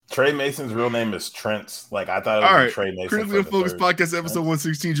Trey Mason's real name is Trent. Like I thought it All was right, Trey Mason. Critically Unfocused Podcast, episode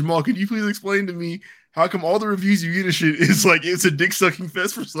 116. Jamal, can you please explain to me how come all the reviews you get of shit is like it's a dick sucking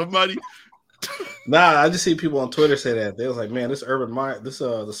fest for somebody? Nah, I just see people on Twitter say that. They was like, man, this Urban Meyer, the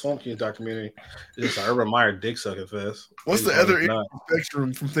Swamp King documentary is just an Urban Meyer dick sucking fest. What's the other end of the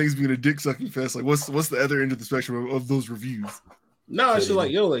spectrum from things being a dick sucking fest? Like what's the other end of the spectrum of those reviews? No, it's just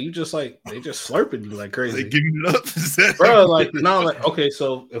like, yo, like you just like they just slurping you like crazy. They giving it up, bro. Like no, like okay,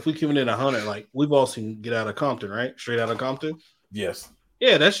 so if we giving it 100, like we've all seen Get Out of Compton, right? Straight Out of Compton. Yes.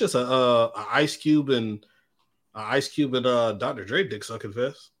 Yeah, that's just a Ice Cube and Dr. Dre dick sucking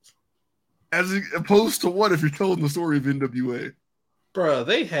fest. As opposed to what if you're telling the story of NWA? Bro,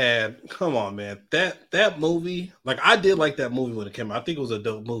 they had come on, man. That movie, like I did like that movie when it came out. I think it was a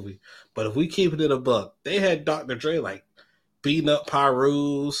dope movie. But if we keep it a buck, they had Dr. Dre like beating up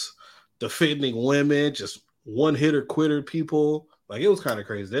Pyrus, defending women, just one hitter quitter people. Like it was kind of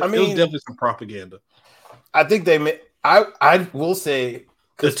crazy. It was definitely some propaganda. I think they made. I will say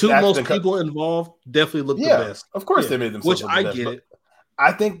the two most people involved definitely looked the best. Of course, they made themselves. Which I get it.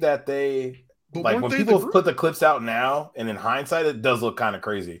 I think that they like when people put the clips out now, and in hindsight, it does look kind of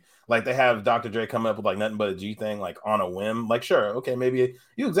crazy. Like they have Dr. Dre coming up with like nothing but a G thing, like on a whim. Like sure, okay, maybe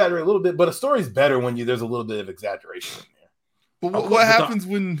you exaggerate a little bit, but a story's better when there's a little bit of exaggeration in there. But what happens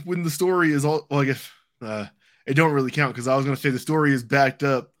when the story is all? Well, I guess it don't really count because I was going to say the story is backed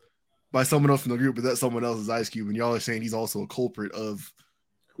up by someone else from the group, but that someone else is Ice Cube, and y'all are saying he's also a culprit of.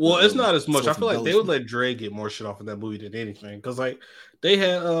 Well, it's not as much. I feel like they would let Dre get more shit off in that movie than anything because like they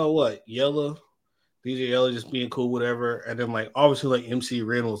had Yella, DJ Yella just being cool, whatever, and then like obviously like MC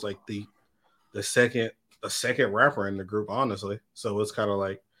Ren was like the second rapper in the group, honestly. So it's kind of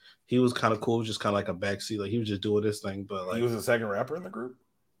like. He was kind of cool, just kind of like a backseat. Like he was just doing this thing, but like he was the second rapper in the group.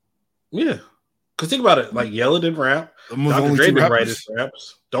 Yeah, because think about it. Like Yella didn't rap. Dr. Dre didn't write his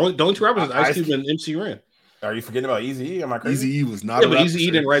raps. The only two rappers is Ice Cube and MC Ren. Are you forgetting about Eazy-E? Am I crazy? Eazy-E was not a rapper. Eazy-E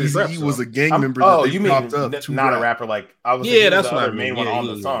didn't write his raps. He was a gang member. Oh, you mean not a rapper? Like I was. Yeah, that's what I mean. Main one on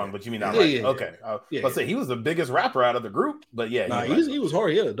the song, but you mean not right? Okay. Let's say he was the biggest rapper out of the group, but yeah, he was hard.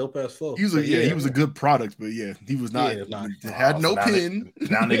 He had a dope ass flow. He was a good product, but yeah, he was not. Had no pen.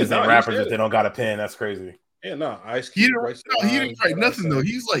 Now niggas ain't rappers if they don't got a pen. That's crazy. Yeah, no, Ice Cube. He didn't write nothing though.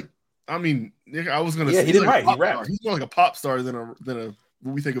 He's like, I mean, I was gonna say he didn't write. He rapped. He's more like a pop star than a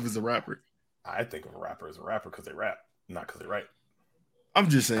what we think of as a rapper. I think of a rapper as a rapper because they rap. Not because they write. I'm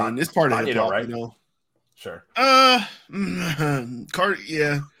just saying it's part of hip hop, right? You know. Sure. Cardi,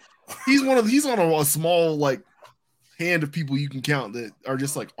 yeah. He's on a small like hand of people you can count that are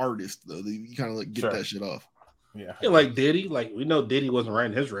just like artists though. You kind of like get that shit off. Yeah, like Diddy. Like we know Diddy wasn't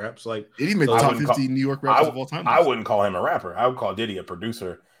writing his raps. Like Diddy made the top 50 New York rappers of all time. I wouldn't call him a rapper. I would call Diddy a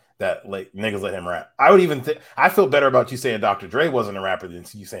producer that like niggas let him rap. I would even I feel better about you saying Dr. Dre wasn't a rapper than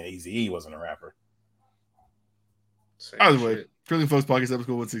you saying Eazy-E wasn't a rapper. Either way, Trillion Folks Podcast episode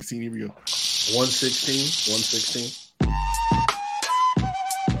 116. Here we go. 116.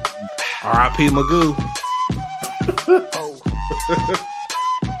 R.I.P. Magoo.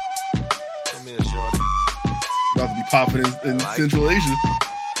 About to be popping in Central Asia.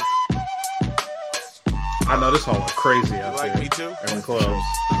 I know this song went crazy out there. Me too. In the clubs.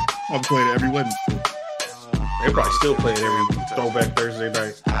 I'm playing it every wedding. They probably still play it every Throwback Thursday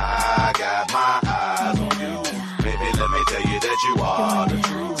night. I got my eyes on you. Baby, let me tell you that you are the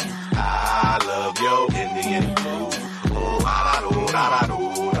truth. I love your Indian food. Oh,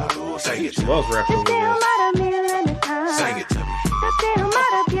 I-da-do. Sing it to me. Loves rapping over here. Sing it to me.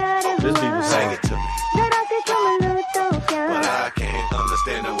 This dude was sing it to me. But I can't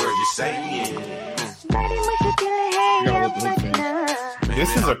understand the word you're saying.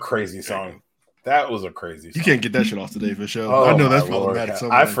 This is a crazy song. That was a crazy song. You can't get that shit off today for sure. Oh, I know that's problematic.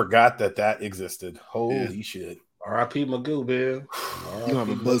 I forgot that existed. Holy shit. R.I.P. Magoo, man. You have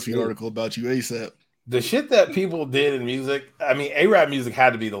a BuzzFeed article about you ASAP. The shit that people did in music. I mean, A-Rap music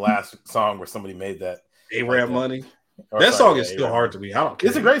had to be the last song where somebody made that. A-Rap money. That song is still hard to me. I don't care.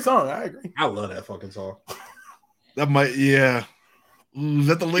 It's a great song. I agree. I love that fucking song. That might, yeah. Is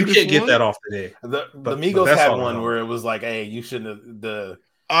that the latest You can't get that off today. The Migos had one where it was like, hey, you shouldn't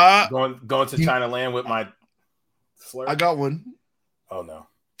have going to China land with my slur. I got one. Oh no.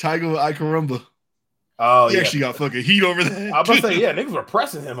 Tyga with I Carumba. Oh, he actually got fucking heat over that. I was about to say, yeah, niggas were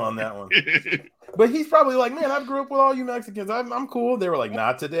pressing him on that one. But he's probably like, man, I grew up with all you Mexicans. I'm cool. They were like,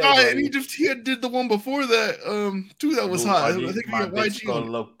 not today. And he did the one before that, too. That was hot. I think he got YG.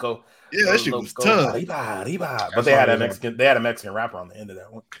 Loco. Yeah, that shit was tough. But they had a Mexican. They had a Mexican rapper on the end of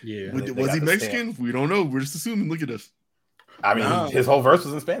that one. Yeah. Was he Mexican? We don't know. We're just assuming. Look at us. I mean, his whole verse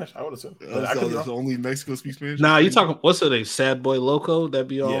was in Spanish. I would assume. That's only Mexico speaks Spanish. Nah, you talking? What's the name? Sad Boy Loco. That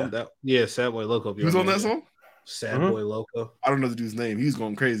be on that? Yeah, Sad Boy Loco. Who's on that song? Sad Boy Loco. I don't know the dude's name. He was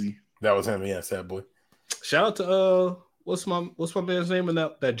going crazy. That was him. Yeah, Sad Boy. Shout out to what's my man's name in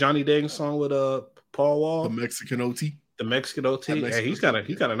that Johnny Dang song with Paul Wall? The Mexican OT. The Mexican OT. Yeah, he's kind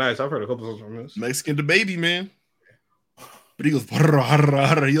of nice. I've heard a couple songs from him. Mexican the baby, man. But he goes,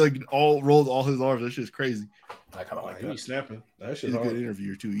 he like rolls all his arms. That shit's crazy. I kind of like that. He's snapping. That shit's a good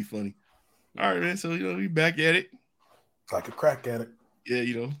interviewer too. He's funny. All right, man. So we back at it. Like a crack at it.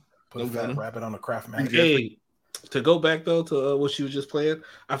 Yeah, Put a fat rabbit on the craft man. Hey, to go back though to what she was just playing,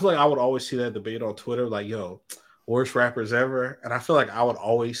 I feel like I would always see that debate on Twitter, like, yo, worst rappers ever. And I feel like I would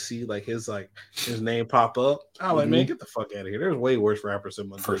always see his name pop up. I'm like, man, get the fuck out of here. There's way worse rappers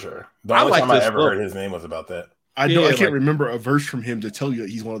than for sure. The only time I ever heard his name was about that. I can't remember a verse from him to tell you that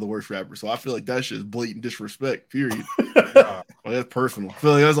he's one of the worst rappers. So I feel like that shit is blatant disrespect, period. That's personal. I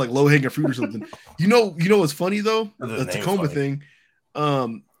feel like that's like low-hanging fruit or something. You know what's funny though? The Tacoma thing.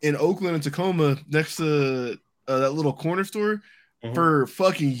 In Oakland and Tacoma, next to that little corner store, for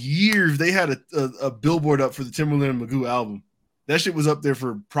fucking years, they had a billboard up for the Timberland and Magoo album. That shit was up there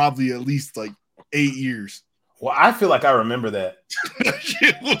for probably at least like 8 years. Well, I feel like I remember that. That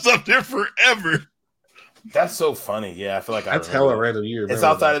shit was up there forever. That's so funny. Yeah, I feel like that's hella random year. It's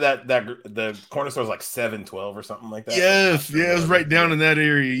outside of that the corner store is like 712 or something like that. Yes, it was right down in that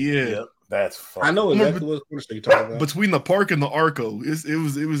area. Yeah, yep, that's funny. I know exactly what corner store you're talking about. Between the park and the Arco, it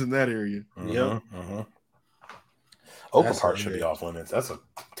was in that area. Yep. Oakland Park should be off limits. That's a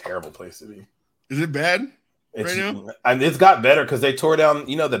terrible place to be. Is it bad right now? And it's got better because they tore down.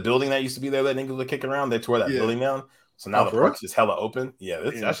 The building that used to be there that niggas were kicking around. They tore that building down. So now the park's just hella open. Yeah,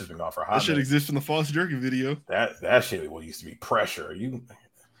 that's just been gone for a hot minute. That shit exists in the Foster Jerky video. That shit used to be pressure.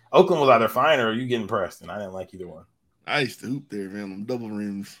 Oakland was either fine or you getting pressed, and I didn't like either one. I used to hoop there, man. On double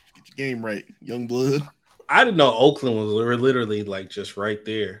rims. Get your game right, young blood. I didn't know Oakland was literally like just right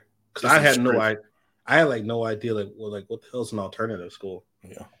there because I had no idea. I had like no idea what the hell's an alternative school?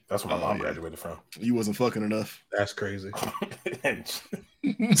 Yeah, that's where my mom graduated from. You wasn't fucking enough. That's crazy. My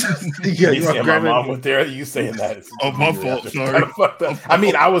mom went there. You saying that? Oh, my fault. Sorry. I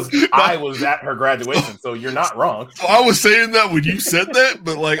mean, I was at her graduation, so you're not wrong. So I was saying that when you said that,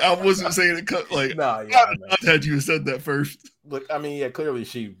 but like I wasn't saying it. Like, I had you said that first. Look, I mean, yeah, clearly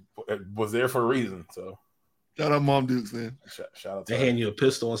she was there for a reason. So. Shout out Mom Dukes, man. Shout out. They hand you a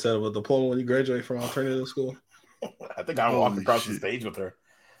pistol instead of a diploma when you graduate from alternative school. I think I walked across the stage with her.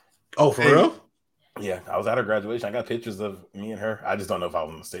 Oh, for real? Yeah, I was at her graduation. I got pictures of me and her. I just don't know if I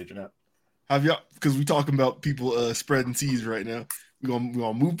was on the stage or not. Have y'all? Because we talking about people spreading seeds right now. We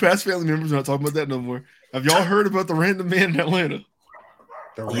gonna move past family members. We're not talking about that no more. Have y'all heard about the random man in Atlanta?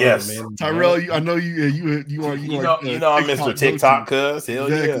 Yes, Tyrell. I know you are. I'm Mr. TikTok, cuz hell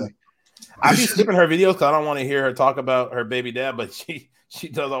yeah. I be skipping her videos because I don't want to hear her talk about her baby dad, but she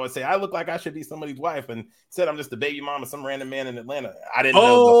does always say, I look like I should be somebody's wife, and said I'm just the baby mom of some random man in Atlanta. I didn't know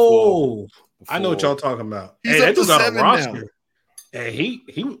the full. I know what y'all talking about. He's hey, that dude got a roster. Now. Hey,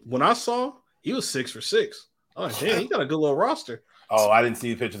 he when I saw, he was 6 for 6. Oh, damn, he got a good little roster. Oh, I didn't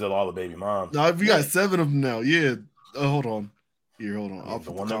see pictures of all the baby moms. No, we got 7 of them now. Yeah. Hold on. Hold on.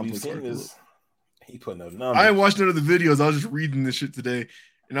 The one that we've seen is he putting up numbers. I ain't watched none of the videos. I was just reading this shit today.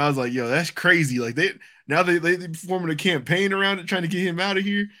 And I was like, yo, that's crazy. Like they performing a campaign around it, trying to get him out of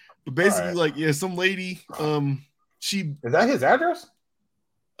here. But basically, some lady, she is that his address?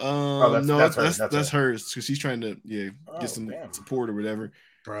 That's hers because she's trying to get some support or whatever.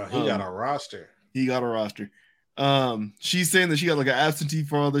 Bro, he got a roster. He got a roster. She's saying that she got like an absentee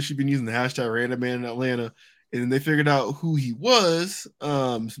father. She's been using the hashtag random man in Atlanta, and then they figured out who he was.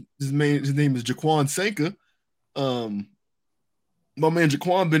 His name is Jaquan Senka. My man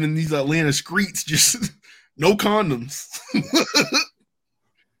Jaquan been in these Atlanta streets, just no condoms,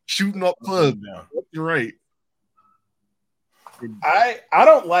 shooting up clubs. You're right. I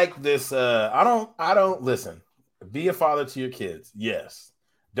don't like this. I don't listen. Be a father to your kids. Yes.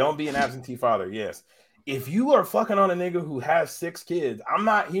 Don't be an absentee father. Yes. If you are fucking on a nigga who has 6 kids, I'm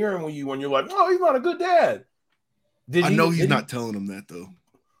not hearing when you're like, oh, he's not a good dad. I know he's not telling them that though.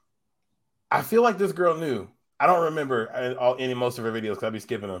 I feel like this girl knew. I don't remember most of her videos because I'll be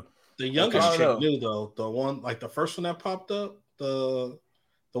skipping them. The youngest chick knew though. The one, like the first one that popped up, the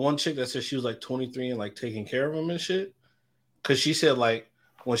one chick that said she was like 23 and like taking care of him and shit. Because she said like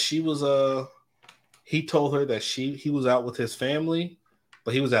when she was he told her that he was out with his family,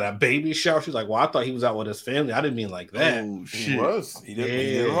 but he was at a baby shower. She's like, well, I thought he was out with his family. I didn't mean like that. Oh shit, he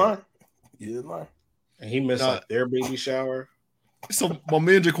didn't lie. He didn't lie. And he missed like their baby shower. So my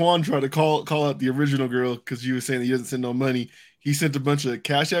man Jaquan tried to call out the original girl because you were saying that he doesn't send no money. He sent a bunch of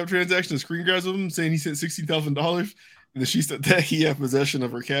Cash App transactions, screen grabs of him, saying he sent $16,000, and then she said that he had possession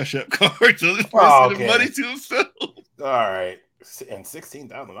of her Cash App card, so this person sending money to himself. All right, and $16,000.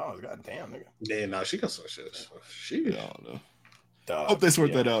 God damn, nigga. Yeah, no, she got some shit. I don't know. I hope they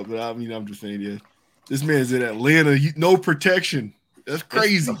sort that out, but I mean, I'm just saying, yeah, this man's in Atlanta, no protection. That's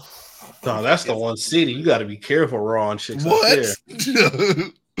crazy. No, that's the one city you got to be careful, raw on chicks. What?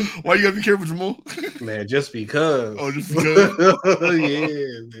 Why you gotta be careful, Jamal? Man, just because. Oh, just because. Yeah.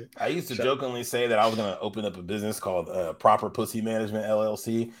 Man. I used to jokingly say that I was gonna open up a business called Proper Pussy Management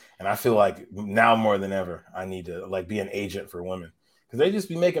LLC, and I feel like now more than ever I need to like be an agent for women because they just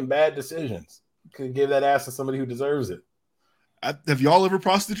be making bad decisions. Could give that ass to somebody who deserves it. Have y'all ever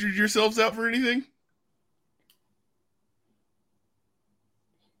prostituted yourselves out for anything?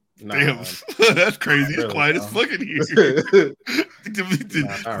 Nah, damn, that's crazy. It's quiet as fucking here.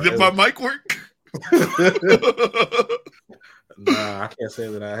 Did my mic work? Nah, I can't say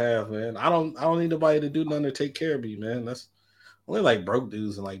that I have, man. I don't need nobody to do nothing to take care of me, man. That's only like broke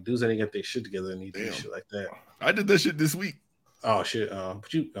dudes and like dudes that ain't get their shit together and need to do shit like that. I did that shit this week. Oh shit.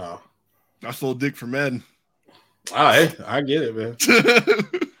 But you I sold dick for Madden. Hey, I get it, man.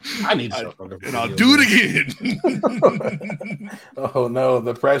 I need to and I'll do it again. Oh no,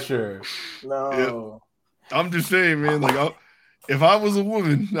 the pressure. No. Yeah. I'm just saying, man, like if I was a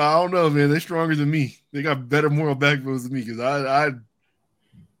woman, I don't know, man, they're stronger than me. They got better moral backbones than me because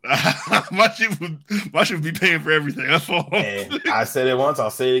my shit would be paying for everything. That's all. I said it once, I'll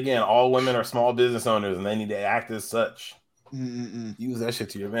say it again. All women are small business owners and they need to act as such. Use that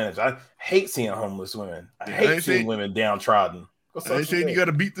shit to your advantage. I hate seeing homeless women. I hate seeing women downtrodden. I ain't saying you got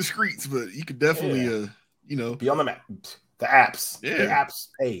to beat the streets, but you could definitely, be on the map. The apps. Yeah. The apps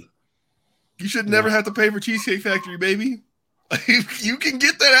pay. You should never have to pay for Cheesecake Factory, baby. You can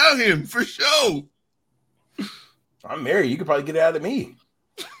get that out of him for sure. I'm married. You could probably get it out of me.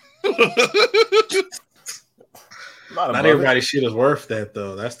 Not everybody's shit is worth that,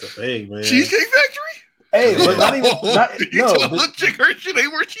 though. That's the thing, man. Cheesecake Factory? Hey, but not even. Her shit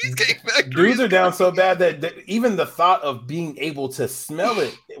ain't worth Cheesecake Factory. Dudes are down so bad that even the thought of being able to smell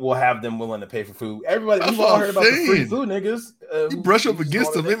it will have them willing to pay for food. Everybody, we've all heard about the free food niggas. You brush up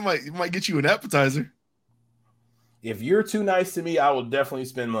against them, it might get you an appetizer. If you're too nice to me, I will definitely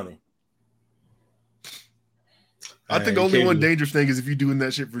spend money. I think the only one dangerous thing is if you're doing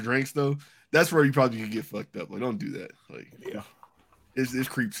that shit for drinks, though. That's where you probably could get fucked up. Like, don't do that. Like, it's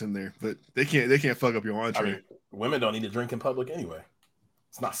creeps in there, but they can't fuck up your entree. I mean, women don't need to drink in public anyway.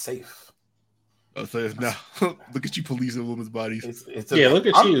 It's not safe. Oh, so now look at you policing women's bodies. Look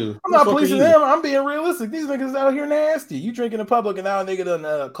at you. I'm not policing them. I'm being realistic. These niggas out here nasty. You drinking in public, and now a nigga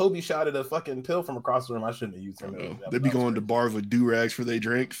done Kobe shot at a fucking pill from across the room. I shouldn't have used him. They be going to bars with Durags for their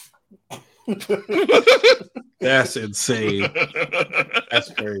drinks. That's insane.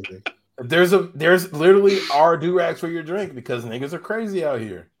 That's crazy. There's literally our Durags for your drink because niggas are crazy out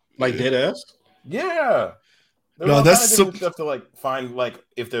here. Like dead ass? Yeah. No, that's some stuff to like find like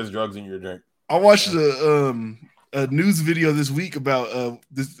if there's drugs in your drink. I watched a news video this week about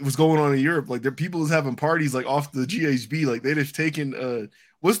what's going on in Europe. Like there people is having parties like off the GHB. Like they just taking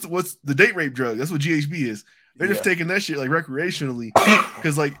what's the date rape drug? That's what GHB is. They're just taking that shit like recreationally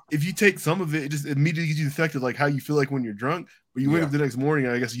because like if you take some of it, it just immediately gets you affected like how you feel like when you're drunk. But you wake up the next morning,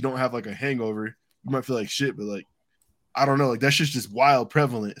 I guess you don't have like a hangover. You might feel like shit, but like I don't know, like that shit's just wild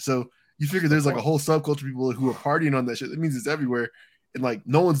prevalent. So you figure there's like a whole subculture of people who are partying on that shit. That means it's everywhere, and like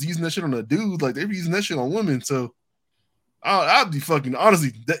no one's using that shit on a dude. Like they're using that shit on women. So I'd be fucking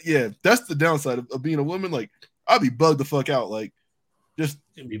honestly. That's the downside of being a woman. Like I'd be bugged the fuck out. Like. Just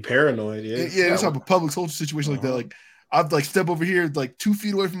be paranoid, just have a public social situation like that. Like I'd like step over here, like 2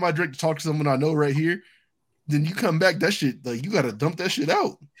 feet away from my drink to talk to someone I know right here. Then you come back, that shit, like you gotta dump that shit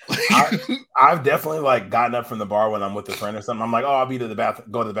out. I've definitely like gotten up from the bar when I'm with a friend or something. I'm like, I'll be to the bathroom,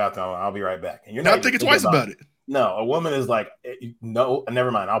 go to the bathroom, I'll be right back. And you're not thinking twice about it. No, a woman is like, no,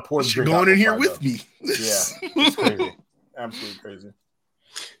 never mind. I'll pour the drink. Going in here with me. Yeah, it's crazy, absolutely crazy.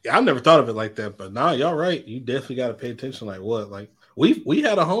 Yeah, I never thought of it like that, but nah, y'all right. You definitely got to pay attention. Like what, like. We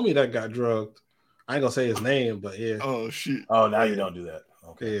had a homie that got drugged. I ain't gonna say his name, but yeah. Oh shit. Oh, now you don't do that.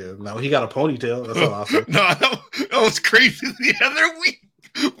 Okay. Yeah. No, he got a ponytail. That's all I'll say. No, that was crazy the other week.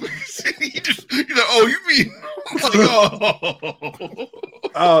 He's like, oh, you mean? Like,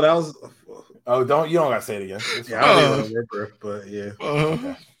 oh, that was. Oh, you don't gotta say it again. I didn't remember, but yeah.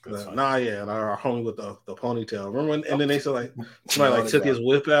 Okay. Our homie with the ponytail. Remember when? And then they said like somebody like took his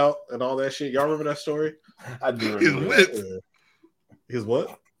whip out and all that shit. Y'all remember that story? I do remember his whip. His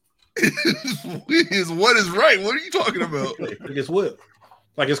what? What is right? What are you talking about? It's whip,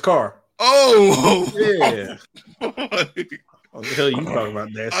 like his car. Oh, yeah. What the hell are you talking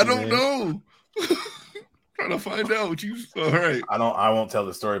about, Nasty? I don't know. Trying to find out what you. All right. I won't tell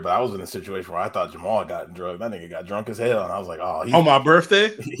the story, but I was in a situation where I thought Jamal got drugged. That nigga got drunk as hell, and I was like, "Oh, on my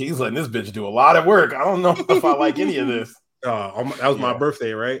birthday, he's letting this bitch do a lot of work. I don't know if I like any of this." That was my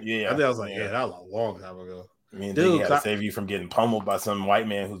birthday, right? Yeah, I think I was like, that was a long time ago. Me and Diggy had to save you from getting pummeled by some white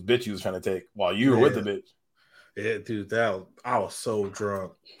man whose bitch you was trying to take while you were with the bitch. Yeah, dude, I was so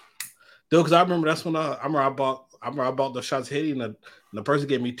drunk, dude. Because I remember that's when I bought the shots of Henny, and the person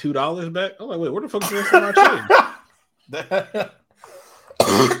gave me $2 back. I'm like, wait, where the fuck is the rest of my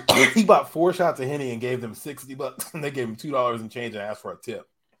change? He bought 4 shots of Henny and gave them $60, and they gave him $2 and change and asked for a tip.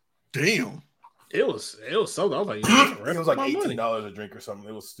 Damn. It was something. I was like, it was like $18 a drink or something.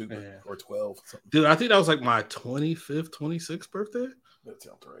 It was stupid, or 12. Something. Dude, I think that was like my 25th, 26th birthday. That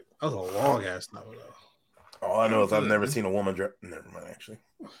sounds right. That was a long ass time ago. All I know is I've never seen a woman dress. Never mind, actually.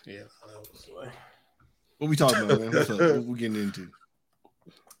 Yeah. What we talking about, man? What's up? What we getting into?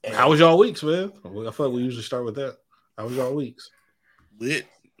 How was y'all weeks, man? I feel like we usually start with that. How was y'all weeks? Lit,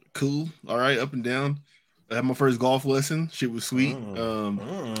 cool, all right, up and down. I had my first golf lesson. Shit was sweet.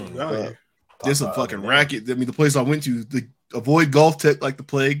 Did some fucking racket. I mean, the place I went to, avoid golf tech like the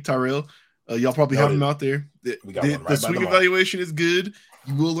plague. Tyrell, y'all probably have them out there. The swing evaluation is good.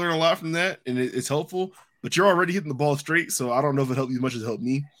 You will learn a lot from that, and it's helpful. But you're already hitting the ball straight, so I don't know if it helped you as much as it helped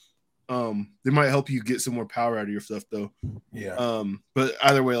me. They might help you get some more power out of your stuff, though. Yeah. But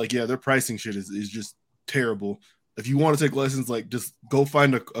either way, their pricing shit is just terrible. If you want to take lessons, just go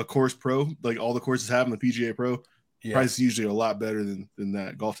find a course pro, like all the courses have in the PGA Pro. Yeah. Price is usually a lot better than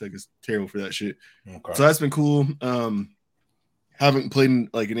that. Golf Tech is terrible for that shit. Okay. So that's been cool. Haven't played in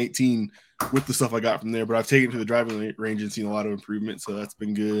an 18 with the stuff I got from there, but I've taken it to the driving range and seen a lot of improvement. So that's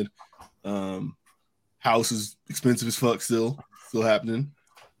been good. House is expensive as fuck still happening.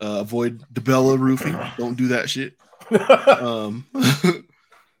 Avoid DeBella roofing. Don't do that shit.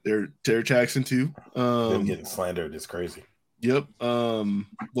 They're taxing too. Them getting slandered is crazy. Yep.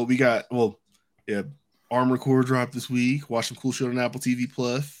 What we got? Well, yeah. Armor Core dropped this week. Watched some cool shit on Apple TV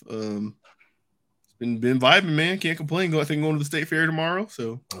Plus. It's been vibing, man. Can't complain. I think going to the state fair tomorrow.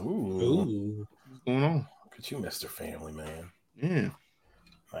 So, ooh. What's going on? Look at you, Mr. Family Man. Yeah,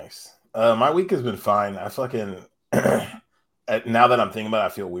 nice. My week has been fine. I fucking now that I'm thinking about it,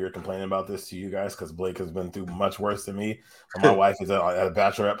 I feel weird complaining about this to you guys because Blake has been through much worse than me. My wife is at a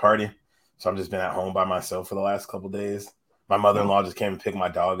bachelorette party, so I've just been at home by myself for the last couple of days. My mother-in-law just came and picked my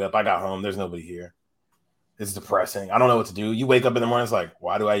dog up. I got home. There's nobody here. It's depressing. I don't know what to do. You wake up in the morning, it's like,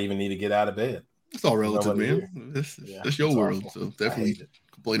 why do I even need to get out of bed? It's all relative, man. That's your world. Awful. So definitely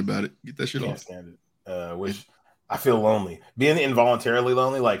complain about it. Get that shit off. Stand it. Which I feel lonely. Being involuntarily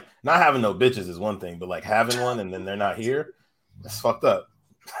lonely, not having no bitches is one thing, but having one and then they're not here, that's fucked up.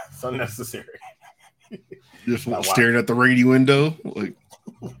 It's unnecessary. Just staring at the rainy window.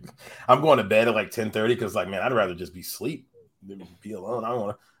 I'm going to bed at 10:30 because man, I'd rather just be asleep than be alone. I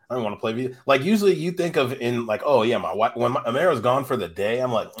don't want to play video. Usually you think of in oh yeah, my wife, when Amara's gone for the day,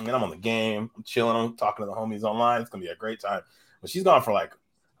 I'm like, man, I'm on the game, I'm chilling, I'm talking to the homies online. It's gonna be a great time. But she's gone for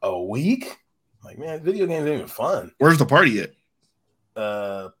a week. Man, video games ain't even fun. Where's the party at?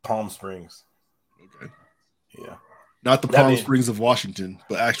 Palm Springs. Okay. Yeah. Not the Palm Springs of Washington,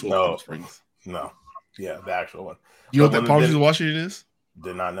 but actual Palm Springs. No. Yeah, the actual one. You know what that Palm Springs of Washington is?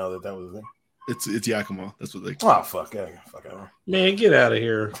 Did not know that was a thing. It's Yakima. That's what they. Oh fuck yeah, fuck out. Man, get out of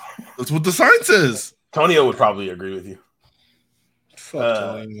here. That's what the sign says. Tonio would probably agree with you. Fuck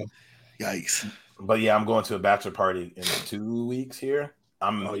Tonio. Yikes. But yeah, I'm going to a bachelor party in 2 weeks here.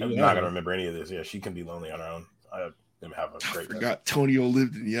 I'm not gonna remember any of this. Yeah, she can be lonely on her own. I'm gonna have a great. I forgot Tonio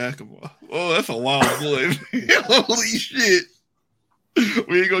lived in Yakima. Oh, that's a wild boy. Holy shit.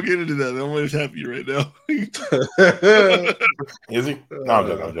 We ain't gonna get into that. I'm just happy right now. Is he? No, I'm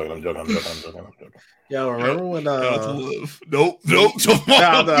joking. Yeah, remember when Nope. No.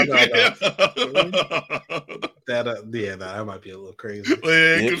 That might be a little crazy.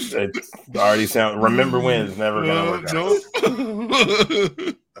 It already sound. Remember when is never gonna work out.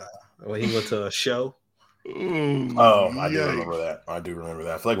 When he went to a show. Oh, I do remember that. I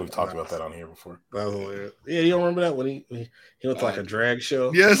feel like we've talked about that on here before. That was hilarious. Yeah, you don't remember that when he went to a drag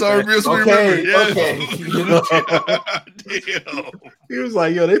show? Yes, I remember. Yes. Okay. Damn. He was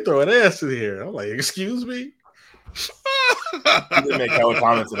like, "Yo, they throwing ass in here." I'm like, "Excuse me." He did make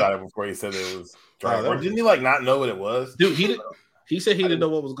comments about it before he said it was drag. Or didn't he not know what it was? Dude, he said he didn't know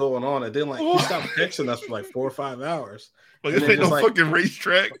what was going on, and then he stopped texting us for 4 or 5 hours. This ain't no fucking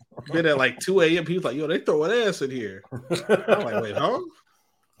racetrack. Then at 2 a.m., he was like, "Yo, they throwing ass in here." I'm like, "Wait, huh?"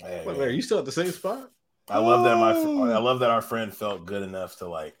 Hey, wait, are you still at the same spot? I love that our friend felt good enough to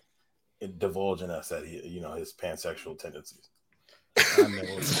like divulge in us that his pansexual tendencies. I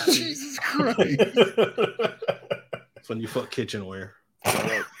know. Jesus Christ. It's when you fuck kitchenware.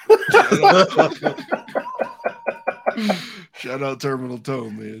 Shout out Terminal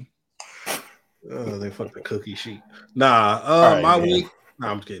Tone, man. Oh, they fucked the cookie sheet. My week. No,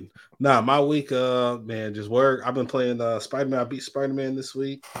 I'm kidding. My week, man, just work. I've been playing Spider-Man. I beat Spider-Man this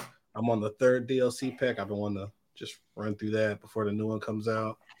week. I'm on the 3rd DLC pack. I've been wanting to just run through that before the new one comes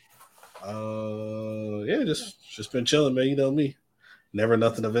out. Yeah, just been chilling, man. You know me. Never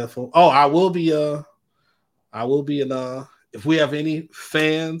nothing eventful. Oh, I will be in if we have any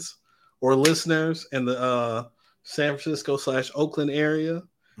fans or listeners in the San Francisco / Oakland area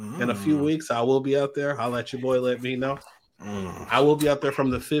in a few weeks, I will be out there. I'll let your boy let me know. I will be out there from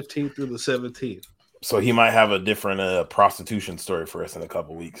the 15th through the 17th. So he might have a different prostitution story for us in a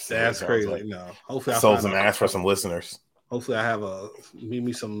couple weeks. That's crazy. Like. No, hopefully I sold some ass for some listeners. Hopefully I have meet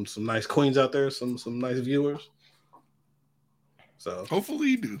me some nice queens out there, some nice viewers. So hopefully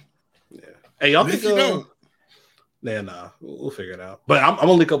you do. Yeah. Hey, y'all think you don't? Nah, we'll figure it out. But I'm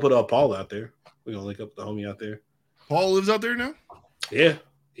gonna link up with Paul out there. We're gonna link up with the homie out there. Paul lives out there now? Yeah.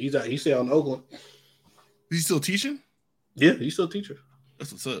 He's still in Oakland. Is he still teaching? Yeah, he's still a teacher.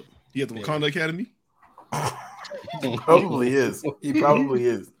 That's what's up. He at the Wakanda Academy? He probably is.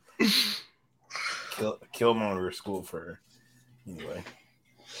 Killmonger school for her. Anyway.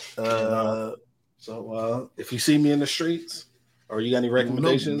 So if you see me in the streets or you got any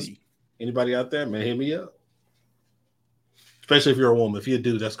recommendations, anybody out there, man, hit me up. Especially if you're a woman. If you're a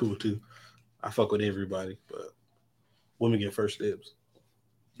dude, that's cool too. I fuck with everybody, but women get first dibs.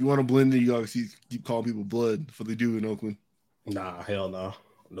 You want to blend in, you obviously keep calling people blood. That's what they do in Oakland. Nah, hell no.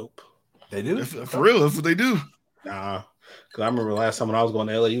 Nope. They do? For real, that's what they do. Nah. Because I remember last time when I was going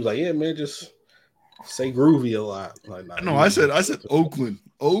to LA, he was like, yeah, man, just say groovy a lot. Like, nah, no, I said Oakland.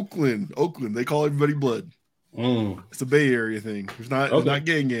 Oakland. They call everybody blood. It's a Bay Area thing. It's not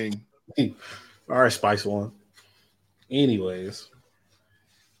gang. All right, Spice One. Anyways.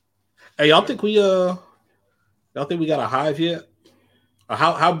 Hey, y'all think we got a hive yet? Or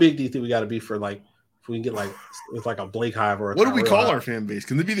how big do you think we got to be for like if we can get like it's like a Blake hive or what do we call our fan base?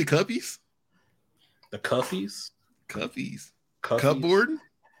 Can they be the Cuppies? The Cuffies? Cuppies. Cupboard?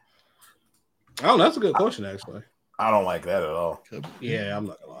 Oh, that's a good question actually. I don't like that at all. Yeah, I'm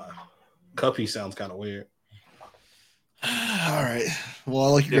not gonna lie. Cuppy sounds kind of weird. All right. Well, I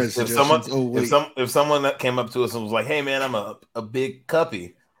like you guys' suggestions. If someone that came up to us and was like, "Hey, man, I'm a big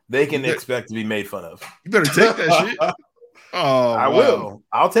cuppy," they can expect to be made fun of. You better take that shit. Oh, I will.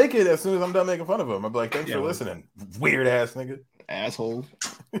 I'll take it as soon as I'm done making fun of him. I'll be like, "Thanks for listening, weird ass nigga, asshole."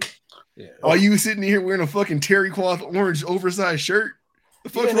 Yeah. While you sitting here wearing a fucking terry cloth orange oversized shirt. The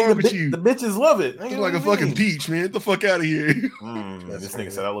fuck's wrong with you? The bitches love it. Look like a fucking peach, man. Get the fuck out of here. This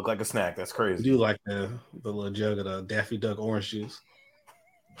nigga said I look like a snack. That's crazy. You do like the little jug of the Daffy Duck orange juice.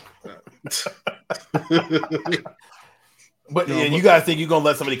 But you guys think you're gonna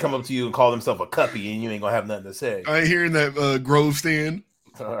let somebody come up to you and call themselves a cuppy and you ain't gonna have nothing to say? I ain't hearing that Grove stand.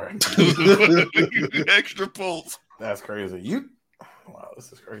 All right. Extra pulse. That's crazy. Wow,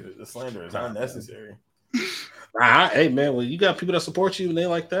 this is crazy. The slander is unnecessary. Hey man, well you got people that support you and they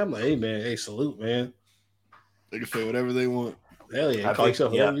like that. I'm like, hey man, hey, salute, man. They can say whatever they want. Hell yeah, call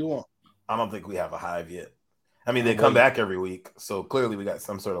yourself whatever you want. I don't think we have a hive yet. I mean, they come back every week, so clearly we got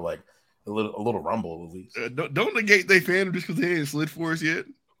some sort of like a little rumble at least. Don't negate they fan just because they ain't slid for us yet.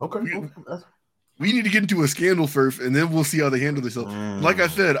 Okay. We need to get into a scandal first, and then we'll see how they handle themselves. Like I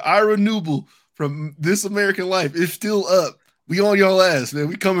said, Ira Newble from This American Life is still up. We on y'all ass, man.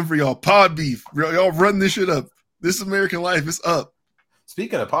 We coming for y'all. Pod beef. Y'all run this shit up. This American Life is up.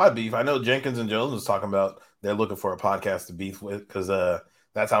 Speaking of pod beef, I know Jenkins and Jones was talking about they're looking for a podcast to beef with because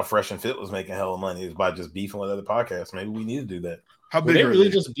that's how Fresh and Fit was making hella money is by just beefing with other podcasts. Maybe we need to do that. How big are really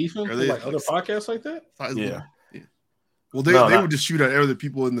just beefing with like other podcasts like that? Yeah. Well, they would just shoot at other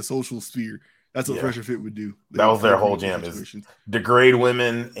people in the social sphere. That's what Fresh and Fit would do. That was their whole jam is degrade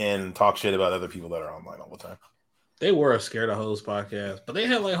women and talk shit about other people that are online all the time. They were a Scared of Hoes podcast, but they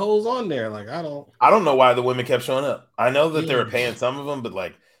had like hoes on there. Like I don't know why the women kept showing up. I know that they were paying some of them, but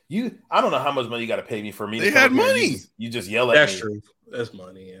like I don't know how much money you got to pay me for me. They had money. You just yell at That's me. True. That's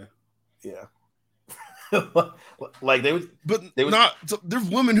money. Yeah. Like they would, there's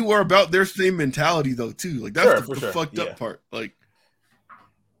women who are about their same mentality though too. Like that's the fucked up part. Like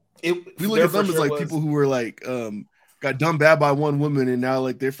we look at them as like people who were like got done bad by one woman and now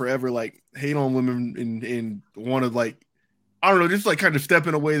like they're forever like hate on women and want to like I don't know, just like kind of step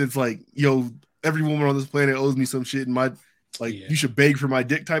in a way that's like, yo, every woman on this planet owes me some shit and my like you should beg for my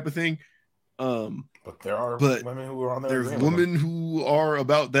dick type of thing. But there are women who are on there. There's women who are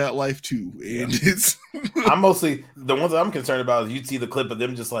about that life too, and it's. I'm mostly the ones that I'm concerned about. Is you'd see the clip of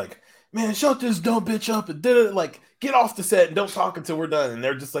them just like, man, shut this dumb bitch up and did it. Like, get off the set and don't talk until we're done. And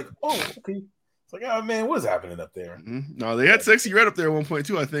they're just like, oh, okay. It's like, oh man, what's happening up there? Mm-hmm. No, they had Sexy Red up there at one point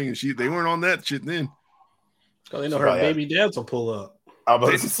too, I think, and they weren't on that shit then. Oh, they know her baby dads will pull up.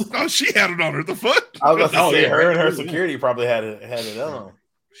 She had it on her. The fuck? I was about to say her and her security probably had it on.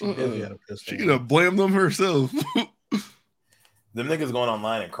 She had a pistol. She could have blamed them herself. Them niggas going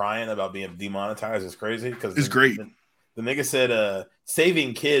online and crying about being demonetized is crazy because it's great. The nigga said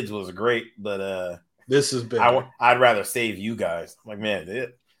saving kids was great, but this is better. I'd rather save you guys. I'm like, man,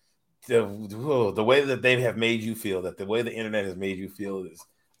 the way that they have made you feel, that the way the internet has made you feel is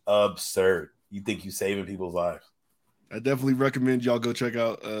absurd. You think you saving people's lives. I definitely recommend y'all go check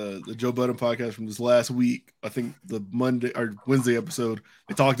out the Joe Budden podcast from this last week. I think the Monday or Wednesday episode,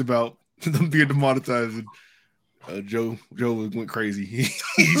 they talked about them being demonetized, and Joe went crazy.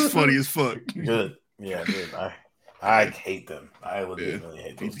 He's funny as fuck. Good. Yeah, good. I hate them. I legitimately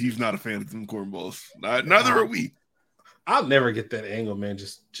hate them. He's not a fan of them cornballs. Neither are we. I'll never get that angle, man.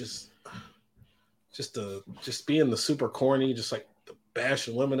 Just being the super corny, just like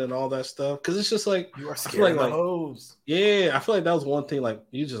bashing women and all that stuff, because it's just like you are scared of hoes. Yeah, I feel like that was one thing. Like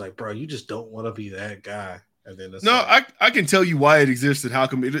you just like, bro, you just don't want to be that guy. And then I can tell you why it exists and how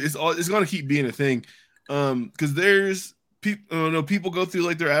come it's going to keep being a thing. Because there's people, people go through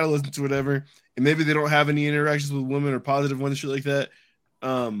like their adolescence or whatever, and maybe they don't have any interactions with women or positive ones and shit like that.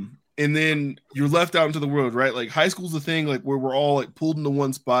 And then you're left out into the world, right? Like high school's a thing, like where we're all like pulled into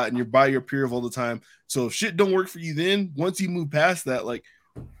one spot and you're by your peer all the time. So if shit don't work for you, then once you move past that, like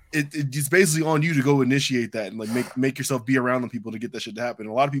it's basically on you to go initiate that and like make yourself be around the people to get that shit to happen.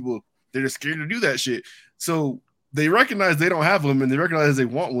 And a lot of people, they're just scared to do that shit. So they recognize they don't have women, they recognize they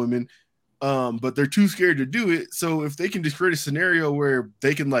want women, but they're too scared to do it. So if they can just create a scenario where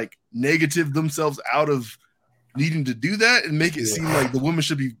they can like negative themselves out of needing to do that and make it seem like the woman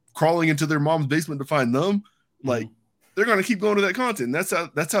should be crawling into their mom's basement to find them, like they're gonna keep going to that content. That's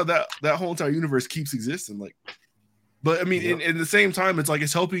how that whole entire universe keeps existing. Like, but I mean, in the same time, it's like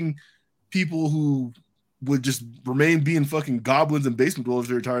it's helping people who would just remain being fucking goblins and basement dwellers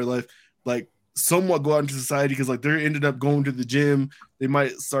their entire life, like somewhat go out into society because like they ended up going to the gym. They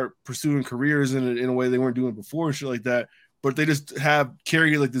might start pursuing careers in a way they weren't doing before and shit like that. But they just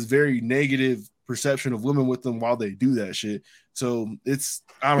carry like this very negative perception of women with them while they do that shit. So it's,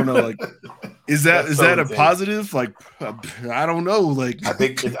 I don't know, like is that a positive? Like I don't know. Like I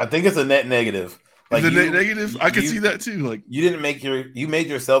think it's a net negative. Like net negative, I can see that too. Like you made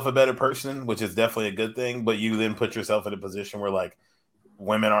yourself a better person, which is definitely a good thing. But you then put yourself in a position where like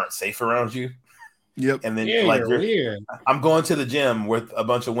women aren't safe around you. Yep. And then I'm going to the gym with a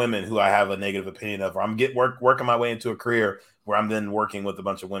bunch of women who I have a negative opinion of, or I'm working my way into a career where I'm then working with a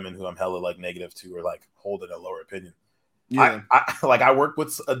bunch of women who I'm hella like negative to or like holding a lower opinion. Yeah. I work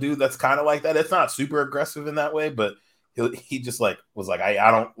with a dude that's kind of like that. It's not super aggressive in that way, but he just like was like,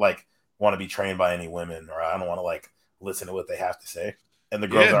 I don't like want to be trained by any women, or I don't want to like listen to what they have to say. And the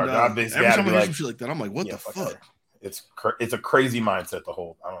girls basically every time I hear some shit like that, I'm like, what the fuck? It's a crazy mindset to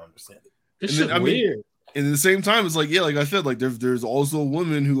hold. I don't understand it. It's weird. And at the same time, it's like, yeah, like I said, like there's also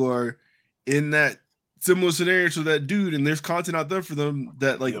women who are in that similar scenario to that dude, and there's content out there for them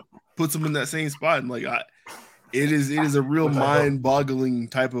that like puts them in that same spot. And like it is a real mind-boggling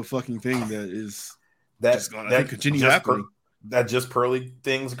type of fucking thing that is that continue happening. That just pearly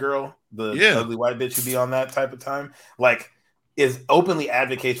things girl, the ugly white bitch who be on that type of time, like is openly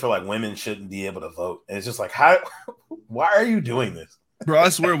advocates for like women shouldn't be able to vote. And it's just like, why are you doing this? Bro, I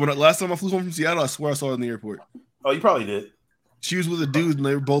swear, last time I flew home from Seattle, I swear I saw her in the airport. Oh, you probably did. She was with a dude, and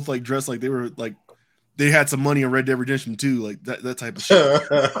they were both like dressed like they were like they had some money on Red Dead Redemption too, like that type of shit.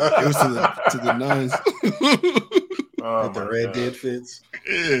 It was to the nines. The Red Dead fits.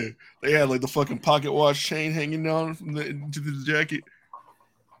 Yeah, they had like the fucking pocket watch chain hanging down from into the jacket.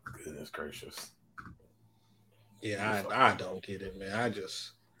 Goodness gracious. Yeah, I don't get it, man. I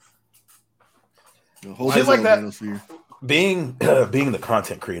just shit like that. Being the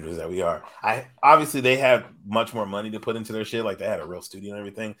content creators that we are, obviously they have much more money to put into their shit. Like they had a real studio and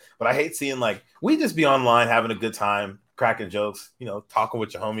everything. But I hate seeing like we just be online having a good time, cracking jokes, talking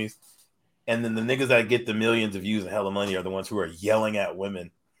with your homies, and then the niggas that get the millions of views and hella money are the ones who are yelling at women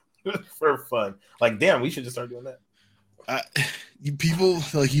for fun. Like, damn, we should just start doing that. People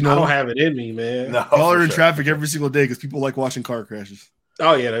like I don't have it in me, man. No, y'all are in traffic every single day because people like watching car crashes.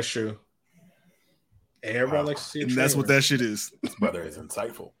 Oh yeah, that's true. Everybody likes to see it. And that's what that shit is. This brother is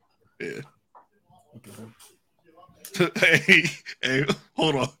insightful. Yeah. hey,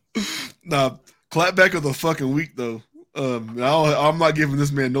 hold on. Nah, clapback of the fucking week though. I'm not giving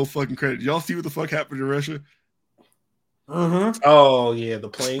this man no fucking credit. Y'all see what the fuck happened in Russia? Oh yeah, the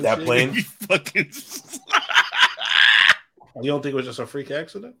plane. That shit? plane. Fucking. You don't think it was just a freak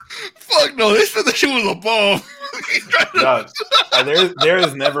accident? Fuck no, they said that shit was a bomb. No, there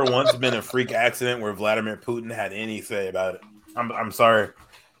has never once been a freak accident where Vladimir Putin had any say about it. I'm sorry.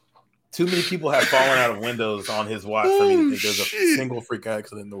 Too many people have fallen out of windows on his watch for me to think there's a single freak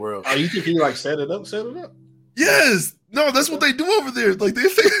accident in the world. Oh, you think he like set it up? Yes. No, that's what they do over there. Like they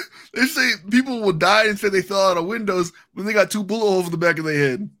say people will die and say they fell out of windows when they got 2 bullet holes in the back of their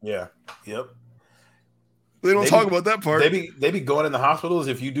head. Yeah. Yep. They don't talk about that part. They be going in the hospitals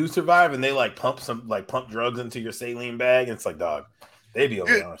if you do survive, and they pump drugs into your saline bag. And it's like, dog, they be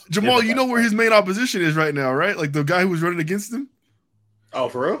over there. Jamal, you know where his main opposition is right now, right? Like the guy who was running against him. Oh,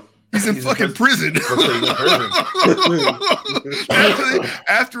 for real? He's in fucking prison.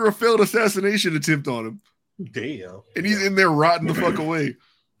 after a failed assassination attempt on him. Damn. And he's in there rotting the fuck away.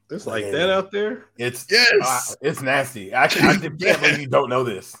 It's like that out there. It's nasty. I can't believe you don't know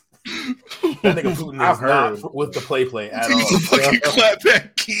this. That nigga Putin is not with the play at all. He's a fucking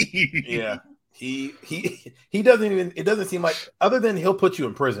clapback key. Yeah. He doesn't even, it doesn't seem like, other than he'll put you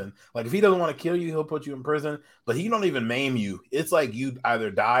in prison. Like if he doesn't want to kill you, he'll put you in prison, but he don't even maim you. It's like you either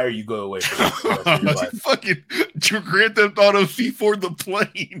die or you go away for the rest of your life. Fucking Grand Theft Auto C4 the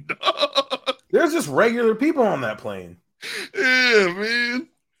plane. There's just regular people on that plane. Yeah, man.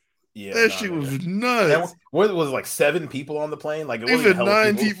 Yeah, that shit was nuts. What was it, like 7 people on the plane? Like it wasn't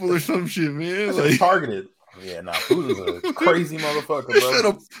 9 people or some shit, man. Like targeted. Yeah, nah, Putin's a crazy motherfucker,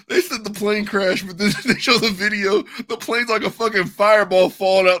 bro. They said the plane crashed, but then they show the video. The plane's like a fucking fireball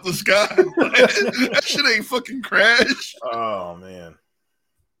falling out the sky. That shit ain't fucking crashed. Oh man.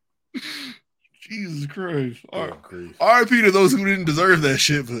 Jesus Christ. R.I.P. to those who didn't deserve that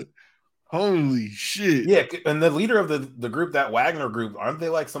shit, but holy shit. Yeah, and the leader of the group, that Wagner group, aren't they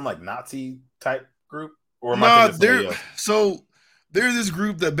like some like Nazi type group? Or am I thinking they're this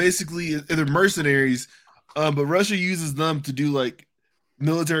group that basically they're mercenaries, but Russia uses them to do like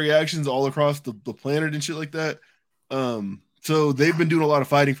military actions all across the planet and shit like that. So they've been doing a lot of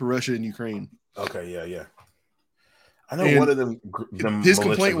fighting for Russia and Ukraine. Okay, yeah. I know one of them. His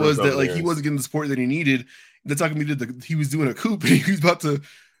complaint was that like he wasn't getting the support that he needed. That's how come he was doing a coup and he was about to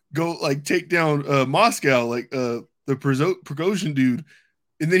go like take down Moscow, like the Prigozhin dude,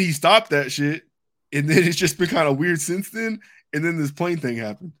 and then he stopped that shit, and then it's just been kind of weird since then. And then this plane thing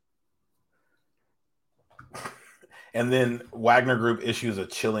happened. And then Wagner Group issues a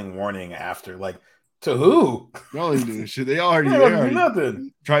chilling warning after, like, to who? Y'all ain't doing shit. They already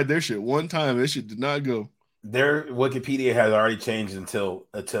nothing. Tried their shit one time. That shit did not go. Their Wikipedia has already changed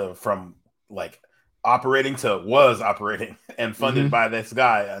from like operating to was operating and funded by this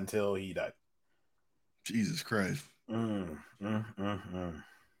guy until he died. Jesus Christ. Yeah,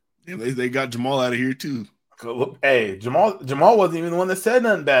 they got Jamal out of here too. Hey, Jamal wasn't even the one that said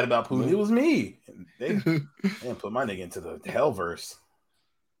nothing bad about Putin. It was me. They put my nigga into the hellverse.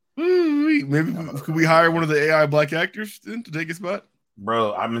 Maybe could we hire one of the AI black actors then to take his spot?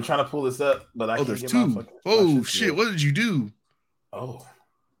 Bro, I've been trying to pull this up, but I can't there's get 2. my shit! Together. What did you do?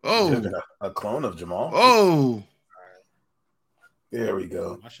 A clone of Jamal. Oh, there we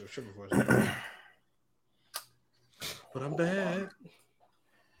go. I should but I'm back.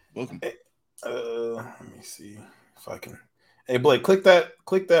 Welcome. Hey, let me see if I can. Hey Blake, click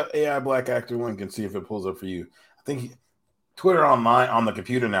that AI black actor link and see if it pulls up for you. I think Twitter on the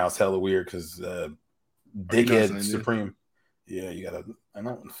computer now is hella weird because Dickhead Supreme. Yeah, you gotta. I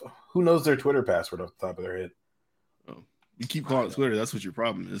know who knows their Twitter password off the top of their head. Oh, you keep calling it Twitter. That's what your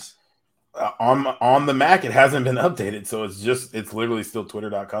problem is. On the Mac, it hasn't been updated, so it's literally still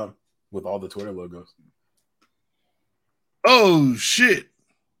Twitter.com with all the Twitter logos. Oh shit!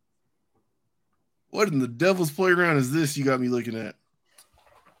 What in the devil's playground is this? You got me looking at.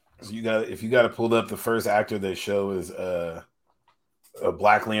 So if you got to pull up the first actor they show is a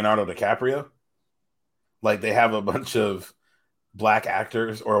black Leonardo DiCaprio. Like they have a bunch of black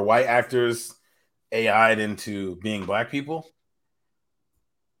actors or white actors AI'd into being black people.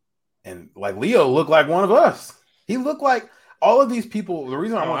 And like Leo looked like one of us. He looked like all of these people. The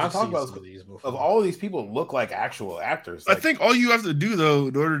reason I want to talk about is of all of these people look like actual actors. I think all you have to do though,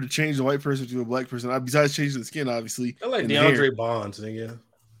 in order to change the white person to a black person, besides changing the skin, obviously. I like DeAndre Bonds, nigga.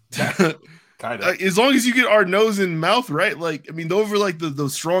 Kind of. As long as you get our nose and mouth right, like I mean, those are like the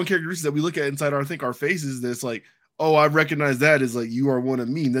strong characteristics that we look at inside our faces. That's like, oh, I recognize that as like you are one of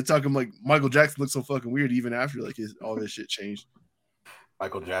me. And that's talking like Michael Jackson looks so fucking weird even after like all this shit changed.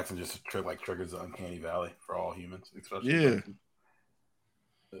 Michael Jackson just triggers the uncanny valley for all humans, especially. Yeah.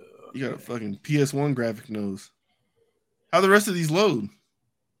 You got a fucking PS1 graphic nose. How the rest of these load?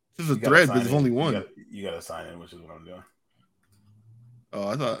 This is a thread, but there's only one. You got to sign in, which is what I'm doing. Oh,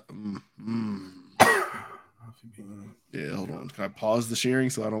 I thought. Yeah, hold on. Can I pause the sharing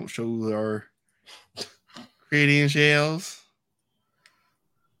so I don't show our credentials?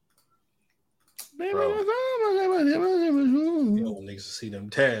 Yo, niggas see them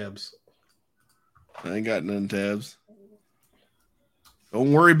tabs. I ain't got none tabs.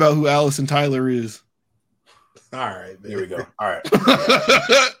 Don't worry about who Allison Tyler is. All right, there we go. All right.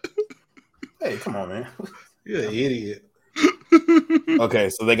 Hey, come on, man. You're an idiot. Okay,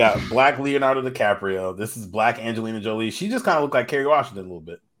 so they got Black Leonardo DiCaprio. This is Black Angelina Jolie. She just kind of looked like Kerry Washington a little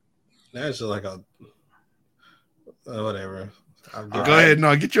bit. That's just like a whatever. Go ahead,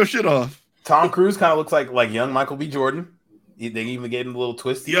 no, get your shit off. Tom Cruise kind of looks like young Michael B. Jordan. They even gave him a little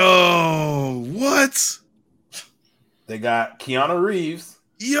twist. Yo, what? They got Keanu Reeves.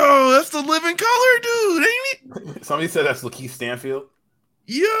 Yo, that's the living color dude, ain't it? Somebody said that's Lakeith Stanfield.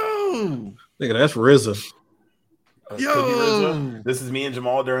 Yo, nigga, that's RZA. Yo, this is me and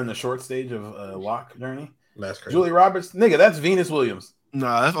Jamal during the short stage of Lock Journey. That's crazy. Julie Roberts, nigga, that's Venus Williams.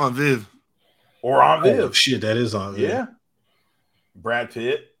 Nah, that's on Viv. Or on Viv. Oh, shit, that is on Viv. Yeah. Brad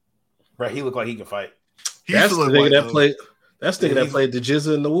Pitt. Brad, he looked like he could fight. That's the nigga that played. That's the nigga that played the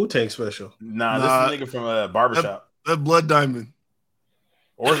Jizza in the Wu-Tang special. Nah, this is a nigga from Barbershop. That Blood Diamond.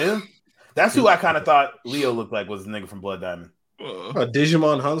 Or him. That's who I kind of thought Leo looked like, was the nigga from Blood Diamond.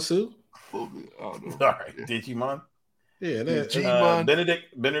 Digimon Hansu? All right, Digimon. Yeah, that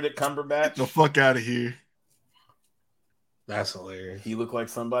Benedict Cumberbatch. Get the fuck out of here. That's hilarious. He looked like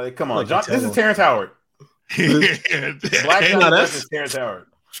somebody. Come on, John. This is Terrence Howard. Black that's Terrence Howard.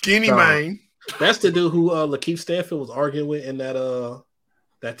 Skinny man. That's the dude who Lakeith Stanfield was arguing with in that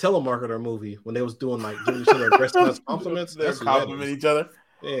telemarketer movie when they was doing like giving each other aggressive compliments. They're complimenting each other.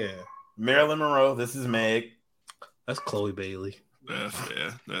 Yeah. Marilyn Monroe. This is Meg. That's Chloe Bailey. That's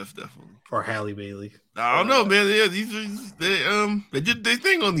definitely. Or Halle Bailey. I don't know, man. Yeah, they did their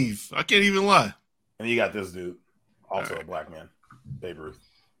thing on these. I can't even lie. And you got this dude, also a black man, Babe Ruth.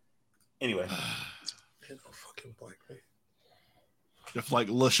 Anyway, no fucking black man. Just like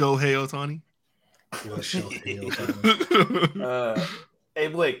LaShohei Ohtani. Hey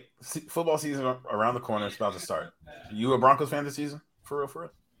Blake, football season around the corner. It's about to start. You a Broncos fan this season? For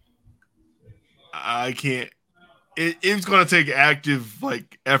real? I can't. It's going to take active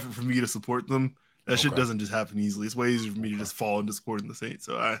effort for me to support them. That shit doesn't just happen easily. It's way easier for me to just fall into supporting the Saints.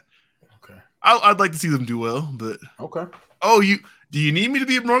 So I'd like to see them do well, but Oh, do you need me to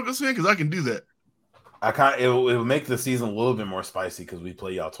be a Broncos fan? Because I can do that. It will make the season a little bit more spicy because we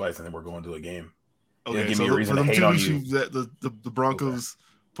play y'all twice and then we're going to a game. Okay, give me a reason to hate on you. The Broncos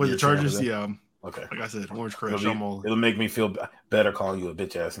play the Chargers. Yeah. Okay. Like I said, Orange Crush. It'll make me feel better calling you a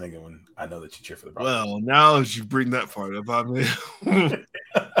bitch ass nigga when I know that you cheer for the Broncos. Well, now that you bring that part up, I mean,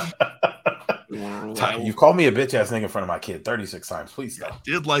 you've called me a bitch ass nigga in front of my kid 36 times. Please stop. I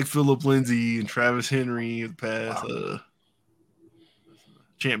did like Phillip Lindsay and Travis Henry in the past.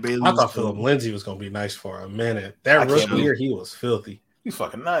 Champ Bailey. I thought Phillip Lindsay was gonna be nice for a minute. That rookie year, he was filthy. He's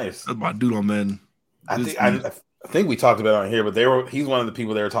fucking nice. That's my dude on Madden. I think we talked about it on here, but he's one of the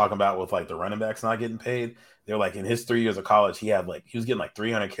people they were talking about with like the running backs not getting paid. They were like in his 3 years of college, he was getting like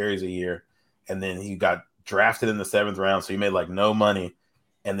 300 carries a year, and then he got drafted in the 7th round, so he made like no money,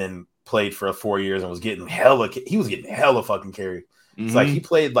 and then played for 4 years and was getting hella fucking carry. Mm-hmm. It's like he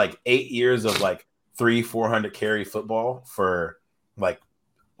played like 8 years of like 300-400 carry football for like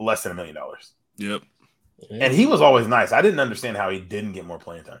less than $1 million. Yep. And he was always nice. I didn't understand how he didn't get more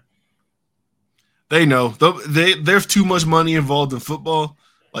playing time. They know. There's too much money involved in football.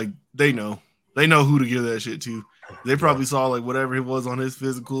 Like, they know who to give that shit to. They probably saw like whatever it was on his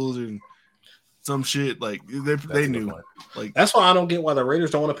physicals and some shit. Like they knew. Like, that's why I don't get why the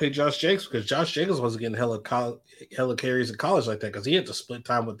Raiders don't want to pay Josh Jacobs, because Josh Jacobs wasn't getting hella carries in college like that, because he had to split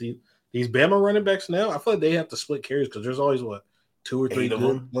time with these Bama running backs now. I feel like they have to split carries because there's always 2 or 3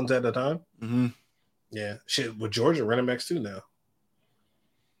 good ones at a time. Mm-hmm. Yeah, shit with Georgia running backs too now.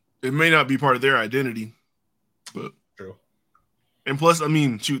 It may not be part of their identity, but true. And plus, I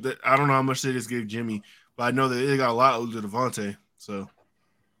mean, I don't know how much they just gave Jimmy, but I know that they got a lot of Devontae. So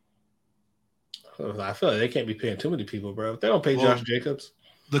I feel like they can't be paying too many people, bro. If they don't pay Josh Jacobs,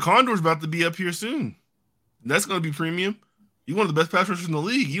 the Condor's about to be up here soon. That's going to be premium. He's one of the best pass rushers in the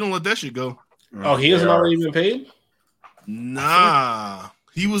league. You don't let that shit go. Oh, he hasn't already been paid? Nah,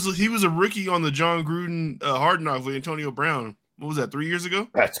 he was a rookie on the John Gruden Hard Knocks with Antonio Brown. What was that, 3 years ago?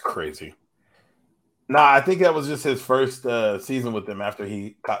 That's crazy. Nah, I think that was just his first season with them after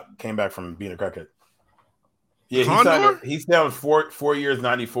he came back from being a crackhead. Yeah, he's down 4 years,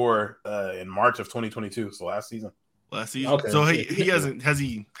 94 in March of 2022. So last season. Okay. So he hasn't has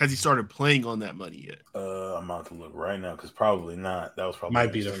he started playing on that money yet? I'm about to look right now because probably not. That was probably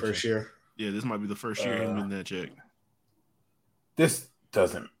might be the first year. Yeah, this might be the first year him in that check. This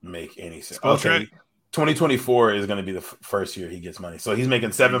doesn't make any sense. Okay, 2024 is going to be the first year he gets money. So he's making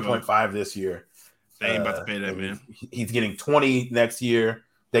 7.5 this year. They ain't about to pay that, man. He's getting 20 next year.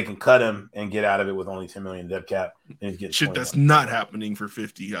 They can cut him and get out of it with only 10 million dead cap. And he's getting shit that's not happening for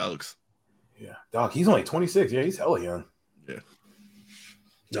 50, Alex. Yeah, dog. He's only 26. Yeah, he's hella young. Yeah.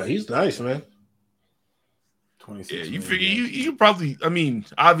 No, he's nice, man. 26. Yeah, you figure you probably. I mean,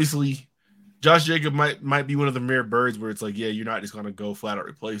 obviously, Josh Jacobs might be one of the rare birds where it's like, yeah, you're not just gonna go flat out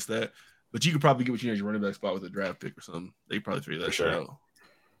replace that, but you could probably get what you need as your running back spot with a draft pick or something. They probably figure that shit out.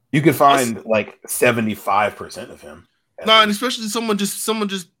 You could find like 75% of him. No, and especially someone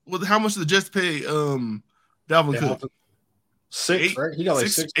just with how much did the Jets pay Dalvin Cook? 6, right? He got like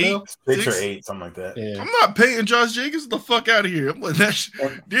 6 or 8, something like that. Yeah. I'm not paying Josh Jacobs. Get the fuck out of here. I'm like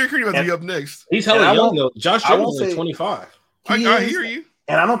that. Derrick Henry about to be up next. He's hella young though. Josh Jacobs is like 25. I hear you.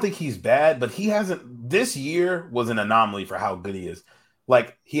 And I don't think he's bad, but he hasn't. This year was an anomaly for how good he is.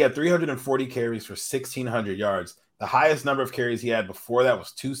 Like he had 340 carries for 1,600 yards. The highest number of carries he had before that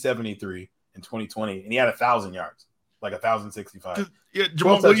was 273 in 2020, and he had 1,000 yards, like 1,065. Yeah,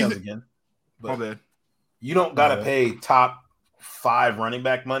 Jamal, what do you think? Again. My bad. You don't gotta pay top 5 running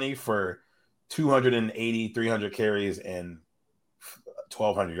back money for 280, 300 carries and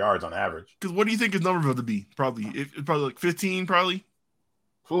 1,200 yards on average. Because what do you think his number about to be? Probably like 15, probably.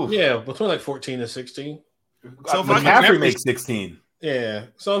 Oof. Yeah, between like 14 and 16. So if McCaffrey makes 16. Yeah.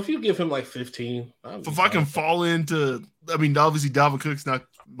 So if you give him like 15. If I can fall into, I mean, obviously Dalvin Cook's not,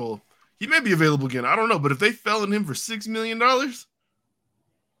 well, he may be available again. I don't know. But if they fell in him for $6 million.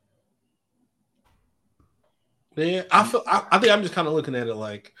 Yeah, I think I'm just kind of looking at it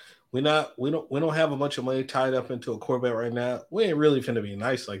like we don't have a bunch of money tied up into a quarterback right now. We ain't really finna be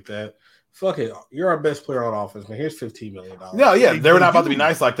nice like that. Fuck it, you're our best player on offense, man. Here's $15 million. No, yeah, they're not about to be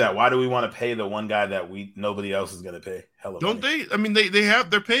nice like that. Why do we want to pay the one guy that nobody else is going to pay? Don't they? I mean,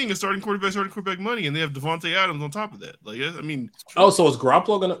 they're paying a starting quarterback money, and they have Devontae Adams on top of that. Like, I mean, so is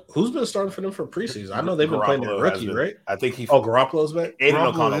Garoppolo who's been starting for them for preseason? I know they've been playing their rookie, right? I think Garoppolo's back.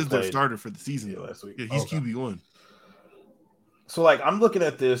 Garoppolo is their starter for the season last week. Yeah, he's QB1. So, like, I'm looking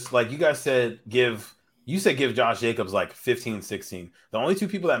at this. Like, you guys said, give Josh Jacobs like 15, 16. The only 2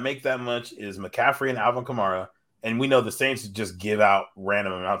 people that make that much is McCaffrey and Alvin Kamara. And we know the Saints just give out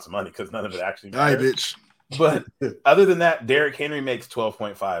random amounts of money because none of it actually matters. But other than that, Derrick Henry makes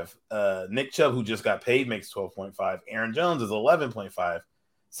 12.5. Nick Chubb, who just got paid, makes 12.5. Aaron Jones is 11.5.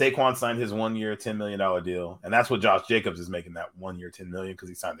 Saquon signed his 1-year, $10 million deal. And that's what Josh Jacobs is making, that 1 year, $10 million, because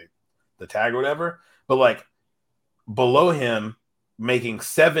he signed the tag or whatever. But like below him, making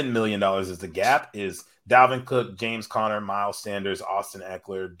 $7 million is the gap is Dalvin Cook, James Conner, Miles Sanders, Austin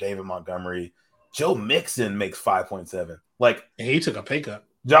Eckler, David Montgomery. Joe Mixon makes 5.7. Like, and he took a pay cut.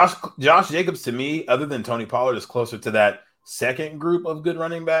 Josh Jacobs, to me, other than Tony Pollard, is closer to that second group of good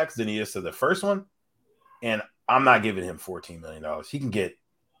running backs than he is to the first one. And I'm not giving him $14 million. He can get,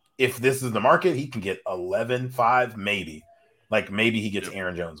 if this is the market, he can get 11.5, maybe. Like, maybe he gets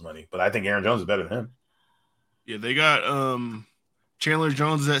Aaron Jones money. But I think Aaron Jones is better than him. Yeah, they got Chandler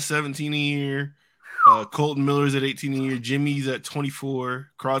Jones is at 17 a year. Colton Miller's at 18 a year. Jimmy's at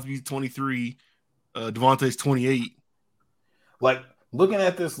 24. Crosby's 23. Devontae's 28. Like, looking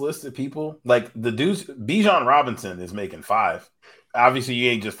at this list of people, like the dudes, Bijan Robinson is making 5. Obviously,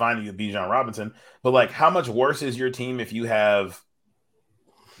 you ain't just finding a Bijan Robinson, but like, how much worse is your team if you have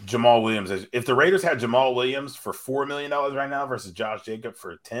Jamal Williams? If the Raiders had Jamal Williams for $4 million right now versus Josh Jacobs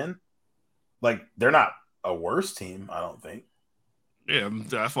for 10, like, they're not a worse team, I don't think. Yeah,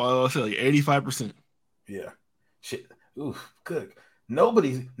 that's why I'll say like 85%. Yeah. Shit. Oof, good.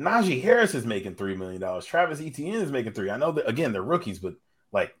 Najee Harris is making $3 million. Travis Etienne is making 3. I know that, again, they're rookies, but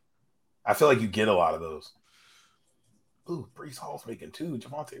like, I feel like you get a lot of those. Ooh, Breece Hall's making 2.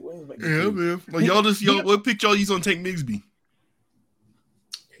 Javonte Williams making 2. Yeah, man. Like, what pick y'all use on Tank Bigsby?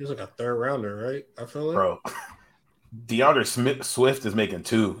 He was like a 3rd rounder, right? I feel like. Bro, DeAndre Swift is making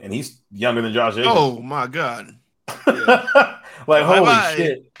 2, and he's younger than Josh Jacobs. Oh my God. Yeah. Like, holy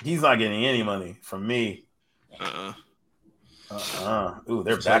shit, he's not getting any money from me. Ooh,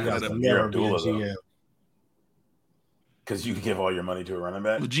 they're back on Amir Abdullah, though. Because you can give all your money to a running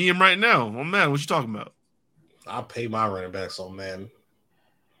back. Well, GM right now. Oh, man, what you talking about? I'll pay my running backs on, man.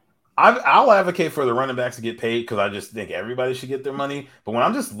 I'll advocate for the running backs to get paid because I just think everybody should get their money. But when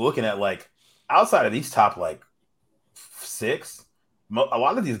I'm just looking at, like, outside of these top like 6, a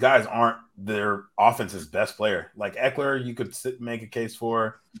lot of these guys aren't their offense's best player. Like Eckler, you could make a case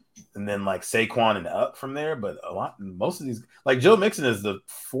for, and then like Saquon and up from there. But most of these, like Joe Mixon, is the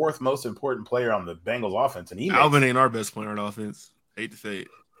 4th most important player on the Bengals offense, and Alvin ain't our best player on offense. Hate to say it.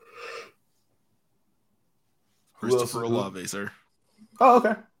 Christopher Olave, sir. Oh,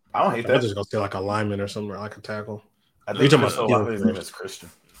 okay. I don't hate that. I'm just gonna say like a lineman or something, like a tackle. I think Olave's name is Christian.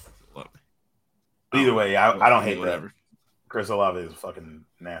 Either way, I don't hate that. Chris Olave is fucking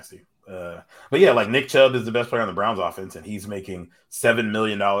nasty. But yeah, like Nick Chubb is the best player on the Browns offense, and he's making $7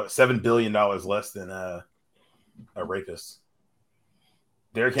 billion less than a rapist.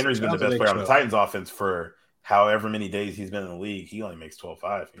 Derrick Henry's been the best player on the Titans offense for however many days he's been in the league. He only makes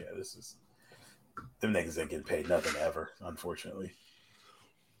 12.5. Yeah, them niggas ain't getting paid nothing ever, unfortunately.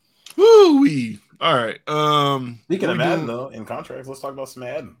 Woo-wee. All right. Speaking of Madden, though, in contracts, let's talk about some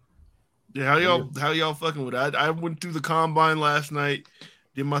Madden. Yeah, how y'all fucking with it? I went through the combine last night,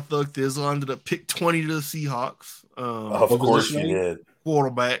 did my thug thizzle, ended up pick 20 to the Seahawks. Of course you did.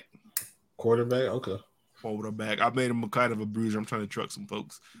 Quarterback, okay. Quarterback. I made him a kind of a bruiser. I'm trying to truck some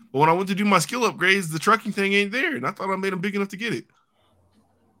folks. But when I went to do my skill upgrades, the trucking thing ain't there, and I thought I made him big enough to get it.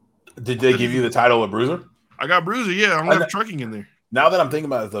 Did they give you the title of bruiser? I got bruiser, yeah. I'm gonna have trucking in there. Now that I'm thinking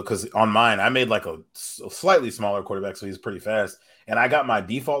about it, though, because on mine, I made like a slightly smaller quarterback, so he's pretty fast. And I got my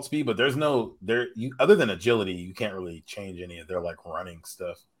default speed, but there's other than agility, you can't really change any of their like running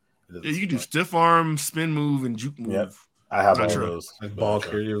stuff. Yeah, you can do stiff arm, spin move, and juke move. Yep. I have all those. Like ball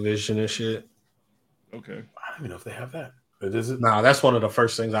carrier vision and shit. Okay. I don't even know if they have that. Nah, that's one of the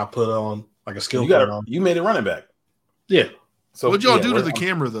first things I put on, like a skill on. You made it running back. Yeah. So what'd y'all do to the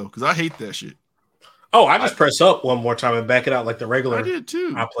camera though? Because I hate that shit. Oh, I just press up one more time and back it out like the regular. I did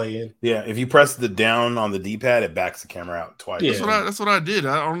too. I play in. Yeah, if you press the down on the D-pad, it backs the camera out twice. Yeah. That's what I did.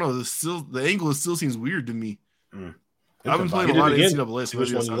 I don't know. The angle still seems weird to me. I've been playing a lot of NCAA. So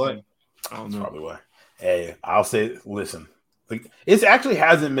which one you like? I don't know. That's probably why. Hey, I'll say, listen, like it actually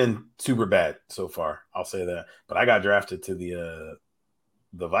hasn't been super bad so far. I'll say that. But I got drafted to the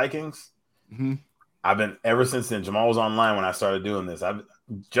Vikings. Mm-hmm. I've been ever since then. Jamal was online when I started doing this.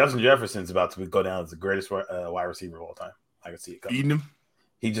 Justin Jefferson's about to go down as the greatest wide receiver of all time. I can see it coming. Feeding him?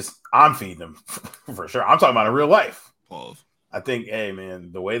 I'm feeding him for sure. I'm talking about in real life. Pause. I think, hey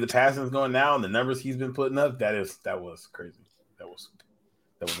man, the way the passing is going now and the numbers he's been putting up, that was crazy. That was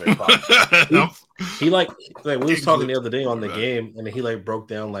very popular. he we was talking the other day on the game, and he like broke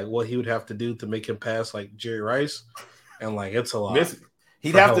down like what he would have to do to make him pass like Jerry Rice, and like it's a lot.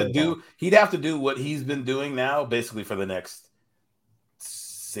 He'd have to do what he's been doing now, basically for the next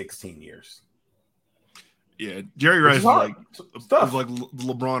 16 years. Yeah, Jerry Rice was like the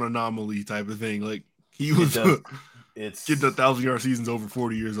LeBron anomaly type of thing. Like he was it's getting 1,000-yard seasons over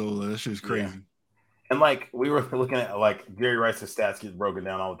 40 years old. That's just crazy. Yeah. And like we were looking at like Jerry Rice's stats get broken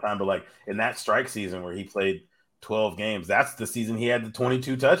down all the time, but like in that strike season where he played 12 games, that's the season he had the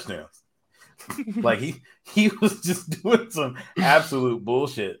 22 touchdowns. Like he was just doing some absolute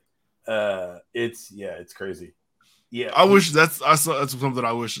bullshit. It's crazy. Yeah, I wish that's something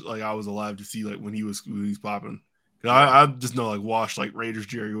I wish like I was alive to see like when he's popping. I just know like watch like Raiders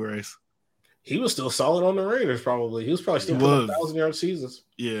Jerry Rice. He was still solid on the Raiders. Probably he was probably still putting 1,000-yard seasons.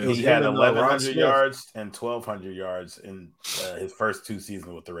 Yeah, he had 1,100 yards and 1,200 yards in his first 2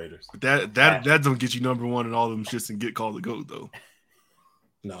 seasons with the Raiders. That don't get you number one in all them shits and get called the GOAT though.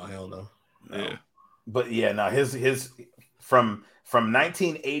 No, hell no. Yeah, but yeah, no, his from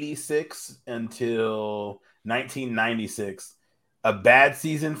 1986 until 1996, a bad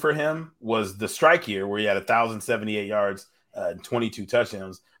season for him was the strike year where he had 1,078 yards and 22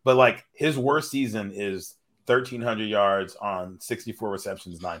 touchdowns. But like his worst season is 1,300 yards on 64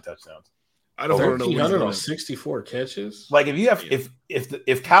 receptions, 9 touchdowns. I don't want to know 1,300 on 64 catches. Like if you have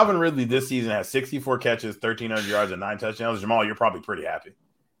if Calvin Ridley this season has 64 catches, 1,300 yards, and 9 touchdowns, Jamal, you're probably pretty happy.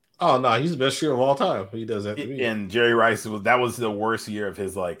 Oh no, he's the best shooter of all time. He does that to me. And Jerry Rice was the worst year of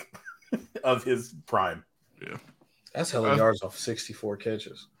his like of his prime. Yeah, that's hella yards off 64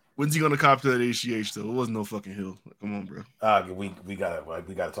 catches. When's he gonna cop to that HGH though? It wasn't no fucking hill. Come on, bro. We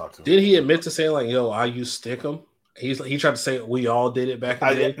gotta talk to him. Did he admit to saying like, "Yo, I used Stickum"? He tried to say we all did it back in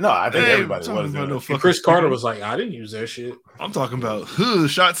the day. No, I think everybody was doing it. Chris Carter was like, "I didn't use that shit." I'm talking about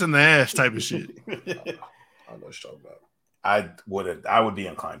shots in the ass type of shit. I know what you're talking about. I would be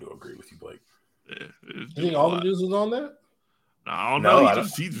inclined to agree with you, Blake. Yeah, you think all the dudes was on that? I don't know.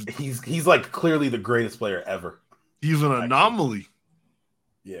 He's like clearly the greatest player ever. He's an anomaly.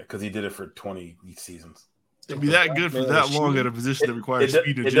 Yeah, because he did it for 20 seasons. To be that good for that long at a position that requires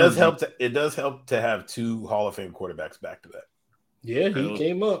speed and agility. It does help to have 2 Hall of Fame quarterbacks back to that. Yeah, he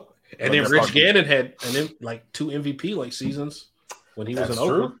came up. And then Rich Gannon had like 2 MVP like seasons when he was in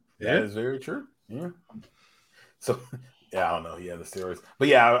Oakland. Yeah. That is very true. Yeah. So, yeah, I don't know. Yeah, the steroids. But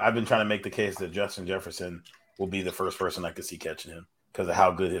yeah, I've been trying to make the case that Justin Jefferson will be the first person I could see catching him because of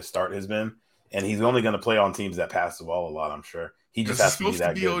how good his start has been. And he's only going to play on teams that pass the ball a lot, I'm sure. He just has to be that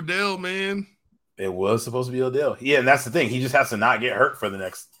good. It's supposed to be Odell, man. It was supposed to be Odell. Yeah, and that's the thing. He just has to not get hurt for the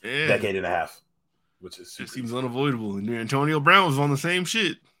next decade and a half, which is it seems unavoidable. And Antonio Brown was on the same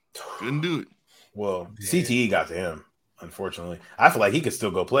shit. Couldn't do it. Well, CTE got to him, unfortunately. I feel like he could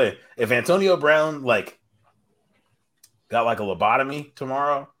still go play. If Antonio Brown got like a lobotomy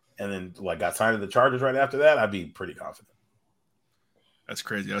tomorrow and then like got signed to the Chargers right after that, I'd be pretty confident. That's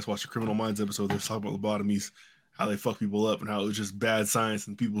crazy. I just watched a Criminal Minds episode. They're talking about lobotomies, how they fuck people up, and how it was just bad science,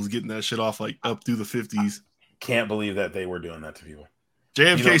 and people's getting that shit off like up through the 50s. Can't believe that they were doing that to people.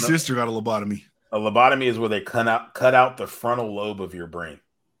 JFK's sister got a lobotomy. A lobotomy is where they cut out the frontal lobe of your brain,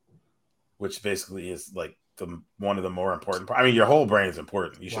 which basically is like one of the more important. I mean, your whole brain is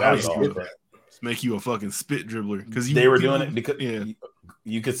important. You should have it all. Make you a fucking spit dribbler because they were doing it because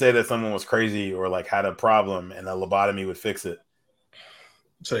you could say that someone was crazy or like had a problem, and a lobotomy would fix it.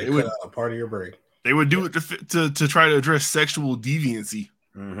 So they cut out a part of your brain. They would do it to try to address sexual deviancy.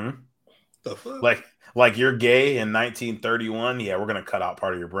 Mm-hmm. The fuck? Like you're gay in 1931. Yeah, we're gonna cut out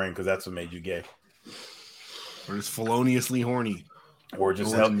part of your brain because that's what made you gay. Or just feloniously horny. Or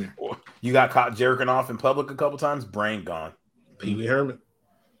just you got caught jerking off in public a couple times. Brain gone. Pee Wee Herman.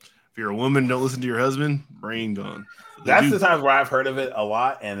 If you're a woman, don't listen to your husband. Brain gone. That's the times where I've heard of it a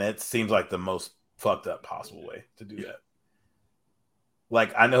lot, and it seems like the most fucked up possible way to do that.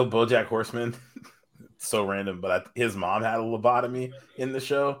 Like, I know BoJack Horseman, so random, but his mom had a lobotomy in the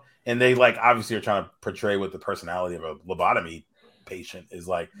show, and they like obviously are trying to portray what the personality of a lobotomy patient is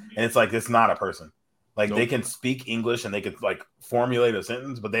like, and it's like it's not a person. Like They can speak English and they could like formulate a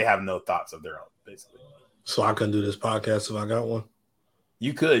sentence, but they have no thoughts of their own, basically. So I couldn't do this podcast if I got one.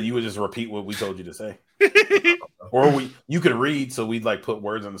 You could. You would just repeat what we told you to say, or you could read. So we'd like put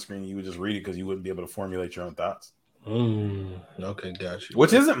words on the screen. And you would just read it because you wouldn't be able to formulate your own thoughts. Okay, got you.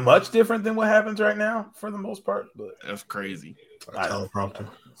 Which isn't much different than what happens right now for the most part, but that's crazy. Teleprompter.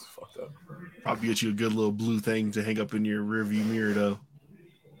 It's fucked up. Probably get you a good little blue thing to hang up in your rearview mirror, though.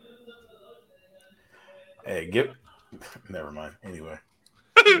 Hey, never mind. Anyway,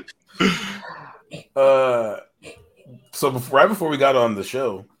 so right before we got on the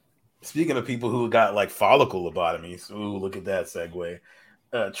show, speaking of people who got like follicle lobotomies, ooh, look at that segue.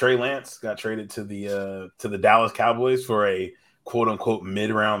 Trey Lance got traded to the Dallas Cowboys for a quote unquote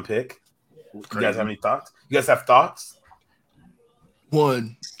mid-round pick. You guys have any thoughts? You guys have thoughts?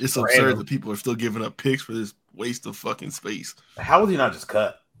 One, it's absurd that people are still giving up picks for this waste of fucking space. How was he not just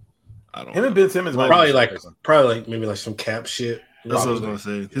cut? I don't know. And Ben Simmons probably maybe like some cap shit. That's what I was gonna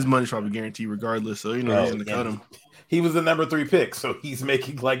say. His money's probably guaranteed regardless, so he's gonna cut him. He was the number 3 pick, so he's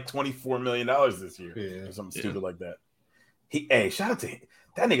making like $24 million this year, or something stupid like that. Shout out to him.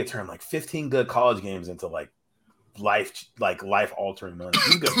 That nigga turned like 15 good college games into like life altering money.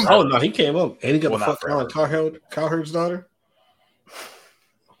 Oh no, he came up and he got the fuck Colin Cowherd's daughter.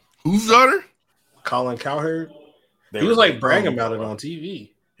 Whose daughter? Colin Cowherd. He was like bragging about it on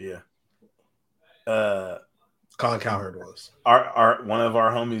TV. Yeah. Colin Cowherd was. Our one of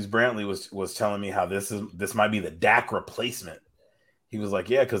our homies, Brantley, was telling me how this might be the Dak replacement. He was like,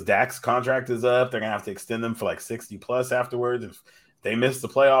 yeah, because Dak's contract is up. They're gonna have to extend them for like 60 plus afterwards. If they miss the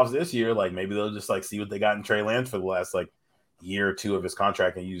playoffs this year, like maybe they'll just like see what they got in Trey Lance for the last like year or two of his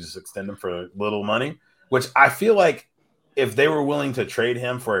contract and you just extend him for little money. Which I feel like if they were willing to trade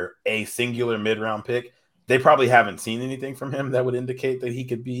him for a singular mid-round pick, they probably haven't seen anything from him that would indicate that he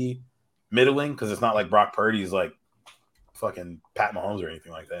could be middling, because it's not like Brock Purdy's like fucking Pat Mahomes or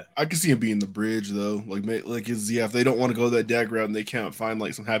anything like that. I can see him being the bridge though. If they don't want to go that Dak route and they can't find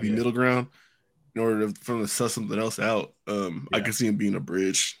like some happy middle ground in order to suss something else out, I can see him being a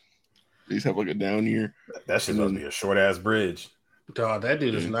bridge. They just have like a down year. That should be a short ass bridge. Dog, that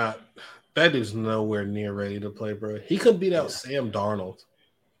dude is not. That dude's nowhere near ready to play, bro. He couldn't beat out Sam Darnold.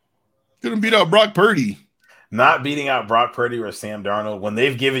 Couldn't beat out Brock Purdy. Not beating out Brock Purdy or Sam Darnold when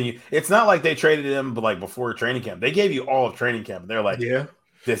they've given you. It's not like they traded him, but like before training camp, they gave you all of training camp. They're like,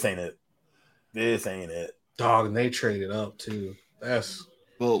 this ain't it. This ain't it. Dog, and they traded up too.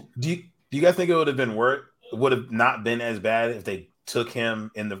 Do you guys think it would have not been as bad if they took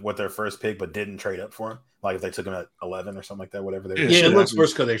him with their first pick but didn't trade up for him? Like if they took him at 11 or something like that, whatever they it looks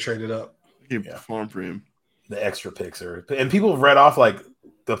worse because they traded up. Perform for him. The extra picks and people read off like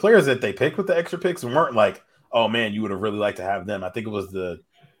the players that they picked with the extra picks weren't like, oh man, you would have really liked to have them. I think it was the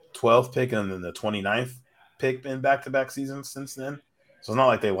 12th pick and then the 29th pick in back-to-back seasons since then. So it's not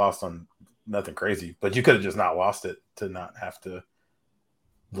like they lost on nothing crazy, but you could have just not lost it to not have to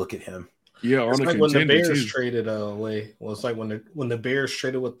look at him. Yeah, it's on like a when the contender Bears too. traded away. Well, it's like when the Bears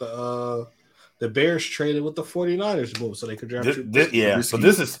traded with the 49ers move so they could draft yeah. So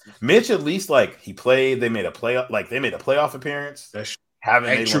this is Mitch. At least like he played. They made a playoff appearance. Haven't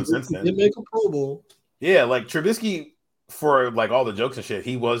made one since then. Did make a Pro Bowl. Yeah, like Trubisky, for like all the jokes and shit,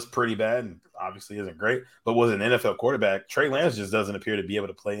 he was pretty bad and obviously isn't great, but was an NFL quarterback. Trey Lance just doesn't appear to be able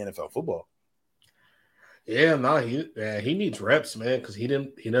to play NFL football. Yeah, no, he needs reps, man, because he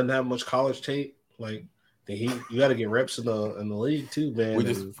doesn't have much college tape. Like you got to get reps in the league too, man.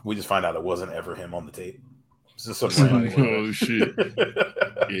 We just find out it wasn't ever him on the tape. It's just sort of oh shit!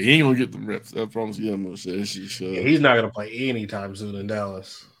 Yeah, he ain't gonna get them reps. I promise you. I'm gonna say he's not gonna play anytime soon in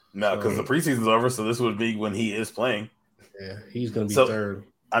Dallas. No, because the preseason's over, so this would be when he is playing. Yeah, he's gonna be third.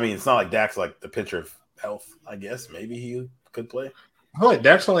 I mean, it's not like Dak's like the picture of health. I guess maybe he could play. I feel like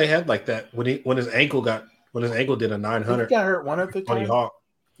Dak's only had like that when his ankle did a 900. He got hurt one at the time. Hawk.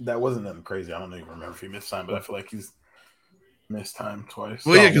 That wasn't nothing crazy. I don't even remember if he missed time, but I feel like he's missed time twice.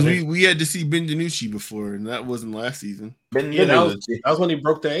 Well, yeah, because we had to see Ben DiNucci before, and that wasn't last season. That was when he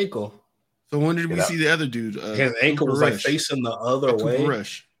broke the ankle. So when did we see the other dude? His ankle was like facing the other way.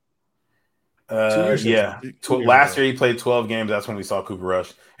 Rush. Last year he played 12 games. That's when we saw Cooper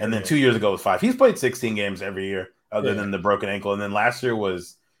Rush, and then 2 years ago was 5. He's played 16 games every year, other than the broken ankle. And then last year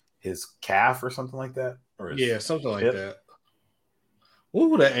was his calf or something like that, or something like that.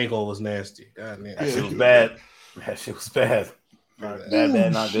 Ooh, that ankle was nasty. God damn, that shit was bad. That shit was bad.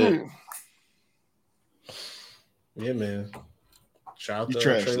 Bad, not good. Yeah, man. Shout out to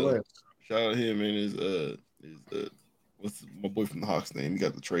Trey Lance. Shout out to him, man. Is what's my boy from the Hawks name? He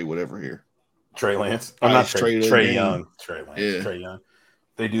got the Trey whatever here. Trey Lance. I'm not Trey Young. Trey Lance. Yeah. Trey Young.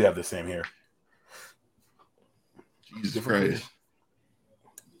 They do have the same hair. Jesus Christ.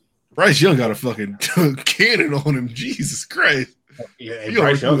 Bryce Young got a fucking cannon on him. Jesus Christ. Yeah, he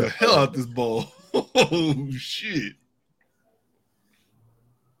already threw the hell out this ball. Oh, shit.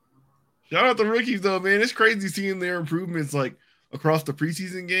 Shout out the rookies, though, man. It's crazy seeing their improvements, like, across the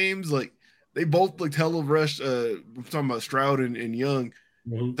preseason games. Like, they both looked hella rushed. I'm talking about Stroud and Young.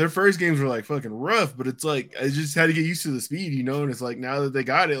 Mm-hmm. Their first games were, like, fucking rough, but it's like, I just had to get used to the speed, you know? And it's like, now that they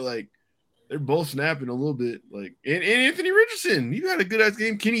got it, like, they're both snapping a little bit. Like, and Anthony Richardson, you had a good-ass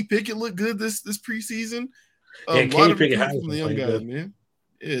game. Kenny Pickett looked good this preseason. Yeah, Kenny Pickett has from the young guys, man.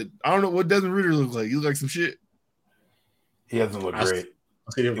 Yeah, I don't know what Desmond Ridder looks like. He looks like some shit. He doesn't look great.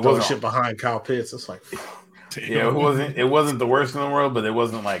 I see him throwing shit behind Kyle Pitts. It's like, yeah, it wasn't the worst in the world, but it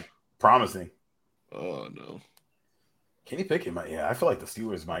wasn't like promising. Oh no, Kenny Pickett might. Yeah, I feel like the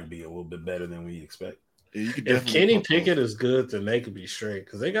Steelers might be a little bit better than we expect. Yeah, if Kenny Pickett is good, then they could be straight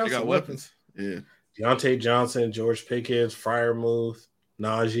because they got some weapons. Yeah, Deontay Johnson, George Pickens, Freiermuth,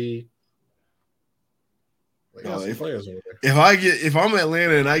 Najee. If I'm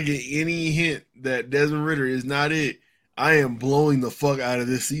Atlanta and I get any hint that Desmond Ridder is not it, I am blowing the fuck out of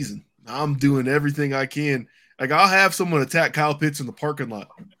this season. I'm doing everything I can. Like, I'll have someone attack Kyle Pitts in the parking lot.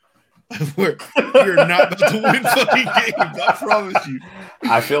 We're not about to win fucking games. I promise you.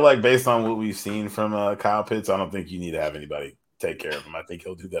 I feel like based on what we've seen from Kyle Pitts, I don't think you need to have anybody take care of him. I think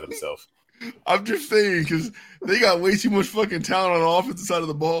he'll do that himself. I'm just saying, because they got way too much fucking talent on the offensive side of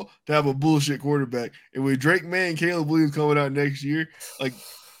the ball to have a bullshit quarterback. And with Drake May and Caleb Williams coming out next year, like,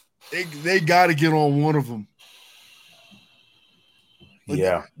 they got to get on one of them. Like,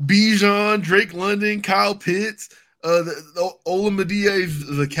 yeah. Bijan, Drake London, Kyle Pitts, the Olamide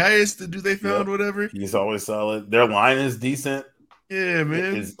Zacchaeus, the dude they found, whatever. He's always solid. Their line is decent. Yeah,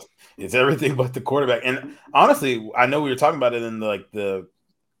 man. It's everything but the quarterback. And honestly, I know we were talking about it in the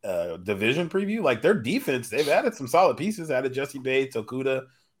division preview. Like, their defense, they've added some solid pieces. Added Jesse Bates, Okuda,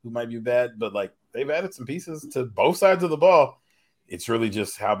 who might be bad, but like, they've added some pieces to both sides of the ball. It's really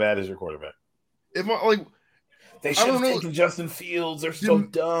just how bad is your quarterback? They should have taken Justin Fields. They're so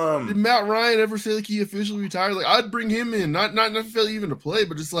dumb. Did Matt Ryan ever say like he officially retired? Like, I'd bring him in, not necessarily even to play,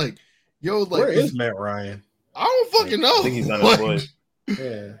 but just like, yo, like, where is Matt Ryan? I don't fucking know. I think he's unemployed.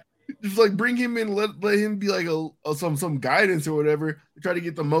 Yeah. Just like bring him in, let him be like some guidance or whatever. Try to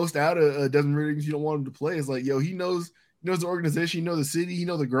get the most out of Desmond Ridder because you don't want him to play. It's like, yo, he knows the organization, he knows the city, he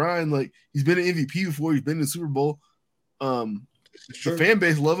knows the grind. Like, he's been an MVP before, he's been in the Super Bowl. The fan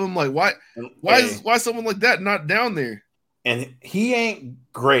base love him. Like, why is someone like that not down there? And he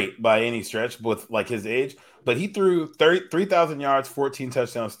ain't great by any stretch with like his age, but he threw 3,000 yards, 14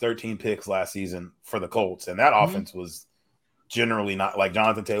 touchdowns, 13 picks last season for the Colts, and that offense was generally not like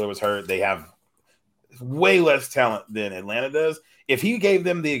Jonathan Taylor was hurt. They have way less talent than Atlanta does. If he gave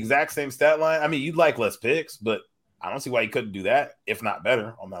them the exact same stat line, I mean, you'd like less picks, but I don't see why he couldn't do that, if not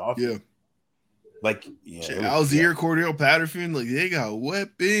better, on that offense. Yeah. Like, yeah, Algier, Cordell Patterson, like they got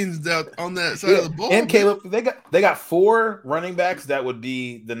weapons out on that side of the ball. And Caleb, they got 4 running backs that would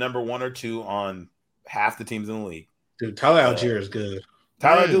be the number 1 or 2 on half the teams in the league. Dude, Tyler Algier is good.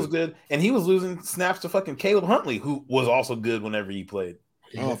 Tyler Algier's good, and he was losing snaps to fucking Caleb Huntley, who was also good whenever he played.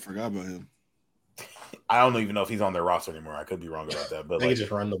 Oh, I forgot about him. I don't even know if he's on their roster anymore. I could be wrong about that, but they can just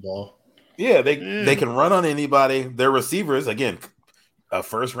run the ball. Yeah, they can run on anybody. Their receivers, again, a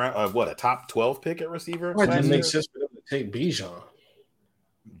first round, a top 12 pick at receiver. Why didn't make sense for them to take Bijan?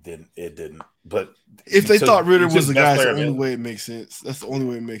 It didn't. But if they thought Ritter was the guy, that's the only way it makes sense. That's the only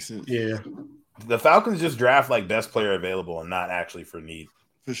way it makes sense. Yeah. The Falcons just draft like best player available and not actually for need.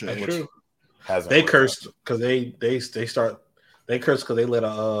 For sure. That's true. They cursed because they cursed because they let a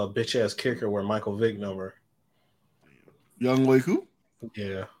bitch ass kicker wear Michael Vick number. Young Waku?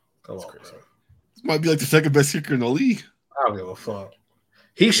 Yeah. Come on, crazy. This might be like the second best kicker in the league. I don't give a fuck.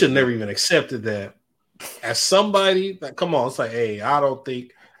 He should never even accepted that. As somebody that, come on, it's like, hey, I don't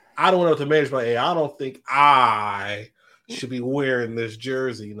know to manage, but hey, I don't think I should be wearing this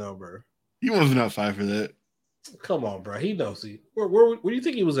jersey number. He wasn't outside for that. Come on, bro. He knows. Where do you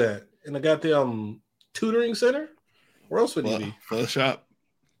think he was at? In the goddamn tutoring center? Where else would he be? Pho shop.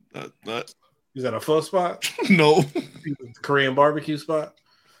 Is that a pho spot? No. Korean barbecue spot?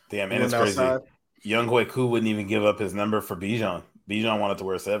 Damn, and it's crazy. Outside? Young Hueku wouldn't even give up his number for Bijan. Bijan wanted to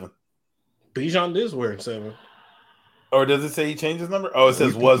wear 7. Bijan is wearing 7. Or does it say he changed his number? Oh, it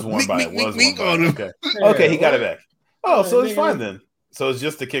says was worn by it. Was worn by it. Okay, he got it back. Oh, so it's fine then. So it's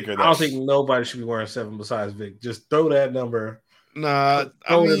just the kicker. I don't think nobody should be wearing 7 besides Vic. Just throw that number. Nah,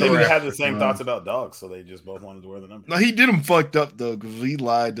 I mean, they had the same thoughts about dogs, so they just both wanted to wear the number. No, he did him fucked up though because he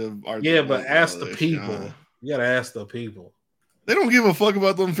lied to our. Yeah, but ask the people. You gotta ask the people. They don't give a fuck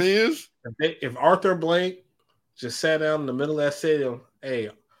about them fans. If Arthur Blank just sat down in the middle of that stadium, hey,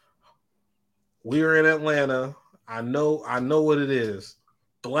 we are in Atlanta. I know what it is.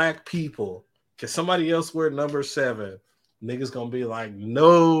 Black people. Can somebody else wear number 7? Niggas gonna be like,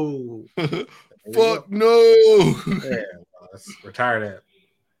 no. Fuck no. Yeah, let's retire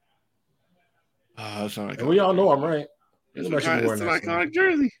that. And we all know I'm right. It's an iconic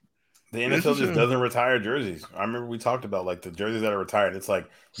jersey. The NFL just doesn't retire jerseys. I remember we talked about like the jerseys that are retired. It's like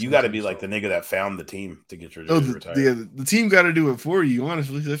you got to be like the nigga that found the team to get your jersey retired. Yeah, the team got to do it for you.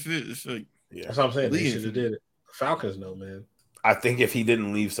 Honestly, that's it. It's like, that's what I'm saying. They should have did it. Falcons know, man. I think if he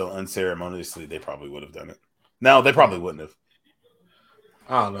didn't leave so unceremoniously, they probably would have done it. No, they probably wouldn't have.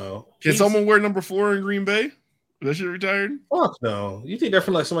 I don't know. Can someone wear number 4 in Green Bay? That shit retired? Fuck no. You think they're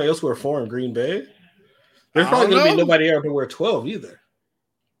from like somebody else wear 4 in Green Bay? There's probably gonna be nobody out there wear 12 either.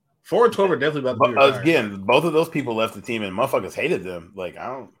 4 and 12 are definitely about to be retired. Again, both of those people left the team and motherfuckers hated them. Like I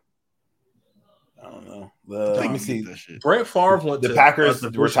don't know. Let me see. Brett Favre went to the Packers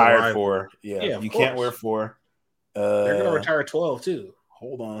retired 4. Yeah, you can't wear 4. They're gonna retire 12 too.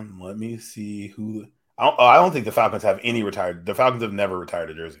 Hold on, let me see who. I don't think the Falcons have any retired. The Falcons have never retired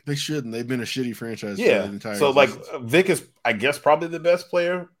a jersey. They shouldn't. They've been a shitty franchise. Yeah. So like Vic is, I guess, probably the best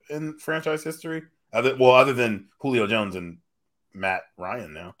player in franchise history. Other than Julio Jones and Matt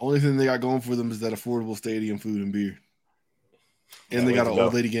Ryan now. Only thing they got going for them is that affordable stadium food and beer. And they got an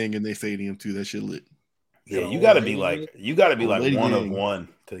old lady gang in their stadium too. That shit lit. Yeah, you gotta be like one of one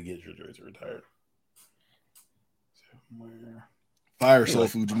to get your jersey retired. Fire soul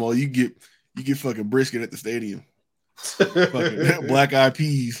food, Jamal. You get fucking brisket at the stadium. Fucking black eyed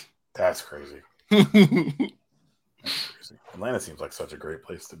peas. That's crazy. That's crazy. Atlanta seems like such a great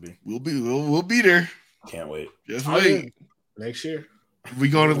place to be. We'll be there. Can't wait. Just wait. Next year. We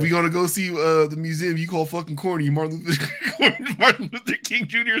gonna go see the museum you call fucking corny, Martin Luther King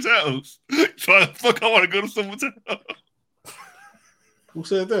Jr.'s house. So I want to go to someone's house. Who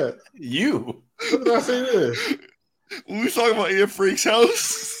said that? You. What did I say this? We was talking about Anne Frank's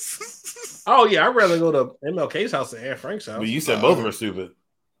house. Oh yeah, I'd rather go to MLK's house than Anne Frank's house. But you said both were stupid.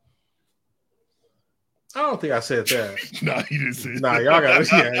 I don't think I said that. Nah, you didn't say that. Nah, y'all got this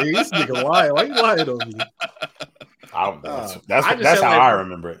nigga lying. Why you lying on me? That's how I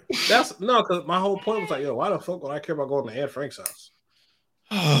remember it. That's no, because my whole point was like, yo, why the fuck would I care about going to Anne Frank's house?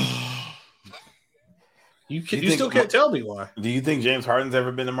 You still can't tell me why. Do you think James Harden's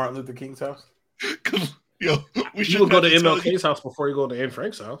ever been to Martin Luther King's house? Yo, you would go to MLK's house before you go to Anne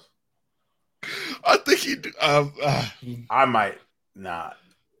Frank's house. I think you do. I might not.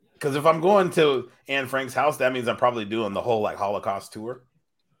 Because if I'm going to Anne Frank's house, that means I'm probably doing the whole like Holocaust tour.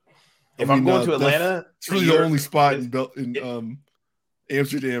 If I'm going to Atlanta, it's really the only spot in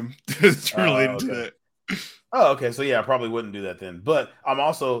Amsterdam that's related to that. Oh, okay. So yeah, I probably wouldn't do that then. But I'm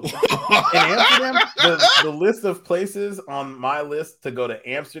also in Amsterdam. The list of places on my list to go to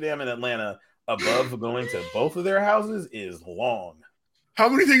Amsterdam and Atlanta above going to both of their houses is long. How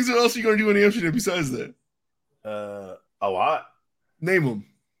many things else are you going to do in Amsterdam besides that? A lot. Name them.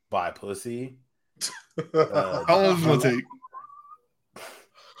 Buy pussy. How long is it going to take?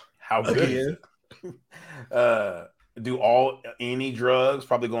 How good is it? Do any drugs,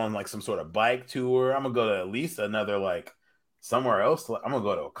 probably go on like some sort of bike tour. I'm gonna go to at least another like somewhere else. I'm gonna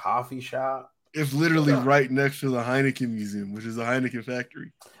go to a coffee shop. It's literally right next to the Heineken Museum, which is a Heineken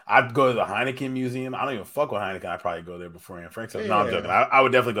factory. I'd go to the Heineken Museum. I don't even fuck with Heineken. I'd probably go there before Anne Frank's house. No, I'm joking. I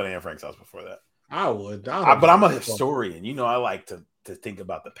would definitely go to Anne Frank's house before that. I would. But I'm a historian. You know, I like to think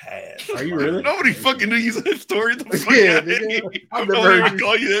about the past. Are you really? Nobody fucking knew you was a historian. I've never heard you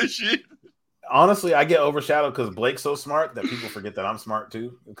call you that shit. Honestly, I get overshadowed because Blake's so smart that people forget that I'm smart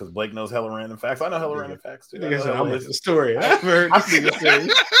too. Because Blake knows hella random facts. I know hella random facts too. I'm a historian. I've heard I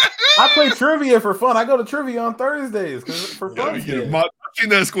play trivia for fun. I go to trivia on Thursdays for fun. I've seen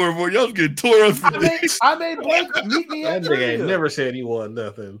that scoreboard. Y'all was getting tore up. I made Blake meet me at that trivia. nigga ain't never said he won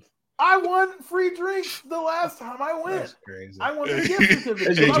nothing. I won free drinks the last time I went. That's crazy. I won the gift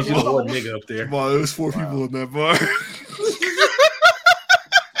certificate. Hey, just one nigga up there. Wow, there was 4 people in that bar.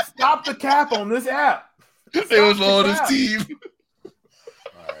 Stop the cap on this app. It was all his team. All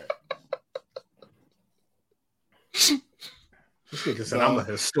right. This nigga said I'm a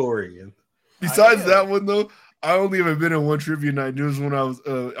historian. Besides that one though, I only ever been in one trivia night. It was when I was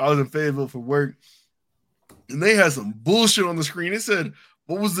in Fayetteville for work, and they had some bullshit on the screen. It said,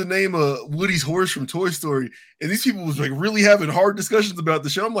 what was the name of Woody's horse from Toy Story? And these people was like really having hard discussions about the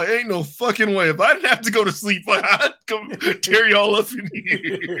show. I'm like, ain't no fucking way. If I didn't have to go to sleep, I'd come tear y'all up in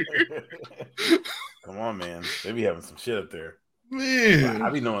here. Come on, man. They be having some shit up there. Man. I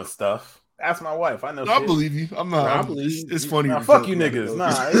be knowing stuff. Ask my wife. I know I shit. believe you. I'm not. I believe it's funny. Nah, fuck you niggas.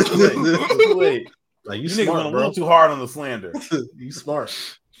 Nah, it's too late. It's too late. Like, you niggas went a little too hard on the slander. You smart.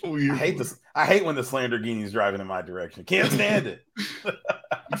 I hate this. I hate when the slander guinea's driving in my direction. Can't stand it.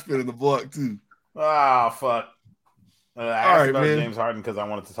 You spinning the block too. Ah, fuck. I asked about James Harden because I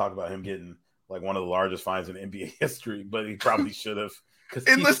wanted to talk about him getting like one of the largest fines in NBA history, but he probably should have.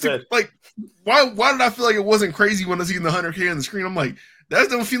 Why did I feel like it wasn't crazy when I seen the 100K on the screen? I'm like, that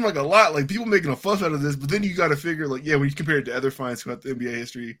doesn't seem like a lot. Like people making a fuss out of this, but then you got to figure like, yeah, when you compare it to other fines throughout the NBA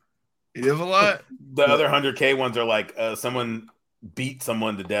history, it is a lot. The other 100K ones are like someone beat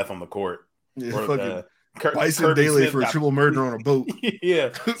someone to death on the court. Yeah, or, Bison Daly for a triple murder on a boat.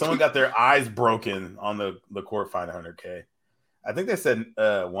 Yeah, someone got their eyes broken on the court fine 100K. I think they said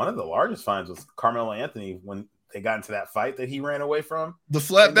one of the largest fines was Carmelo Anthony when they got into that fight that he ran away from. The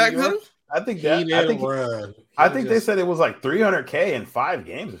flat back pedal? I think they said it was like 300K in 5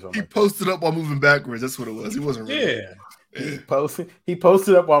 games or something. He posted up while moving backwards. That's what it was. He wasn't really. Yeah. He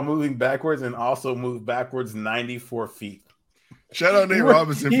posted up while moving backwards and also moved backwards 94 feet. Shout out Nate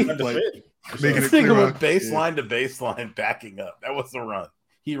Robinson for making it clear. With baseline to baseline backing up. That was the run.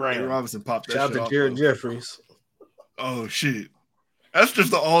 He ran. Nate Robinson popped that shit. Shout out to Jared Jeffries. Oh shit. That's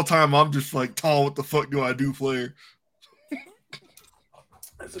just the all-time I'm just like tall, what the fuck do I do player.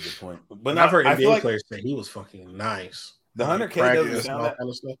 That's a good point. But I've heard NBA players say he was fucking nice. The 100K doesn't sound that kind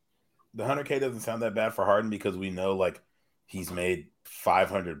of stuff. The 100K doesn't sound that bad for Harden because we know like he's made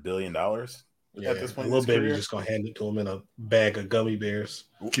 $500 billion. Yeah, at this point, little baby just gonna hand it to him in a bag of gummy bears.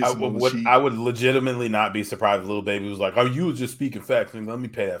 I would legitimately not be surprised if little baby was like, "Oh, you was just speaking facts, and let me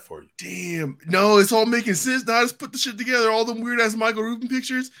pay that for you." Damn, no, it's all making sense. Now I just put the shit together. All them weird ass Michael Rubin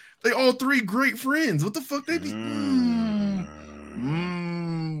pictures. They all 3 great friends. What the fuck they be?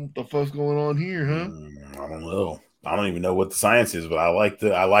 What the fuck's going on here, huh? I don't know. I don't even know what the science is, but I like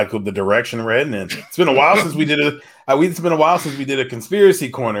the direction we're heading in. It's been a while since we did a conspiracy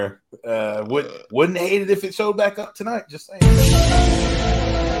corner. Wouldn't hate it if it showed back up tonight. Just saying.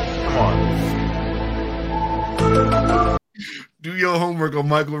 Come on. Do your homework on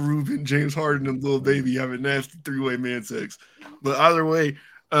Michael Rubin, James Harden, and Lil Baby having nasty 3-way man sex. But either way,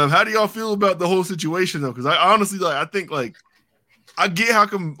 how do y'all feel about the whole situation though? Because I honestly I think like I get how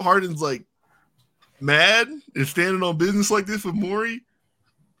come Harden's like mad and standing on business like this with Morey,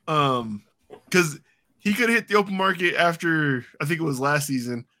 because he could have hit the open market after I think it was last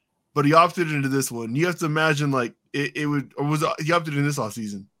season, but he opted into this one. You have to imagine like it would, or was he opted in this off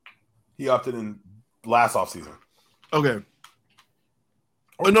season? He opted in last off season. Okay.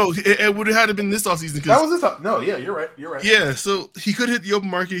 Oh no, it would have had to been this off season. That was this. No, yeah, you're right. You're right. Yeah, so he could hit the open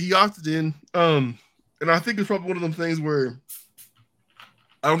market. He opted in, and I think it's probably one of them things where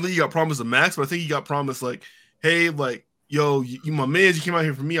I don't think he got promised a max, but I think he got promised like, hey, like, yo, you my man, you came out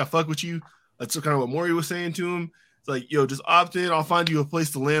here for me, I fuck with you. That's kind of what Morey was saying to him. It's like, yo, just opt in. I'll find you a place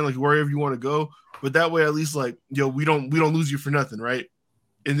to land, like wherever you want to go. But that way, at least, like, yo, we don't lose you for nothing, right?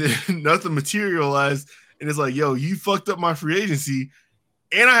 And then nothing materialized, and it's like, yo, you fucked up my free agency,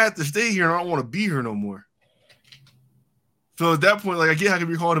 and I have to stay here, and I don't want to be here no more. So at that point, like, I get how can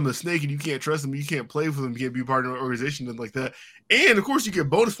be calling him a snake, and you can't trust him, you can't play with him, you can't be part of an organization, and like that. And of course, you get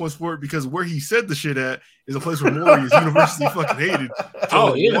bonus points for it because where he said the shit at is a place where Morey is universally fucking hated.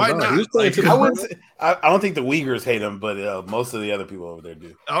 So why not? Like, I don't think the Uyghurs hate him, but most of the other people over there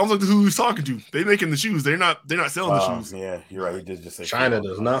do. I don't know who he's talking to. They making the shoes. They're not selling the shoes. Yeah, you're right. He did just say China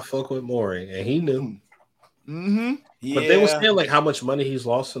does not fuck with Morey, and he knew. Mm-hmm. Yeah. But they were saying like how much money he's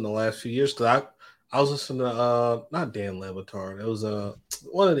lost in the last few years. Because I was listening to not Dan Levitard. It was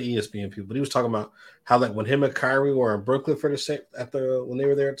one of the ESPN people, but he was talking about how like when him and Kyrie were in Brooklyn for the same when they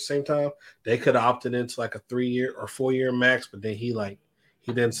were there at the same time, they could have opted into like a 3-year or 4-year max, but then he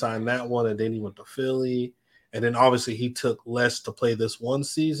didn't sign that one, and then he went to Philly, and then obviously he took less to play this one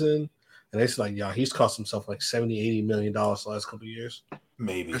season, and they said like, yeah, he's cost himself like $70-80 million the last couple of years.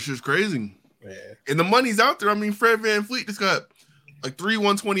 Maybe that's just crazy. Yeah, and the money's out there. I mean, Fred VanVleet just got like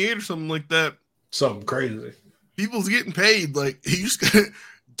 128 or something like that. Something crazy. People's getting paid. Like he just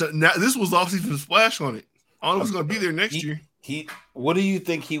now. This was off-season splash on it. I don't know who's going to be there next year. What do you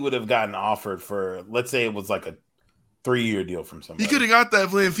think he would have gotten offered for? Let's say it was like a 3-year deal from somebody. He could have got that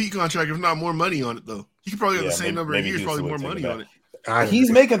VanVleet contract if not more money on it though. He could probably have the same number of years, probably more money on it.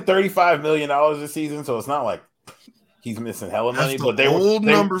 He's making $35 million this season, so it's not like he's missing hella money. But they old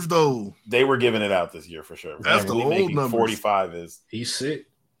numbers though. They were giving it out this year for sure. That's the old numbers. 45 is he's sick.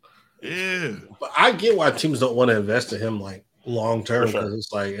 Yeah, but I get why teams don't want to invest in him like long term because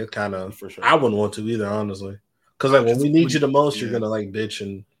it's like it kind of. For sure, I wouldn't want to either, honestly. Because like when we need you the most, you're gonna like bitch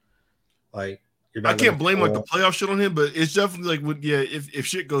and like. I can't blame like the playoff shit on him, but it's definitely like if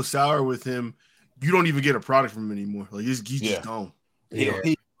shit goes sour with him, you don't even get a product from him anymore. Like he's just gone. Yeah.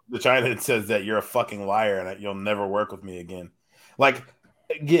 The China says that you're a fucking liar and that you'll never work with me again. Like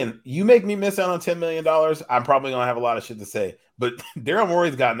again, you make me miss out on $10 million. I'm probably gonna have a lot of shit to say. But Daryl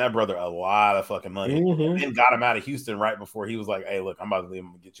Morey's gotten that brother a lot of fucking money and got him out of Houston right before he was like, "Hey, look, I'm about to leave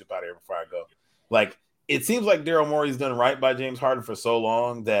him and get you up out of here before I go." Like it seems like Daryl Morey's done right by James Harden for so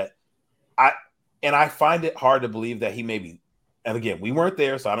long that I find it hard to believe that he maybe, and again, we weren't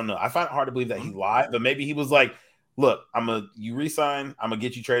there, so I don't know. I find it hard to believe that he lied, but maybe he was like, "Look, you resign, I'm gonna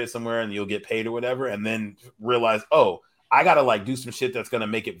get you traded somewhere, and you'll get paid or whatever," and then realize, "Oh, I gotta like do some shit that's gonna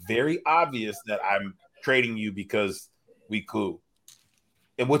make it very obvious that I'm trading you because we cool."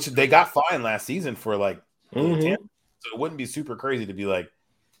 And which they got fined last season for like, so it wouldn't be super crazy to be like,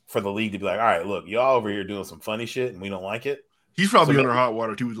 for the league to be like, "All right, look, y'all over here doing some funny shit, and we don't like it." He's probably under hot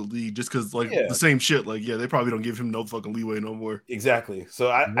water too with the league just because like the same shit. Like, they probably don't give him no fucking leeway no more. Exactly.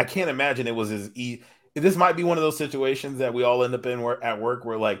 So I can't imagine it was as this might be one of those situations that we all end up in at work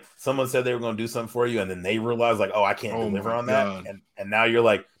where like someone said they were going to do something for you and then they realize like, "Oh, I can't deliver on that." And now you're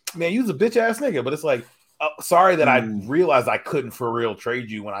like, "Man, you's a bitch ass nigga." But it's like, sorry that I realized I couldn't for real trade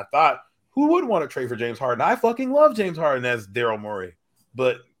you when I thought, who would want to trade for James Harden? I fucking love James Harden as Daryl Morey.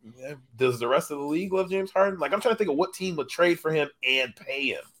 But does the rest of the league love James Harden? Like, I'm trying to think of what team would trade for him and pay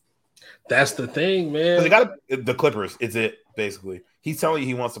him. That's the thing, man. They got the Clippers. It's it, basically. He's telling you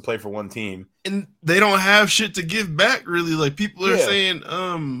he wants to play for one team. And they don't have shit to give back, really. Like, people are saying,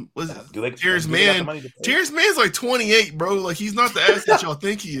 Terrence Mann? Terrence Mann's like 28, bro. Like, he's not the asset y'all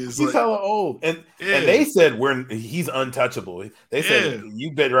think he is. He's hella old. And they said he's untouchable. They said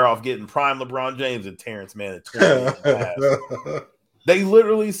you better off getting prime LeBron James and Terrence Mann at 28. They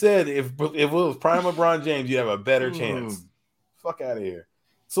literally said if it was prime LeBron James, you have a better chance. Fuck out of here.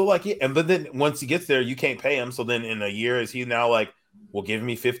 So like, but then once he gets there, you can't pay him. So then in a year, is he now like, well, give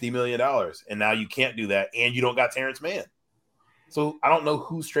me $50 million, and now you can't do that, and you don't got Terrence Mann. So I don't know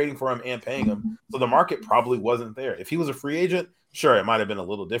who's trading for him and paying him. So the market probably wasn't there. If he was a free agent, sure, it might have been a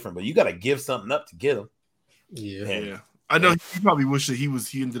little different, but you got to give something up to get him. Yeah. I know he probably wished that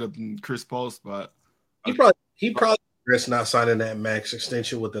he ended up in Chris Paul's spot. He probably regrets not signing that max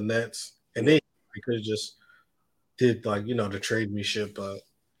extension with the Nets, and then he could have just did like the trade me shit. But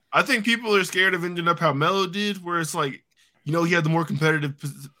I think people are scared of ending up how Melo did, where it's like he had the more competitive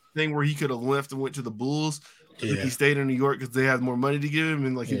thing where he could have left and went to the Bulls. He stayed in New York because they had more money to give him,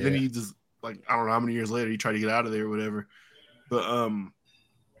 and then he just I don't know how many years later he tried to get out of there or whatever. But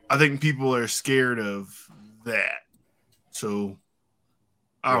I think people are scared of that, so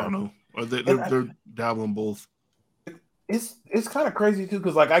I don't know. Or they're dabbling both. It's kind of crazy too,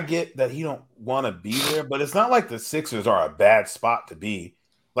 because like I get that he don't want to be there, but it's not like the Sixers are a bad spot to be.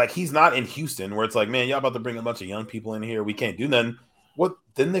 Like he's not in Houston where it's like, man, y'all about to bring a bunch of young people in here. We can't do nothing. what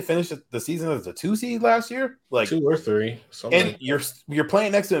didn't they finish the season as a 2 seed last year? Like 2 or 3. And you're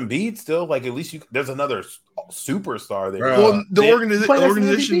playing next to Embiid still. Like at least there's another superstar there. Well, the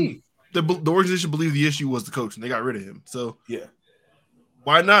organization believed the issue was the coach, and they got rid of him. So yeah,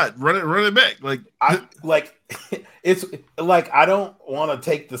 why not run it back? It's like I don't want to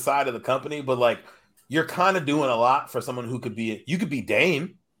take the side of the company, but like you're kind of doing a lot for someone who could be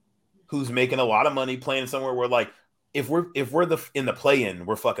Dame, who's making a lot of money playing somewhere where like if we're in the play-in,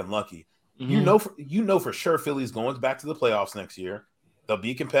 we're fucking lucky. Mm-hmm. You know for sure Philly's going back to the playoffs next year. They'll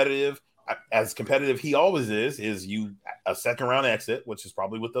be competitive. As competitive he always is you a second round exit, which is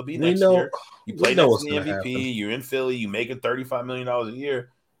probably what they'll be next year. You play next to the MVP, happen. You're in Philly, you making $35 million a year.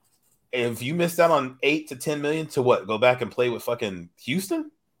 If you missed out on 8 to 10 million to what? Go back and play with fucking Houston?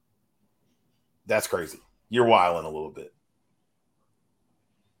 That's crazy. You're wilding a little bit.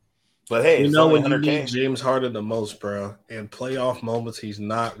 But hey, when you need James Harden the most, bro, in playoff moments, he's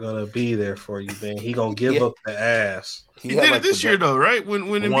not gonna be there for you, man. He gonna give up the ass. He did it this year though, right? When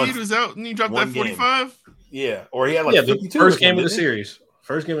Embiid was out and he dropped that 45. Yeah, or he had like 52 the first game of the series.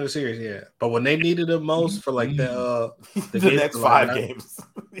 First game of the series, yeah. But when they needed him most for like the next 5 games,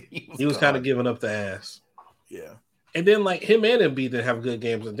 he was kind of giving up the ass. Yeah. And then like him and Embiid didn't have good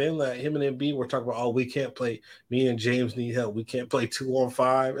games. And then like him and Embiid were talking about, we can't play. Me and James need help. We can't play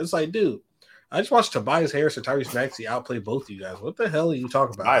 2-on-5. It's like, dude, I just watched Tobias Harris and Tyrese Maxey outplay both of you guys. What the hell are you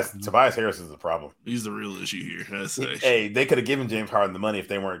talking about? Tobias Harris is the problem. He's the real issue here. Hey, they could have given James Harden the money if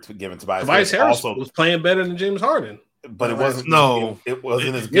they weren't giving Tobias Harris also was playing better than James Harden. But it wasn't. No, it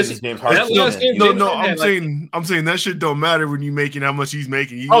wasn't as good as James Harden. I'm saying that shit don't matter when you're making how much he's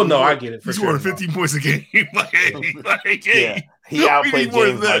making. I get it. He's scoring 15 points a game. He outplayed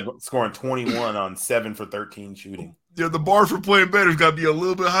James by scoring 21 on 7 for 13 shooting. Yeah, the bar for playing better has got to be a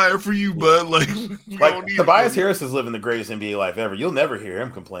little bit higher for you, but like Tobias Harris is living the greatest NBA life ever. You'll never hear him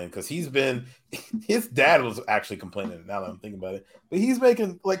complain because his dad was actually complaining. Now that I'm thinking about it, but he's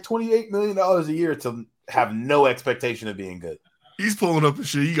making like $28 million a year to have no expectation of being good. He's pulling up and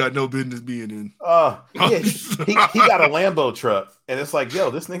shit. He got no business being in. Yeah, he got a Lambo truck, and it's like, yo,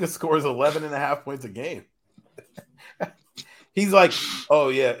 this nigga scores 11.5 points a game. He's like, oh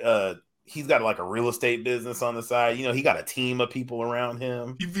yeah, he's got like a real estate business on the side. You know, he got a team of people around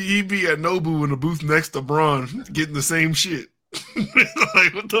him. He'd be at Nobu in the booth next to Braun getting the same shit.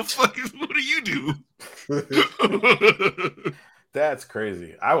 Like, what the fuck what do you do? That's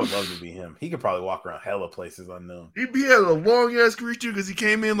crazy. I would love to be him. He could probably walk around hella places unknown. He had a long ass career too because he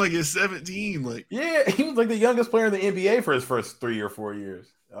came in like at 17. Like, yeah, he was like the youngest player in the NBA for his first 3 or 4 years.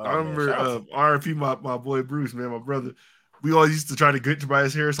 I remember RIP my boy Bruce, man, my brother. We always used to try to get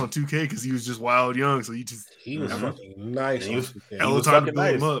Tobias Harris on 2K because he was just wild young. So he was fucking nice. He was time to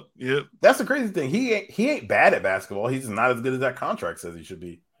build him up. Yep. That's the crazy thing. He ain't bad at basketball. He's just not as good as that contract says he should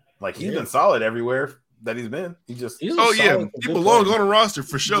be. Like he's been solid everywhere that he's been. He belongs on a roster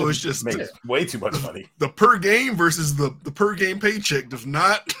for sure. It's just makes way too much money. The per game versus the per game paycheck does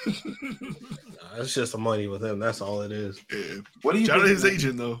not. It's just the money with him. That's all it is. Yeah. What do you think? His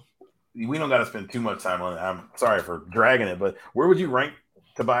agent though. We don't got to spend too much time on it. I'm sorry for dragging it, but where would you rank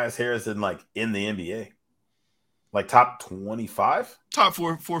Tobias Harris in the NBA? Like top 25? Top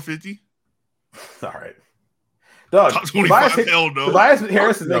 450. All right. Dog, top 25? Hell no. Tobias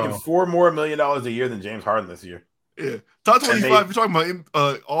Harris is making $4 more million a year than James Harden this year. Yeah. Top 25, you're talking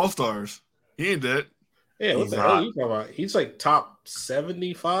about All-Stars. He ain't that. Yeah, what the hell are you talking about? He's like top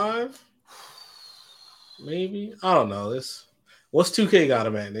 75? Maybe? I don't know. What's 2K got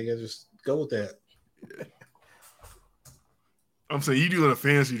him at, nigga? Just go with that. I'm saying you doing a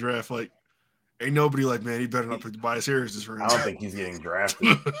fantasy draft, like ain't nobody like, man, he better not put Tobias Harris this round. I don't think he's getting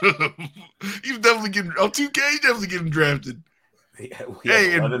drafted. He's definitely getting 2K, definitely getting drafted.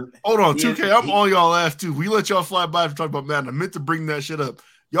 Hey, and hold on, 2K, I'm on y'all ass too. We let y'all fly by to talk about Madden. I meant to bring that shit up.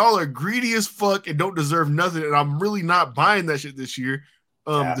 Y'all are greedy as fuck and don't deserve nothing, and I'm really not buying that shit this year.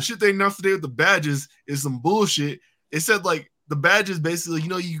 The shit they announced today with the badges is some bullshit. It said like the badges basically,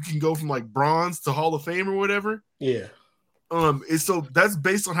 you can go from like bronze to Hall of Fame or whatever. Yeah. So that's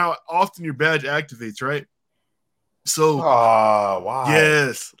based on how often your badge activates, right? So, wow.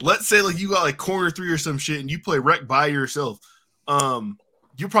 Yes. Let's say like you got like corner 3 or some shit and you play rec by yourself.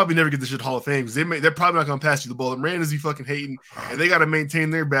 You'll probably never get the shit Hall of Fame because they're probably not gonna pass you the ball. The Randers be fucking hating, and they gotta maintain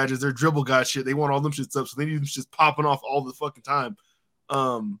their badges, their dribble guy shit. They want all them shits up, so they need them just popping off all the fucking time.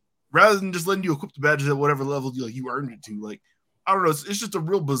 Rather than just letting you equip the badges at whatever level you earned it to. Like, I don't know. It's just a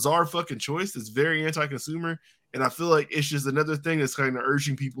real bizarre fucking choice. It's very anti-consumer, and I feel like it's just another thing that's kind of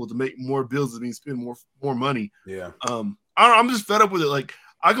urging people to make more builds and spend more money. Yeah. I'm just fed up with it. Like,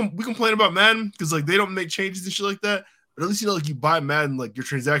 we complain about Madden because like they don't make changes and shit like that. But at least like you buy Madden, like your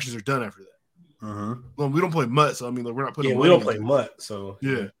transactions are done after that. Mm-hmm. Well, we don't play MUT, so I mean, like we're not putting. Yeah, we don't play MUT, so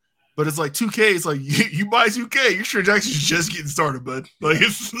yeah. But it's like 2K. It's like you buy 2K, your transactions just getting started, bud. Like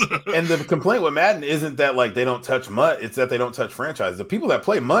it's and the complaint with Madden isn't that like they don't touch MUT; it's that they don't touch franchise. The people that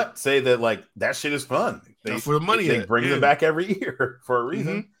play MUT say that like that shit is fun. That's where the money they bring them back every year for a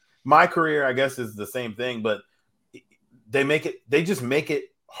reason. Mm-hmm. My career, I guess, is the same thing, but they just make it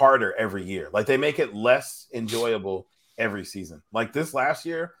harder every year. Like they make it less enjoyable every season. Like this last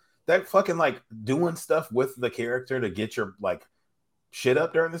year, that fucking like doing stuff with the character to get your like shit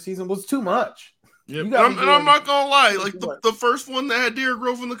up during the season was too much. Yeah, and I'm not gonna lie. Like the first one that had Derrick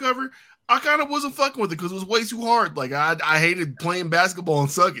Rose on the cover, I kind of wasn't fucking with it because it was way too hard. Like I hated playing basketball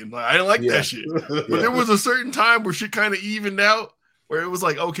and sucking. Like I didn't like that shit. But there was a certain time where shit kind of evened out, where it was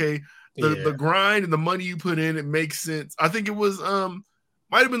like, okay, the grind and the money you put in, it makes sense. I think it was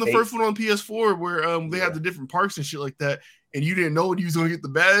might have been the first one on PS4 where they had the different parks and shit like that. And you didn't know when you was gonna get the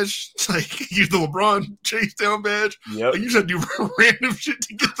badge, like you the LeBron chase down badge. Yep. Like you just do random shit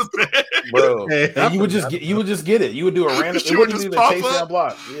to get the badge, bro. You would just get it. You would do a random. It wouldn't be the chase down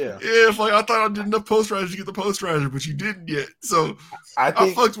block. Yeah, It's like I thought I did enough post riser to get the post riser, but you didn't yet. So I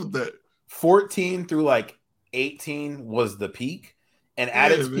fucked with that. 14 through like 18 was the peak, and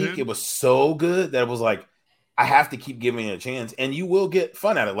at its peak, it was so good that it was like I have to keep giving it a chance, and you will get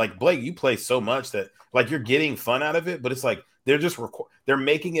fun out of it. Like Blake, you play so much that. Like you're getting fun out of it, but it's like they're just they're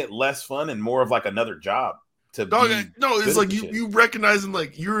making it less fun and more of like another job to it's like you recognizing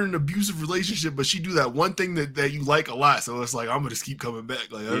like you're in an abusive relationship, but she do that one thing that you like a lot. So it's like I'm gonna just keep coming back.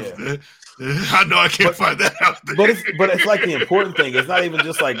 Like I know I can't find that out there. But it's like the important thing. It's not even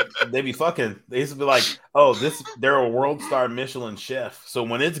just like they be fucking. They used to be like, oh, they're a world star Michelin chef. So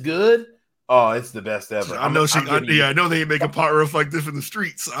when it's good. Oh, it's the best ever. I know they ain't making pot roast like this in the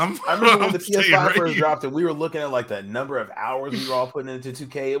streets. I remember when the PS5 first dropped and we were looking at like that number of hours we were all putting into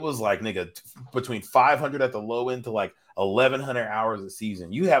 2K. It was like, nigga, between 500 at the low end to like 1,100 hours a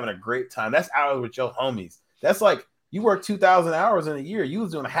season. You having a great time. That's hours with your homies. That's like you work 2,000 hours in a year. You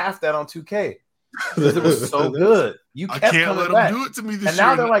was doing half that on 2K because it was so good. You kept I can't let them do it to me this year. And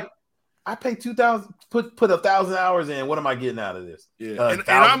now they're like, I paid 2,000, put 1,000 hours in. What am I getting out of this? Yeah, and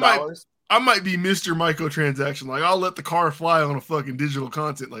I might be Mr. Microtransaction. Like I'll let the car fly on a fucking digital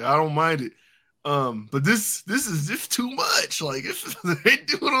content. Like I don't mind it. But this is just too much. Like they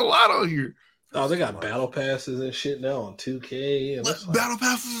doing a lot on here. Oh, they got battle passes and shit now on 2K. Battle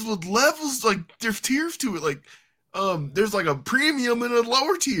passes with levels, like there's tiers to it. Like there's like a premium and a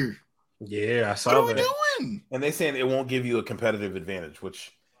lower tier. Yeah, I saw that. What are we doing? And they saying it won't give you a competitive advantage,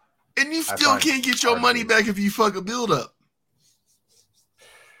 which and you still can't get your money back if you fuck a build up.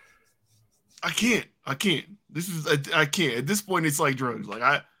 I can't. I can't. At this point, it's like drugs.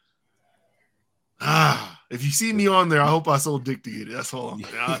 Like if you see me on there, I hope I sold dick to get it. That's all.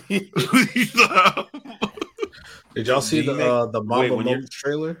 Did y'all see the Mamba Moments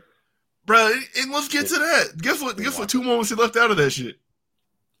trailer? Bro, and let's get to that. Guess what? 2 moments they left out of that shit.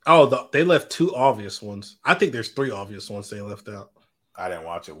 Oh, they left 2 obvious ones. I think there's 3 obvious ones they left out. I didn't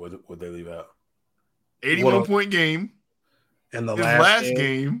watch it. What they leave out? 81-point game. And the last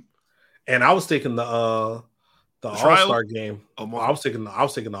game. And I was thinking the All-Star game. I was thinking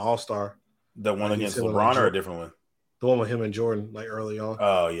the All-Star. The one against LeBron or a different one? The one with him and Jordan, like early on.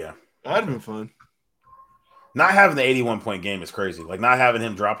 Oh yeah. That'd have been fun. Not having the 81-point game is crazy. Like not having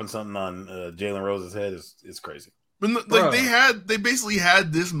him dropping something on Jalen Rose's head is crazy. But they basically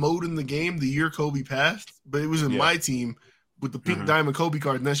had this mode in the game the year Kobe passed, but it was in my team with the pink diamond Kobe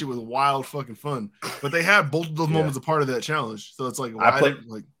card, and that shit was wild fucking fun. But they had both of those moments a part of that challenge. So it's like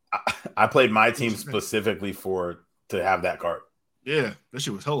I played my team specifically to have that card. Yeah, that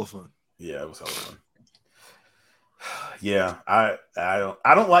shit was hella fun. Yeah, it was hella fun. Yeah, I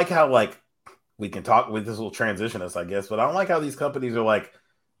don't like how like we can talk with this will transition us, I guess, but I don't like how these companies are like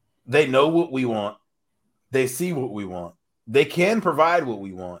they know what we want, they see what we want, they can provide what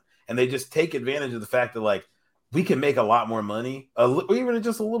we want, and they just take advantage of the fact that like we can make a lot more money, even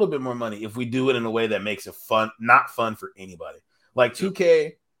just a little bit more money if we do it in a way that makes it fun, not fun for anybody. Like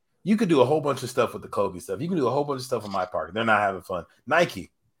 2K. You could do a whole bunch of stuff with the Kobe stuff. You can do a whole bunch of stuff in my park. They're not having fun. Nike,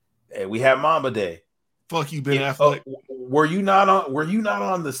 hey, we have Mamba Day. Fuck you, Ben Affleck. Were you not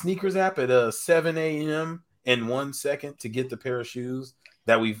on the sneakers app at 7 a.m. in 1 second to get the pair of shoes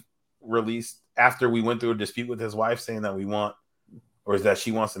that we've released after we went through a dispute with his wife saying that we want, or is that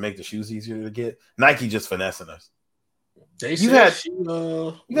she wants to make the shoes easier to get? Nike just finessing us. You had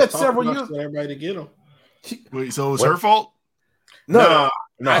several years for everybody to get them. Wait, so it was her fault? No.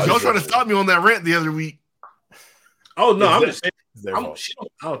 Y'all trying to stop me on that rant the other week. Oh no, I'm just saying. She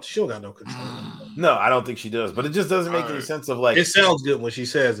don't got no control. No, I don't think she does. But it just doesn't make any sense of like. It sounds good when she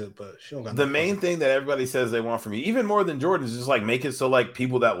says it, but she don't got the main thing that everybody says they want from me, even more than Jordan, is just like make it so like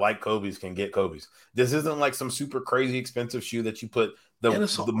people that like Kobe's can get Kobe's. This isn't like some super crazy expensive shoe that you put the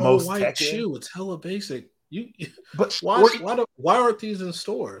most white tech shoe. in. It's hella basic. But why aren't these in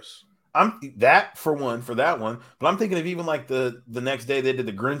stores? I'm that for that one, but I'm thinking of even like the next day they did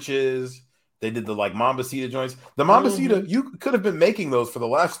the Grinches, they did the like Mambasita joints. The Mambasita, you could have been making those for the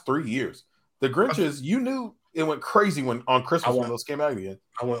last 3 years. The Grinches, you knew it went crazy when on Christmas when those came out again.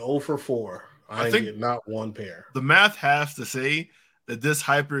 I went 0 for 4. I think get not one pair. The math has to say that this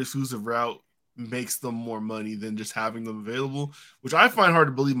hyper exclusive route makes them more money than just having them available, which I find hard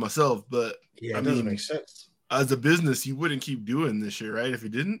to believe myself. But yeah, it doesn't make sense. As a business, you wouldn't keep doing this shit, right? If you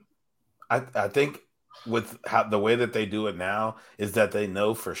didn't. I think with the way that they do it now is that they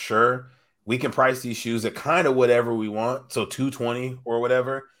know for sure we can price these shoes at kind of whatever we want, so $220 or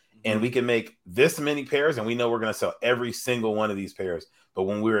whatever, and we can make this many pairs, and we know we're going to sell every single one of these pairs. But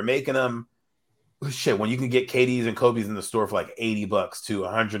when we were making them, when you can get KD's and Kobe's in the store for like $80 to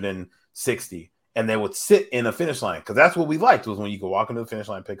 $160, and they would sit in a finish line, because that's what we liked was when you could walk into the finish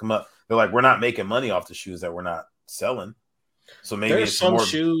line, pick them up. They're like, we're not making money off the shoes that we're not selling. So maybe there's some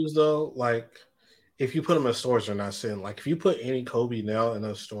shoes though, like if you put them in stores, they're not sitting. Like if you put any Kobe now in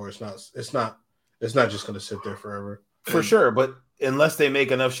a store, it's not just going to sit there forever. For sure, but unless they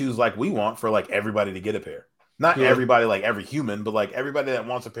make enough shoes like we want for like everybody to get a pair. Not everybody, like every human, but like everybody that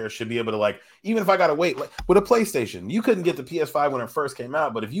wants a pair should be able to, like, even if I got to wait, like with a PlayStation, you couldn't get the PS5 when it first came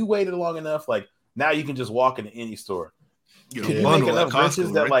out, but if you waited long enough, like now you can just walk into any store. Can you make enough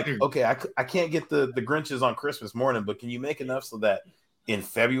Grinches that like, okay, I can't get the Grinches on Christmas morning, but can you make enough so that in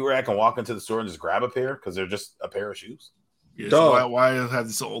February I can walk into the store and just grab a pair because they're just a pair of shoes? Yeah, so why have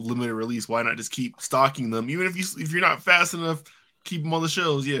this old limited release? Why not just keep stocking them? Even if you're not fast enough, keep them on the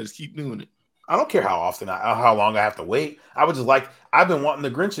shelves. Yeah, just keep doing it. I don't care how long I have to wait. I've been wanting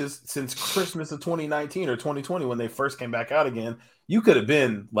the Grinches since Christmas of 2019 or 2020 when they first came back out again. You could have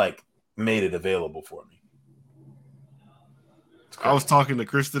been like made it available for me. I was talking to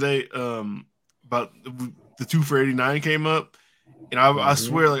Chris today about the 2 for $89 came up, and I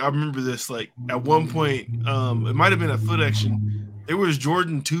swear, like I remember this. Like at one point, it might have been at Foot Action. There was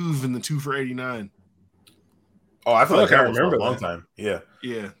Jordan 2s in the 2 for $89. Oh, I feel like I remember a long time. Yeah,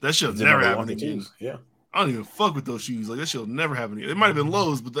 that shit'll never happen again. Yeah, I don't even fuck with those shoes. Like that shit'll never happen again. It might have been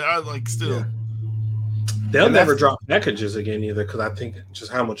Lowe's, but I like still. Yeah. They'll never drop packages again either, because I think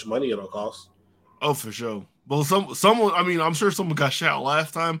just how much money it'll cost. Oh, for sure. Well, someone. I mean, I'm sure someone got shot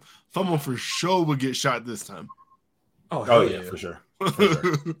last time. Someone for sure would get shot this time. Oh yeah, for sure.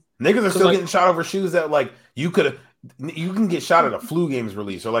 Niggas are still getting shot over shoes that like you can get shot at a Flu Games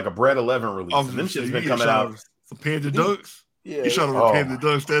release or like a Bread 11 release. And them shit's been coming out. Some Panda Dunks. Yeah, you shot over Panda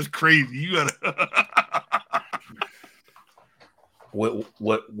Dunks. That's crazy. You gotta.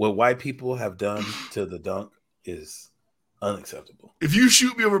 What white people have done to the dunk is unacceptable. If you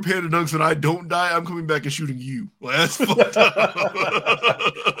shoot me over Panda Dunks and I don't die, I'm coming back and shooting you. Well, that's fucked up.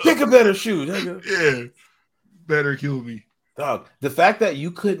 Pick a better shoe, nigga. Yeah, better kill me, dog. The fact that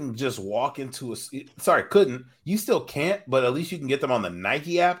you couldn't just walk into you still can't, but at least you can get them on the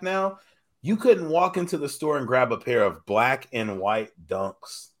Nike app now. You couldn't walk into the store and grab a pair of black and white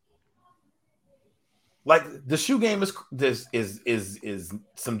Dunks. Like the shoe game is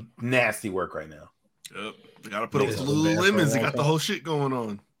some nasty work right now. Yep. They gotta put up with the Lululemons. They got the whole shit going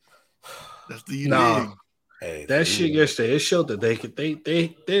on. That's the unique. Hey, that shit yesterday, it showed that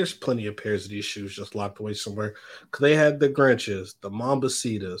there's plenty of pairs of these shoes just locked away somewhere. Cause they had the Grinches, the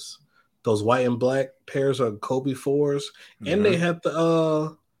Mambacitas, those white and black pairs of Kobe 4s, and they had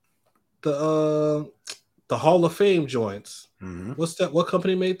the Hall of Fame joints. Mm-hmm. What's that? What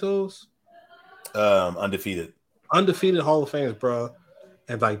company made those? Undefeated Hall of Fames, bro.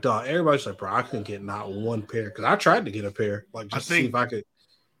 And like, dog, everybody's like, bro, I couldn't get not one pair because I tried to get a pair, like just to see if I could.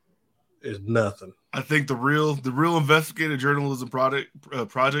 It's nothing. I think the real investigative journalism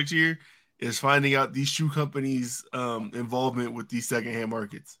project here is finding out these shoe companies' involvement with these secondhand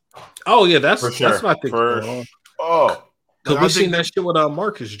markets. Oh yeah, that's what I think. Because we seen that shit with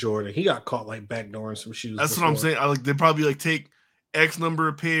Marcus Jordan. He got caught like backdooring some shoes. That's what I'm saying. They probably like take X number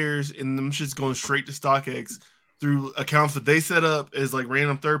of pairs and them shit's going straight to StockX through accounts that they set up as like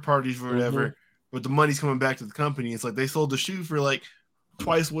random third parties or whatever, but the money's coming back to the company. It's like they sold the shoe for like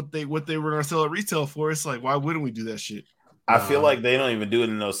twice what they were going to sell at retail for. It's like, why wouldn't we do that shit? I feel like they don't even do it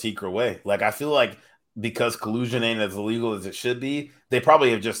in no secret way. Like I feel like because collusion ain't as illegal as it should be, they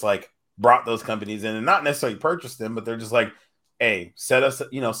probably have just like brought those companies in and not necessarily purchased them, but they're just like, hey, set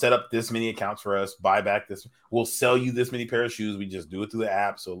up this many accounts for us, buy back this. We'll sell you this many pair of shoes. We just do it through the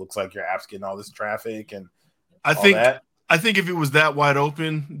app, so it looks like your app's getting all this traffic and I think if it was that wide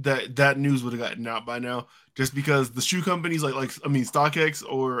open, that news would have gotten out by now. Just because the shoe companies like StockX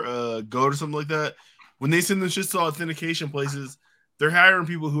or Goat or something like that, when they send the shit to authentication places, they're hiring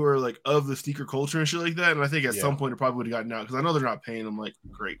people who are like of the sneaker culture and shit like that. And I think at some point it probably would have gotten out because I know they're not paying them like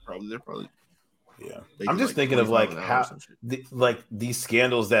great. They're probably. Yeah, I'm just thinking of like how these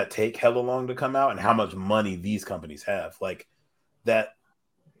scandals that take hella long to come out and how much money these companies have. Like that,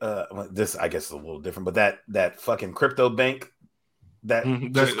 this I guess is a little different, but that fucking crypto bank that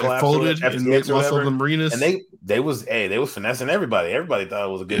just collapsed, folded and lost all the marinas, and they was finessing everybody. Everybody thought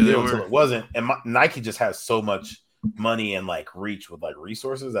it was a good deal until it wasn't. And Nike just has so much money and like reach with like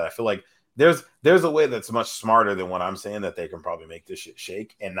resources that I feel like there's a way that's much smarter than what I'm saying that they can probably make this shit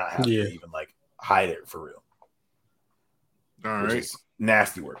shake and not have to even like hide it for real. All right.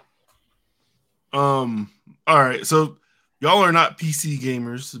 Nasty work. All right. So y'all are not PC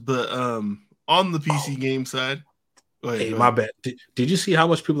gamers, but on the PC game side. Hey, my bad. Did you see how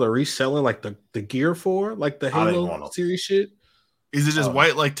much people are reselling like the gear for like the Halo series shit? Is it just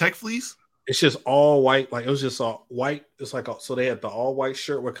white like Tech Fleece? It's just all white. Like it was just all white. It's like so they had the all white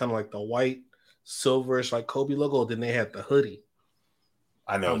shirt with kind of like the white silverish like Kobe logo. Then they had the hoodie.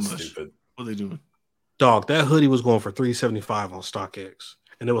 I know it's stupid. What are they doing? Dog, that hoodie was going for $375 on StockX,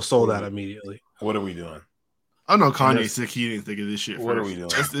 and it was sold out immediately. What are we doing? I know Kanye sick. He didn't think of this shit. What are we doing?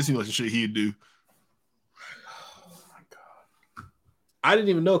 This seems like the shit he'd do. Oh my god! I didn't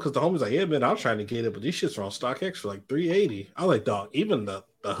even know because the homie's like, "Yeah, man, I'm trying to get it, but these shits are on StockX for like $380." I was like, "Dog, even the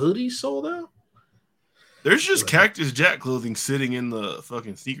hoodie sold out." There's just Cactus Jack clothing sitting in the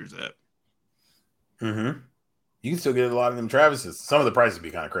fucking sneakers app. Mm-hmm. You can still get a lot of them Travises. Some of the prices be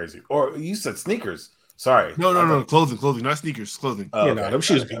kind of crazy. Or you said sneakers. Sorry. No. Clothing, not sneakers. Clothing. Oh, yeah, them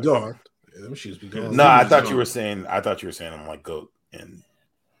shoes be gone. Yeah, them shoes be gone. No, I thought you were saying I'm like GOAT. And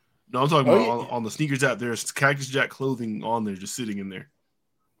no, I'm talking about on the sneakers app. There's Cactus Jack clothing on there, just sitting in there.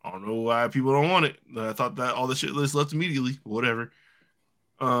 I don't know why people don't want it. I thought that all the shit list left immediately. Whatever.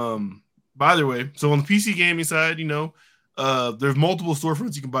 By the way, so on the PC gaming side, there's multiple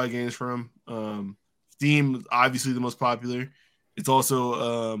storefronts you can buy games from. Steam, obviously the most popular. It's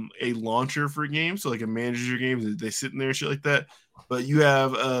also a launcher for games, so like it manages your games. They sit in there, shit like that. But you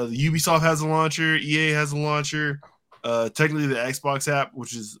have Ubisoft has a launcher, EA has a launcher. Technically, the Xbox app,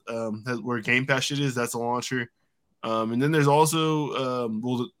 which is where Game Pass shit is, that's a launcher. And then there's also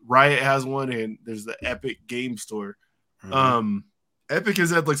Riot has one, and there's the Epic Game Store. Mm-hmm. Epic has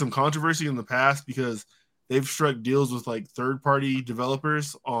had like some controversy in the past because they've struck deals with like third-party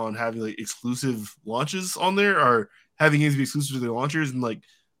developers on having like exclusive launches on there, or having games be exclusive to their launchers. And like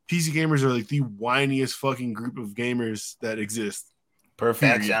PC gamers are like the whiniest fucking group of gamers that exist.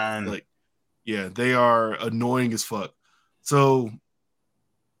 Perfection. Like, yeah, they are annoying as fuck. So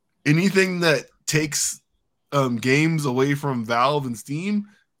anything that takes games away from Valve and Steam,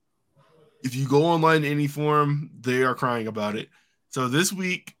 if you go online in any form, they are crying about it. So this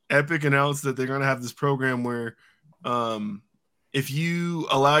week, Epic announced that they're going to have this program where if you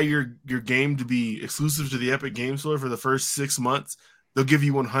allow your game to be exclusive to the Epic Game Store for the first 6 months, they'll give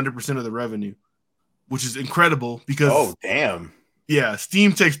you 100% of the revenue, which is incredible because... Oh, damn. Yeah,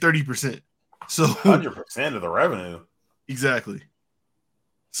 Steam takes 30%. So 100% of the revenue. Exactly.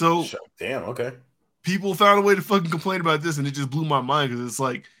 So... Damn, okay. People found a way to fucking complain about this, and it just blew my mind because it's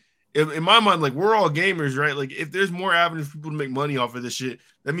like, in my mind, like, we're all gamers, right? Like, if there's more avenues for people to make money off of this shit,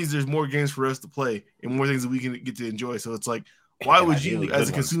 that means there's more games for us to play and more things that we can get to enjoy. So it's like, why would you, as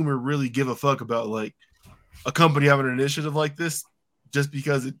a consumer, really give a fuck about, like, a company having an initiative like this just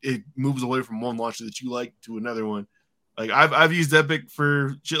because it moves away from one launcher that you like to another one? Like, I've used Epic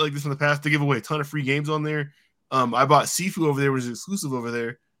for shit like this in the past to give away a ton of free games on there. I bought Sifu over there, which is exclusive over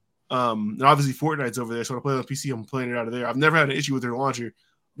there. And obviously Fortnite's over there, so when I play on PC, I'm playing it out of there. I've never had an issue with their launcher.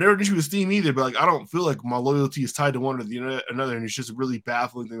 Never had an issue with Steam either, but like I don't feel like my loyalty is tied to one or the another, and it's just a really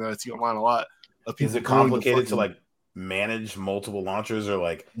baffling thing that I see online a lot. Is it complicated to like manage multiple launchers or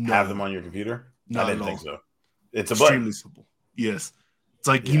like have them on your computer? I didn't think so. It's extremely simple. Yes, it's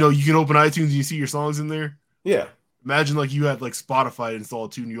like you can open iTunes and you see your songs in there. Yeah. Imagine like you had like Spotify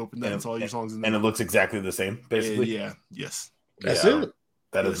installed too, and you open that and saw your songs in there, and it looks exactly the same, basically. Yes. That's it.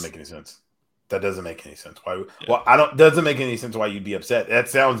 That doesn't make any sense. That doesn't make any sense. Why? Yeah. Well, doesn't make any sense why you'd be upset. That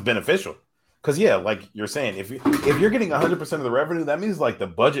sounds beneficial. Because like you're saying, if you're getting 100% of the revenue, that means like the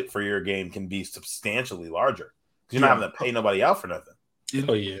budget for your game can be substantially larger. Because you're not having to pay nobody out for nothing.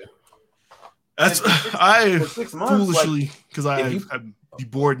 Oh yeah. That's I foolishly because I'd be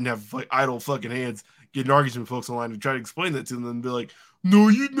bored and have like idle fucking hands. get in arguments with folks online and try to explain that to them and be like, no,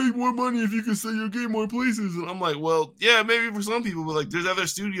 you'd make more money if you could sell your game more places. And I'm like, well, yeah, maybe for some people, but like there's other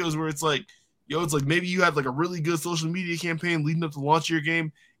studios where it's like, it's like maybe you had like a really good social media campaign leading up to launch your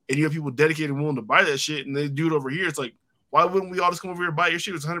game, and you have people dedicated and willing to buy that shit, and they do it over here. It's like, why wouldn't we all just come over here and buy your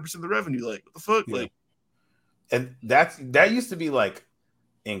shit? It's 100% of the revenue. Like, what the fuck? Yeah. Like, and that used to be like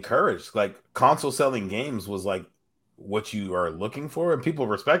encouraged. Like console selling games was like what you are looking for, and people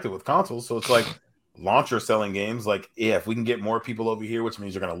respect it with consoles. So it's like launcher selling games. Like, yeah, if we can get more people over here, which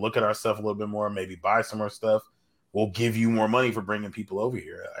means you're going to look at our stuff a little bit more, maybe buy some more stuff, we'll give you more money for bringing people over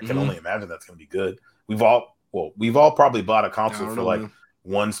here. I can only imagine that's going to be good. We've all probably bought a console for like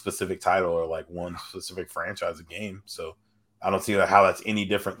one specific title or like one specific franchise of game. So I don't see how that's any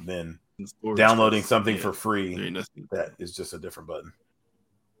different than downloading something for free. That is just a different button.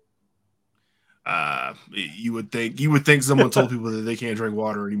 You would think someone told people that they can't drink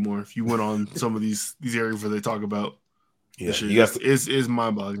water anymore if you went on some of these areas where they talk about this shit. Is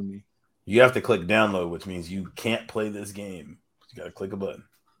mind-boggling to me. You have to click download, which means you can't play this game. You got to click a button.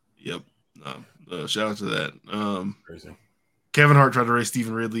 Yep. Shout out to that. Crazy. Kevin Hart tried to race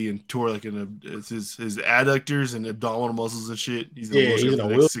Stephen Ridley and tore like his adductors and abdominal muscles and shit. He's in a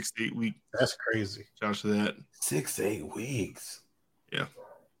wheelchair for 6 to 8 weeks. That's crazy. Shout out to that. 6 to 8 weeks. Yeah.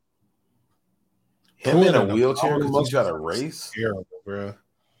 Him in a wheelchair because he's got a race? Terrible, bro.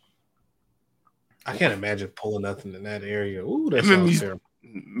 I can't imagine pulling nothing in that area. Ooh, that sounds terrible.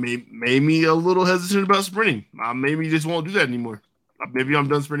 Made me a little hesitant about sprinting. Maybe just won't do that anymore. Maybe I'm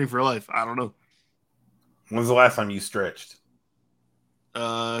done sprinting for life. I don't know. When's the last time you stretched?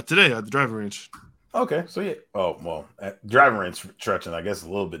 Today at the driving range. Okay, so yeah. Oh well, at driving range stretching, I guess, is a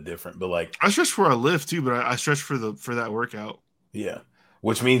little bit different. But like, I stretch for a lift too, but I stretch for that workout. Yeah,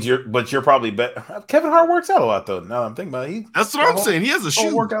 which means you're probably Kevin Hart works out a lot though. Now that I'm thinking about it, that's what I'm saying. He has a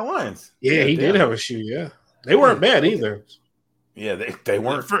shoe. Workout lines. Yeah, he did have a shoe. Yeah, they weren't bad either. Yeah, they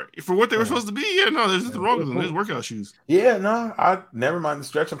weren't for what they were supposed to be. Yeah, no, there's nothing wrong with them. There's workout shoes. Yeah, no, I never mind the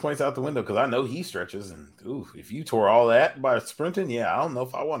stretching points out the window because I know he stretches. And if you tore all that by sprinting, yeah, I don't know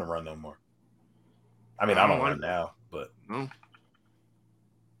if I want to run no more. I mean, I don't run now, but no.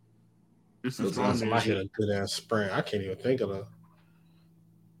 This is awesome. I hit a good ass sprint. I can't even think of the.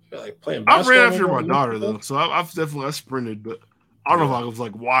 I feel like playing. I ran after my daughter though, so I've definitely sprinted, but I don't know if I was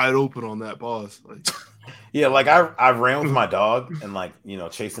like wide open on that pause. Like. Yeah, like I ran with my dog and like,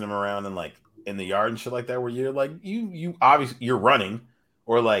 chasing him around and like in the yard and shit like that where you're like you obviously you're running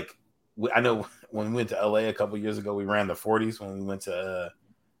or like I know when we went to LA a couple years ago we ran the 40s when we went to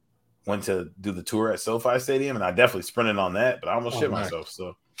do the tour at SoFi Stadium and I definitely sprinted on that but I almost shit myself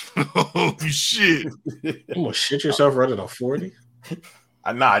so oh shit. You almost shit yourself running a 40?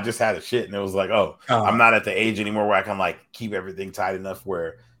 I just had a shit and it was like I'm not at the age anymore where I can like keep everything tight enough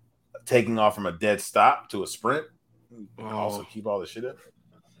where taking off from a dead stop to a sprint, also keep all the shit up.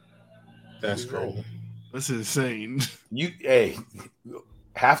 That's cool. That's insane. You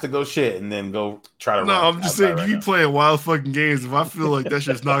have to go shit and then go try to. No, I'm just saying you keep playing wild fucking games. If I feel like that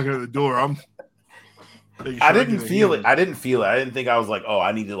shit's knocking at the door, I didn't feel it. I didn't think I was like,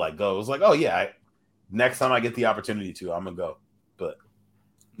 I need to like go. It was like, next time I get the opportunity to, I'm gonna go. But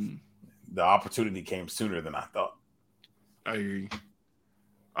the opportunity came sooner than I thought. I hear you.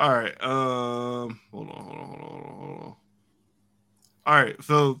 All right. Hold on. All right.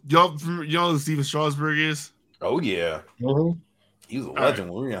 So y'all know who Steven Strasburg is? Oh yeah. Mm-hmm. He was a legend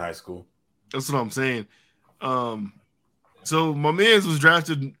when we were in high school. That's what I'm saying. So my man's was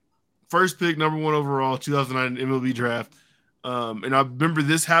drafted first pick, number 1 overall, 2009 MLB draft. And I remember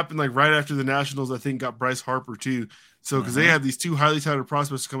this happened like right after the Nationals, I think, got Bryce Harper too. So because they had these two highly touted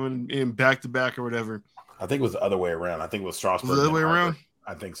prospects coming in back to back or whatever. I think it was the other way around. I think it was Strasburg. Was it the other way around?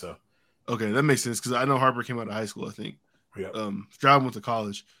 I think so. Okay, that makes sense because I know Harper came out of high school, I think. Yeah. Stroud went to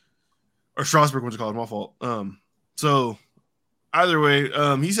college. Or Strasburg went to college, my fault. So either way,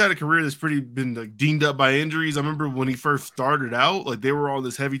 he's had a career that's been like dinged up by injuries. I remember when he first started out, like they were on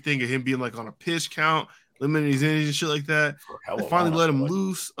this heavy thing of him being like on a pitch count, limiting his innings and shit like that. They finally let him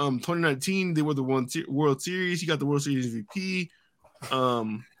loose. 2019, they were the World Series. He got the World Series MVP.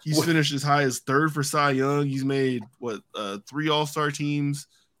 He's finished as high as 3rd for Cy Young. He's made 3 All-Star teams.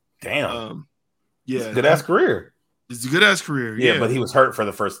 Damn. Yeah, it's a good ass career. It's a good ass career. Yeah, but he was hurt for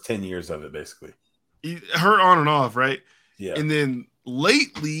the first 10 years of it, basically. He hurt on and off, right? Yeah. And then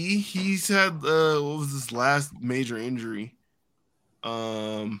lately, he's had what was his last major injury?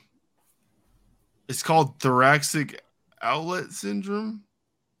 It's called thoracic outlet syndrome.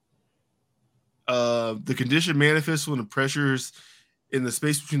 The condition manifests when the pressures in the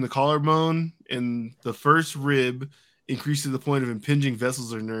space between the collarbone and the first rib increase to the point of impinging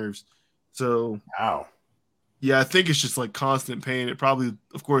vessels or nerves. So, wow. Yeah, I think it's just like constant pain. It probably,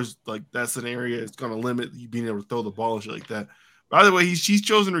 of course, like that's an area it's going to limit you being able to throw the ball and shit like that. By the way, she's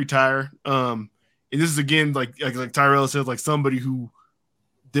chosen to retire. And this is again like Tyrell said, like somebody who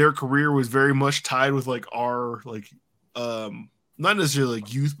their career was very much tied with like our like not necessarily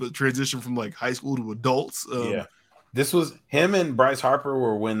like youth, but transition from like high school to adults. Yeah, this was him and Bryce Harper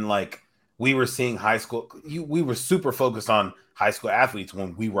were when like we were seeing high school. We were super focused on high school athletes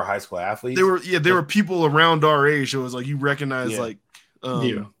when we were high school athletes. There were people around our age. It was like you recognize like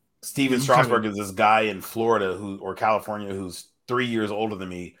Steven Strasburg is this guy in Florida or California who's 3 years older than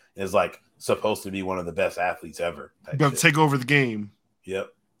me, is like supposed to be one of the best athletes ever. About to take over the game. Yep.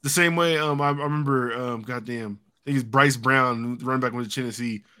 The same way I remember goddamn, I think it's Bryce Brown, running back went to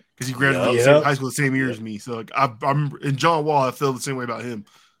Tennessee because he graduated high school the same year as me. So like I remember, and John Wall, I feel the same way about him.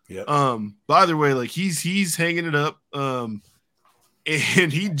 Yep. But either way, like he's hanging it up. And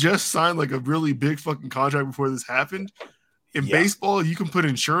he just signed like a really big fucking contract before this happened. In baseball, you can put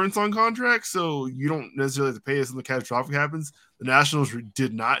insurance on contracts, so you don't necessarily have to pay if something catastrophic happens. The Nationals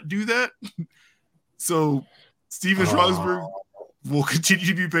did not do that. So Steven Strasburg will continue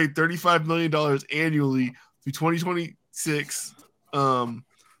to be paid $35 million annually through 2026,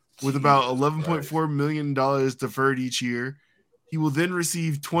 with about $11.4 million deferred each year. He will then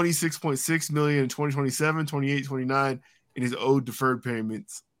receive $26.6 million in 2027, 28, 29 in his owed deferred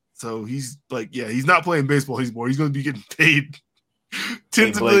payments. So he's like, he's not playing baseball anymore. He's going to be getting paid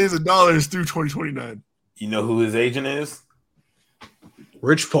tens of millions of dollars through 2029. You know who his agent is?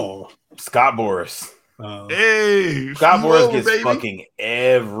 Rich Paul. Scott Boras. Hey, Scott Boras gets fucking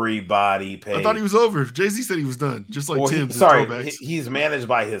everybody paid. I thought he was over. Jay-Z said he was done, just like Tim. He's managed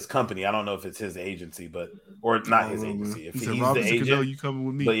by his company. I don't know if it's his agency, or not his agency. If he's the agent, you coming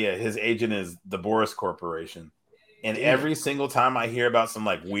with me. But yeah, his agent is the Boras Corporation. And every single time I hear about some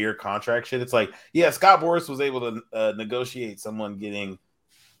like weird contract shit, it's like, Scott Boras was able to negotiate someone getting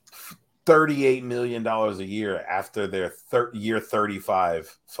 $38 million a year after their year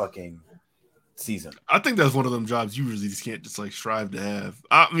 35 fucking season. I think that's one of them jobs you really just can't just like strive to have.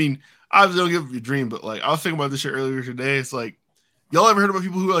 I mean, I don't give up your dream, but like I was thinking about this shit earlier today. It's like, y'all ever heard about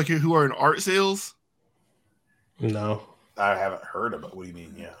people who are in art sales? No. I haven't heard about. What do you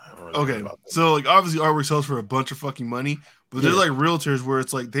mean? Yeah. Really okay. So like obviously artwork sells for a bunch of fucking money, but there's like realtors where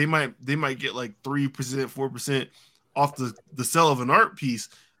it's like they might get like 3%, 4% off the sale of an art piece.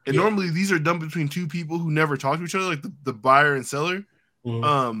 And normally these are done between two people who never talk to each other, like the buyer and seller.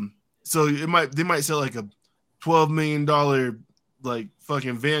 Mm-hmm. So they might sell like a $12 million like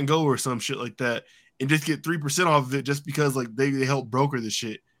fucking Van Gogh or some shit like that, and just get 3% off of it just because like they help broker the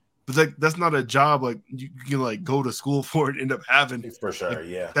shit. But like that's not a job like you can like go to school for and end up having. For sure,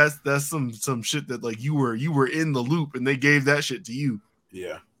 like, that's some shit that like you were in the loop and they gave that shit to you.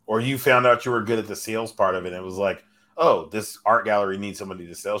 Yeah. Or you found out you were good at the sales part of it and it was like, oh, this art gallery needs somebody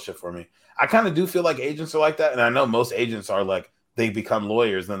to sell shit for me. I kind of do feel like agents are like that, and I know most agents are like they become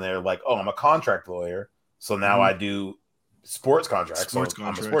lawyers and they're like, oh, I'm a contract lawyer, so now I do sports contracts. I'm a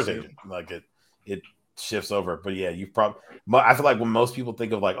sports agent. Like it shifts over. But yeah, I feel like when most people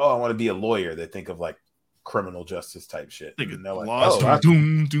think of like, oh, I want to be a lawyer, they think of like criminal justice type shit. And they're like,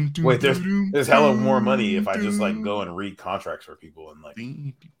 wait, there's hella more money if I just like go and read contracts for people and like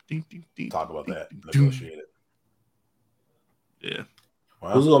talk about that, negotiate it. Yeah.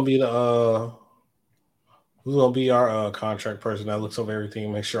 Wow. Who's gonna be our contract person that looks over everything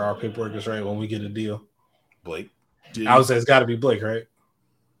and make sure our paperwork is right when we get a deal? Blake. I would say it's got to be Blake, right?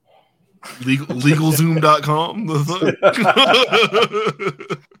 LegalZoom.com.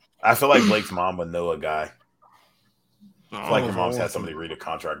 I feel like Blake's mom would know a guy. I feel like your mom's had somebody read a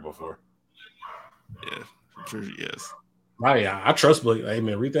contract before. Yeah, I'm sure she is. Right, I trust Blake. Hey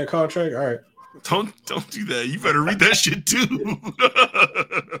man, read that contract. All right. Don't do that. You better read that shit too.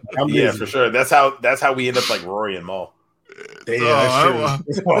 Yeah, for sure. That's how we end up like Rory and Maul. I'm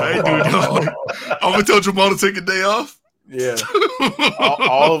gonna tell Jamal to take a day off. Yeah.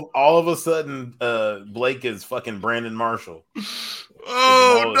 all of a sudden, Blake is fucking Brandon Marshall.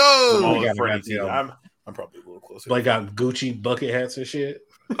 Oh no! I'm probably a little closer. Blake got Gucci bucket hats and shit.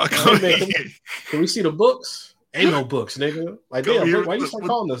 Can we see the books? Ain't no books, nigga. Like, damn, why you start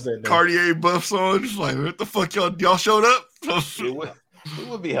calling us that? Cartier buffs on. Just like, what the fuck, y'all showed up? It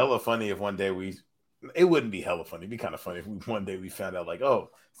would be hella funny if one day it wouldn't be hella funny. It'd be kind of funny if one day we found out, like, oh,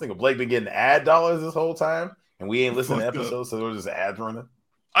 this nigga Blake been getting ad dollars this whole time, and we ain't listening to episodes, so there was just ads running.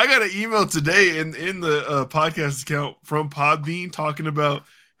 I got an email today in the podcast account from Podbean talking about,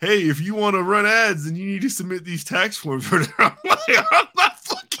 hey, if you want to run ads, then you need to submit these tax forms. I'm like, I'm not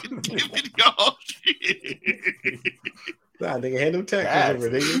fucking giving y'all shit. Nah, nigga, hand them taxes over,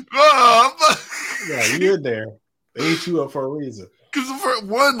 nigga. Yeah, you in there. They ate you up for a reason. Because for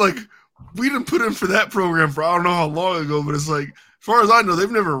one, like, we didn't put in for that program for I don't know how long ago, but it's like, as far as I know, they've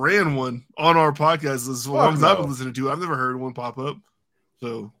never ran one on our podcast as long as I've been listening to it. I've never heard one pop up.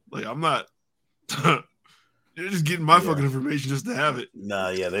 So, like, I'm not you're just getting my fucking information just to have it. Nah,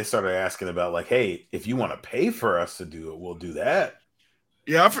 yeah, they started asking about, like, hey, if you want to pay for us to do it, we'll do that.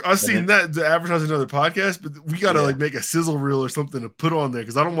 Yeah, I've seen that to advertise another podcast, but we got to like make a sizzle reel or something to put on there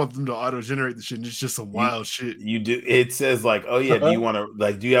because I don't want them to auto-generate the shit and it's just some wild shit. You do. It says like, oh yeah, do you want to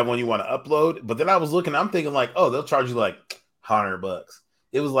like, do you have one you want to upload? But then I was looking, I'm thinking like, oh, they'll charge you like $100.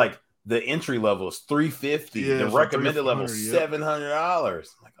 It was like the entry level is $350. Yeah, the recommended level is $700.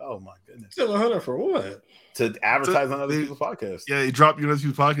 Like, oh my goodness, $700 for what? To advertise on other people's podcasts. Yeah, they drop you on other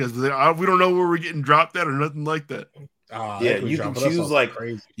people's podcasts, but we don't know where we're getting dropped at or nothing like that. Yeah, you can choose like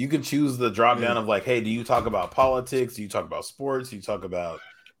crazy. You can choose the drop down of like, hey, do you talk about politics? Do you talk about sports? Do you talk about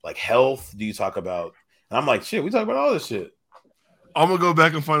like health? Do you talk about? And I'm like, shit, we talk about all this shit. I'm gonna go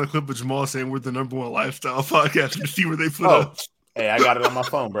back and find a clip of Jamal saying we're the #1 lifestyle podcast to see where they put up. Hey, I got it on my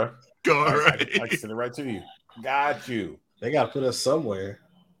phone, bro. Go right. I can send it right to you. Got you. They gotta put us somewhere.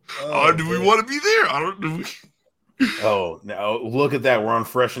 Do we want to be there? I don't know. Oh, no! Look at that. We're on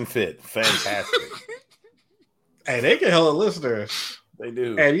Fresh and Fit. Fantastic. Hey, they get hella listeners. They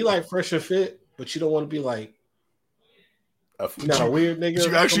do. And you like Fresh and Fit, but you don't want to be like a weird nigga.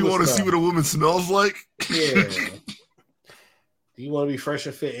 You actually want to see what a woman smells like? Yeah. Do you want to be Fresh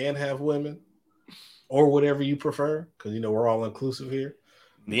and Fit and have women? Or whatever you prefer? Because, we're all inclusive here.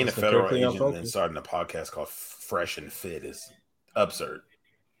 Being a federal agent and starting a podcast called Fresh and Fit is absurd.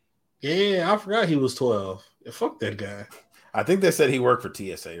 Yeah, I forgot he was 12. Yeah, fuck that guy. I think they said he worked for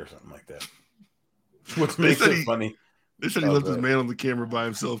TSA or something like that. Which makes it funny. They said he left his man on the camera by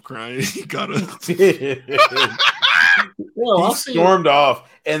himself crying. He got up. He stormed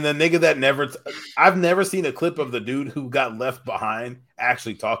off. And the nigga that I've never seen a clip of the dude who got left behind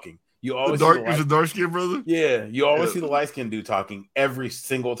actually talking. You always the dark skinned brother? Yeah. You always see the light skinned dude talking every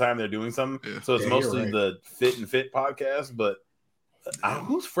single time they're doing something. Yeah. So it's mostly the Fit and Fit podcast. But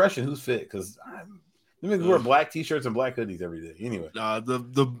who's fresh and who's fit? Because we wear black t-shirts and black hoodies every day. Anyway,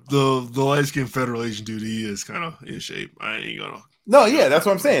 the light skinned federal agent dude, he is kind of in shape. I ain't gonna. No, yeah, that's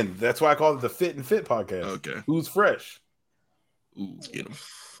what I'm saying. That's why I call it the Fit and Fit podcast. Okay, who's fresh? Ooh, get him.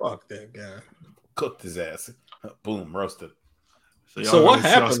 Fuck that guy. Cooked his ass. Boom, roasted. So what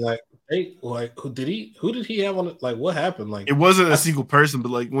happened? Who did he have on it? Like, what happened? Like, it wasn't a single person, but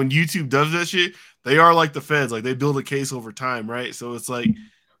like when YouTube does that shit, they are like the feds. Like they build a case over time, right? So it's like.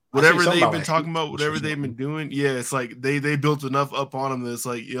 Whatever they've been talking about, whatever they've been doing, it's like they built enough up on them that it's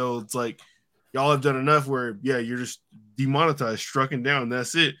like, it's like y'all have done enough where, you're just demonetized, struck down,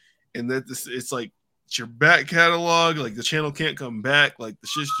 that's it. And that it's like it's your back catalog, like the channel can't come back, like the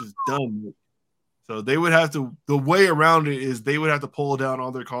shit's just done. So they would have to, the way around it is they would have to pull down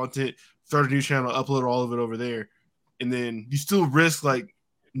all their content, start a new channel, upload all of it over there, and then you still risk like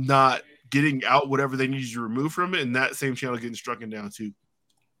not getting out whatever they need you to remove from it, and that same channel getting struck down too.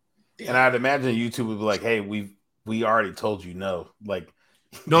 And I'd imagine YouTube would be like, "Hey, we already told you no." Like,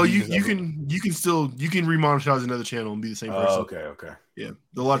 no, you can remonetize another channel and be the same person. Okay. Yeah,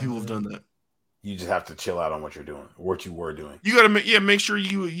 a lot of people have done that. You just have to chill out on what you're doing, what you were doing. You got to make sure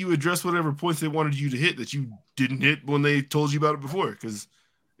you address whatever points they wanted you to hit that you didn't hit when they told you about it before, because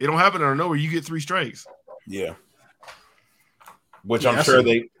it don't happen out of nowhere. You get 3 strikes. Yeah, which I'm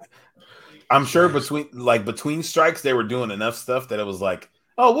sure between strikes they were doing enough stuff that it was like,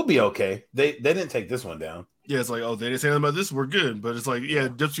 oh, we'll be okay. They didn't take this one down. Yeah, it's like, oh, they didn't say anything about this, we're good. But it's like,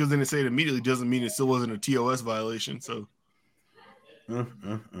 just because they didn't say it immediately doesn't mean it still wasn't a TOS violation. So,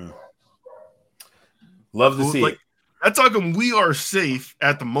 love to see it. That's talking. We are safe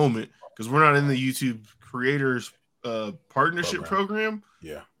at the moment because we're not in the YouTube creators partnership program.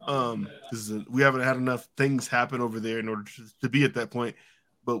 Yeah. Because we haven't had enough things happen over there in order to be at that point.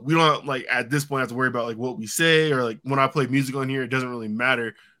 But we don't at this point have to worry about what we say, or when I play music on here, it doesn't really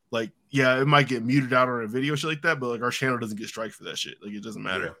matter. It might get muted out on a video, shit like that, but our channel doesn't get striked for that shit. It doesn't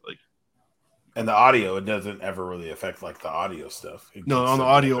matter. Yeah. And the audio, it doesn't ever really affect the audio stuff. No, on the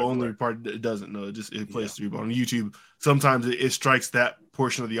audio only part, it doesn't. No, it plays through. But on YouTube, sometimes it strikes that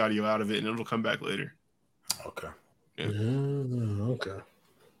portion of the audio out of it, and it'll come back later. Okay. Yeah. Okay.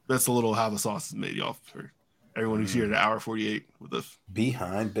 That's a little how the sauce is made, y'all. For everyone who's here at hour 48 with us.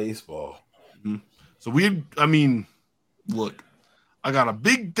 Behind baseball. Mm-hmm. So look, I got a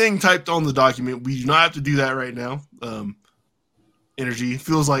big thing typed on the document. We do not have to do that right now. Energy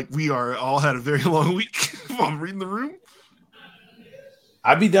feels like we are all had a very long week. I'm reading the room.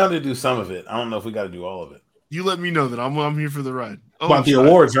 I'd be down to do some of it. I don't know if we got to do all of it. You let me know that I'm here for the ride. About the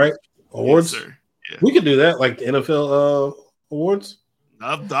awards, right? Awards, yes, sir. Yeah. We could do that, like the NFL awards.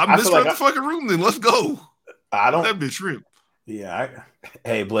 I missed the fucking room. Then let's go. I don't. That bitch rip. Yeah.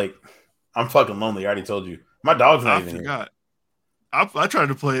 Hey Blake, I'm fucking lonely. I already told you. My dog's not even here. I tried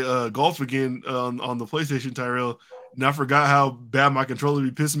to play golf again on the PlayStation, Tyrell, and I forgot how bad my controller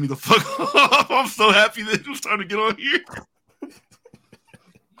be pissing me the fuck off. I'm so happy that you started to get on here.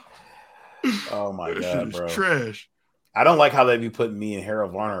 Oh my god, bro! Trash. I don't like how they be putting me and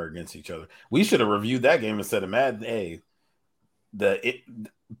Harold Varner against each other. We should have reviewed that game instead of Madden. Hey,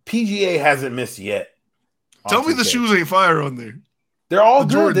 PGA hasn't missed yet. Tell me the shoes ain't fire on there. They're all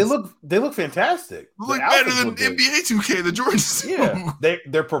good. Jordans. They look fantastic. They look better than NBA 2K. The Jordans. Yeah,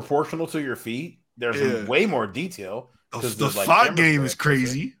 they're proportional to your feet. There's way more detail. The font game is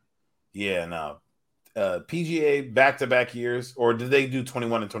crazy. Yeah, no. PGA back-to-back years, or did they do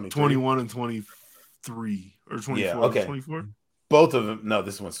 21 and 23? 21 and 23 or 24. Yeah, okay. 24. Both of them. No,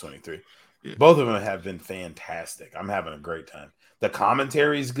 this one's 23. Yeah. Both of them have been fantastic. I'm having a great time. The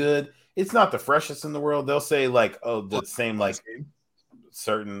commentary is good. It's not the freshest in the world. They'll say like, oh, the same like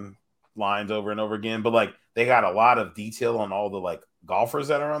certain lines over and over again, but like they got a lot of detail on all the like golfers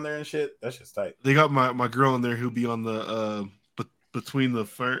that are on there and shit. That's just tight. They got my girl in there who'll be on the between the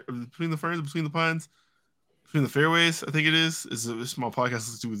pines, between the fairways. I think it is. It's a small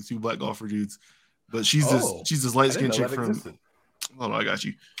podcast with the two black golfer dudes, but she's this light skinned chick from. Hold on, I got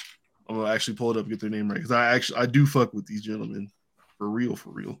you. I'm gonna actually pull it up and get their name right because I do fuck with these gentlemen for real.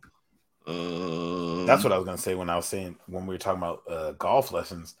 That's what I was gonna say when we were talking about golf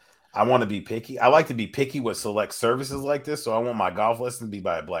lessons. I want to be picky. I like to be picky with select services like this, so I want my golf lesson to be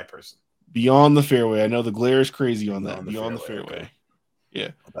by a black person. Beyond the fairway. I know the glare is crazy on that. Beyond the fairway. Okay.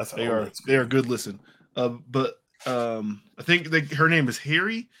 Yeah, they are good. Listen, but I think her name is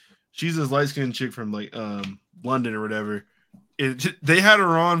Harry. She's this light skinned chick from like London or whatever. They had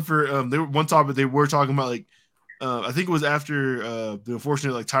her on for one topic. They were talking about like. I think it was after the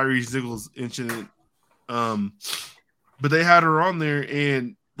unfortunate like Tyrese Nichols incident, but they had her on there,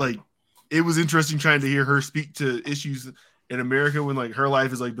 and like it was interesting trying to hear her speak to issues in America when like her life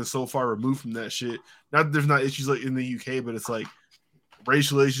has like been so far removed from that shit. Not that there's not issues like in the UK, but it's like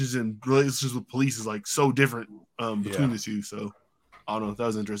racial relations and relationships with police is like so different between the two. So I don't know. That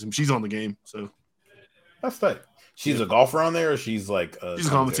was interesting. She's on the game, so that's tight. She's a golfer on there, or she's like she's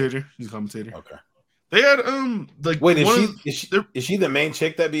a commentator. She's a commentator. Okay. They had like wait, is she the main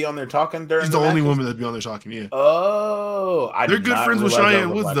chick that be on there talking during? She's the only woman that be on there talking. Yeah. Oh, they're good friends with Cheyenne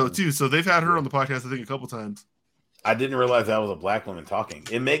Woods though too, so they've had her on the podcast I think a couple times. I didn't realize that was a black woman talking.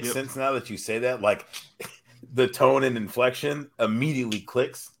 It makes sense now that you say that. Like the tone and inflection immediately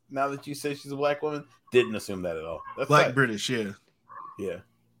clicks now that you say she's a black woman. Didn't assume that at all. That's black tight. British, yeah.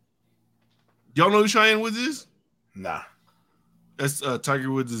 Y'all know who Cheyenne Woods is? Nah. That's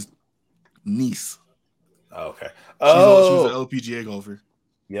Tiger Woods' niece. Oh, okay. She was an LPGA golfer.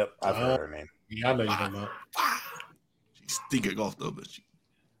 Yep, I've heard her name. Yeah, I know you know about. She stink at golf though, but she.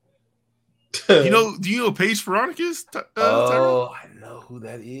 Do you know Paige Veronicas? Oh, I know who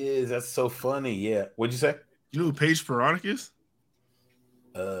that is. That's so funny. Yeah. What'd you say? You know who Paige Veronicas?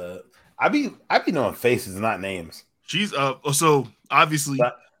 I be knowing faces, not names. She's so obviously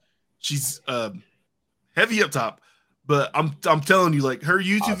she's heavy up top, but I'm telling you, like her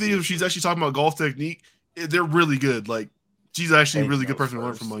YouTube videos, she's actually talking about golf technique. They're really good. Like she's actually a really good person to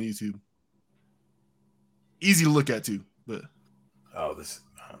learn from on YouTube. Easy to look at too, but I don't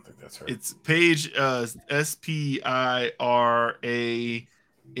think that's her. It's Paige Spiranic,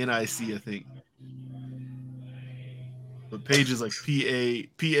 I think. But Paige is like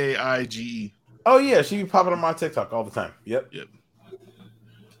Paige. Oh yeah, she be popping on my TikTok all the time. Yep.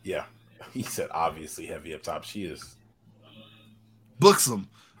 Yeah. He said obviously heavy up top. She is buxom.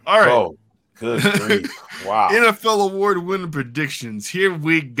 All right. Oh, good grief. Wow. NFL award winning predictions. Here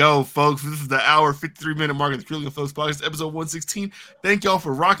we go, folks. This is the hour 53-minute mark of the Trillion Folks podcast, episode 116. Thank y'all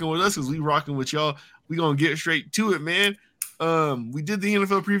for rocking with us because we rocking with y'all. We gonna get straight to it, man. We did the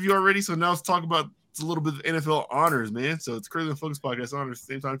NFL preview already, so now let's talk about a little bit of NFL honors, man. So it's Trillion Folks podcast honors at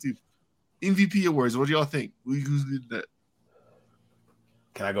the same time too. MVP awards. What do y'all think? Who's did that?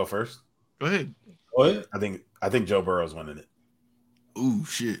 Can I go first? Go ahead. What? I think Joe Burrow's winning it. Ooh,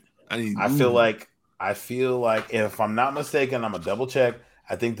 shit. I feel like if I'm not mistaken, I'm gonna double check.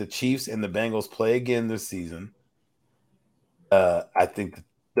 I think the Chiefs and the Bengals play again this season. I think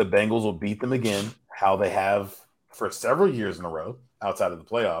the Bengals will beat them again, how they have for several years in a row outside of the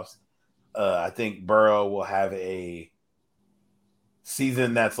playoffs. I think Burrow will have a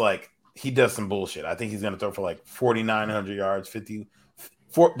season that's like he does some bullshit. I think he's gonna throw for like 4,900 yards, between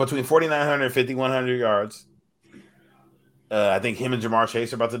 4,900 and 5,100 yards, I think him and Jamar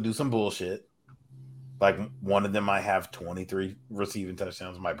Chase are about to do some bullshit. Like one of them might have 23 receiving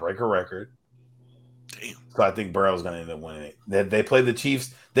touchdowns, might break a record. Damn. So I think Burrow's going to end up winning it. They play the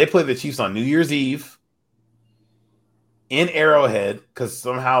Chiefs. They play the Chiefs on New Year's Eve in Arrowhead because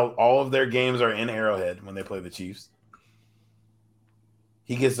somehow all of their games are in Arrowhead when they play the Chiefs.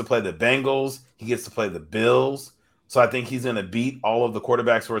 He gets to play the Bengals. He gets to play the Bills. So I think he's going to beat all of the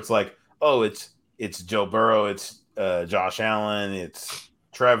quarterbacks where it's like, oh, it's Joe Burrow, it's Josh Allen, it's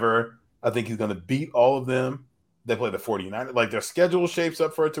Trevor. I think he's going to beat all of them. They play the 49ers. Like, their schedule shapes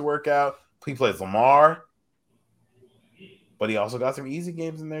up for it to work out. He plays Lamar. But he also got some easy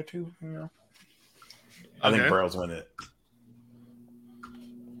games in there, too. You know? I think Burrow's winning it.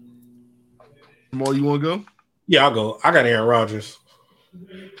 Jamal, you want to go? Yeah, I'll go. I got Aaron Rodgers.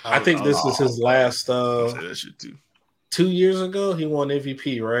 I think this is his last. That shit too. 2 years ago, he won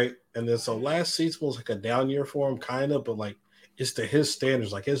MVP, right? And then so last season was like a down year for him, kind of, but like it's to his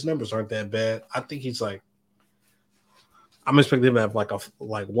standards. Like his numbers aren't that bad. I think he's like, I'm expecting him to have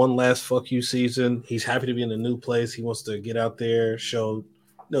like one last fuck you season. He's happy to be in a new place. He wants to get out there, show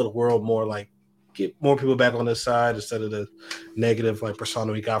the world more, like get more people back on his side instead of the negative like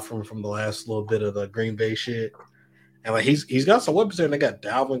persona we got from the last little bit of the Green Bay shit. And like he's got some weapons there. And they got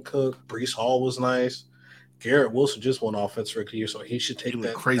Dalvin Cook, Breece Hall was nice. Garrett Wilson just won Offensive Rookie of the Year, so he should take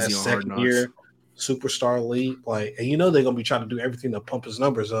that second year superstar leap. Like, and they're gonna be trying to do everything to pump his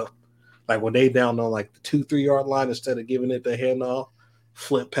numbers up. Like when they down on like the 2-3 yard line, instead of giving it the handoff,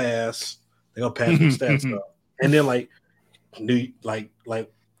 flip pass, they're gonna pass the stats up. And then like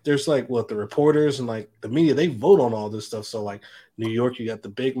there's like what the reporters and like the media, they vote on all this stuff. So like New York, you got the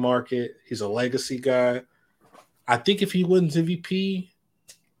big market. He's a legacy guy. I think if he wins MVP,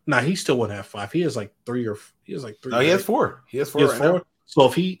 he still wouldn't have 5. He has like 3. No, he has 4. He has 4. Now. So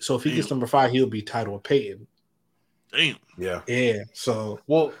if he gets number 5, he'll be tied with Peyton. Damn. Yeah. Yeah. So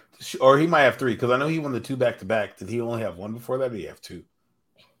or he might have 3 because I know he won the 2 back-to-back. Did he only have 1 before that? Or did he have 2?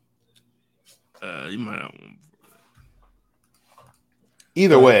 He might have 1.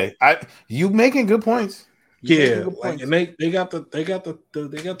 Either way, you making good points. And they got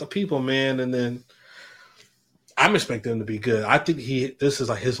the people, man, and then I'm expecting him to be good. I think this is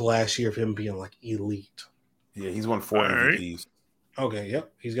like his last year of him being like elite. Yeah, he's won 4 MVPs. Okay,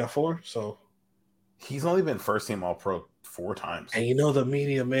 yep, he's got 4. So he's only been first team All Pro 4 times. And the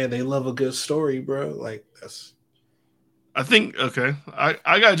media, man, they love a good story, bro. Like that's. I think I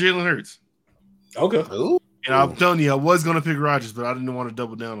got Jalen Hurts. Okay. Ooh. And I'm telling you, I was gonna pick Rodgers, but I didn't want to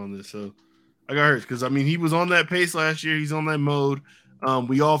double down on this, so I got Hurts because he was on that pace last year. He's on that mode.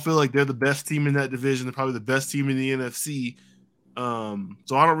 We all feel like they're the best team in that division. They're probably the best team in the NFC.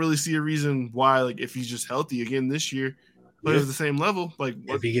 So I don't really see a reason why, like, if he's just healthy again this year, plays at the same level. Like,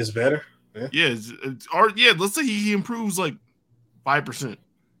 if he gets better, let's say he improves like 5%.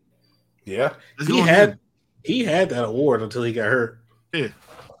 Yeah, he had that award until he got hurt. Yeah,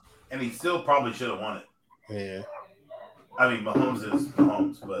 and he still probably should have won it. Yeah, I mean, Mahomes is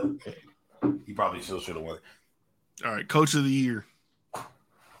Mahomes, but he probably still should have won it. All right, Coach of the Year.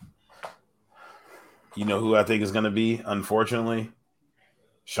 You know who I think is going to be, unfortunately?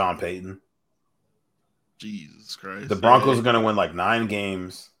 Sean Payton. Jesus Christ. The Broncos are going to win like 9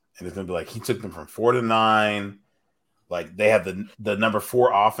 games, and it's going to be like he took them from 4 to 9. Like they have the number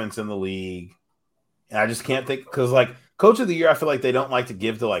 4 offense in the league. And I just can't think because like Coach of the Year, I feel like they don't like to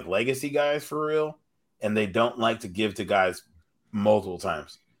give to like legacy guys for real, and they don't like to give to guys multiple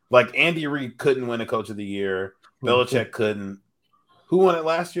times. Like Andy Reid couldn't win a Coach of the Year. Belichick couldn't. Who won it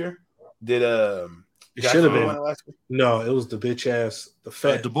last year? Did it should have been. No, it was the bitch ass, the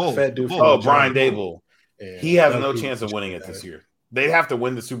fat dude. Brian Daboll. Yeah, he has no chance of winning it this year. They'd have to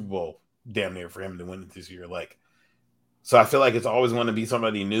win the Super Bowl damn near for him to win it this year. Like, so I feel like it's always going to be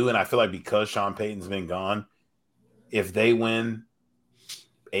somebody new, and I feel like because Sean Payton's been gone, if they win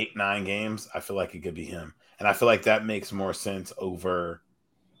 8-9 games, I feel like it could be him, and I feel like that makes more sense over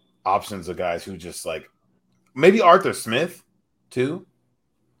options of guys who just like maybe Arthur Smith too.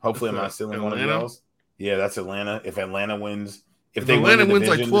 Hopefully, I'm not stealing one of those. Yeah, that's Atlanta. If Atlanta wins, if Atlanta wins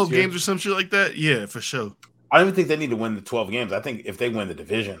like 12 games or some shit like that, yeah, for sure. I don't even think they need to win the 12 games. I think if they win the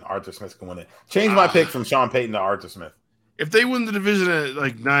division, Arthur Smith can win it. Change my pick from Sean Payton to Arthur Smith. If they win the division at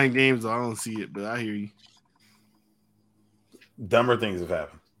like 9 games, I don't see it, but I hear you. Dumber things have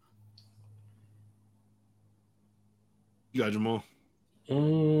happened. You got Jamal.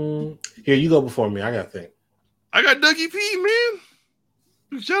 Here, you go before me. I got to think. I got Dougie P, man.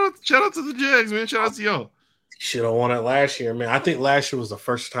 Shout out to the Jags, man. Shout out to y'all. Should have won it last year, man. I think last year was the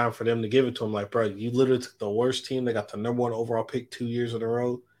first time for them to give it to him. Like, bro, you literally took the worst team. They got the number 1 overall pick 2 years in a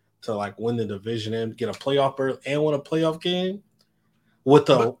row. to like win the division and get a playoff berth and win a playoff game with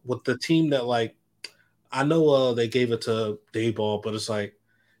the team that like I know they gave it to Dayball, but it's like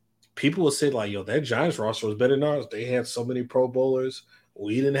people would say like, yo, that Giants roster was better than ours. They had so many Pro Bowlers.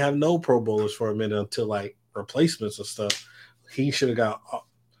 We didn't have no Pro Bowlers for a minute until like replacements and stuff. He should have got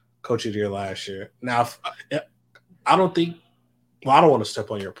Coach of the Year last year. Now, I don't think. Well, I don't want to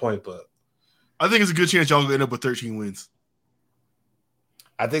step on your point, but I think it's a good chance y'all will end up with 13 wins.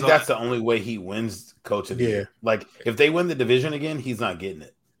 I think that's the only way he wins Coach of the Year. Like, if they win the division again, he's not getting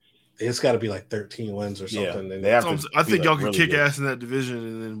it. It's got to be like 13 wins or something. Yeah, they have to I think y'all could kick ass in that division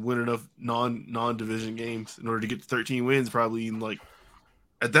and then win enough non-division games in order to get to 13 wins. Probably like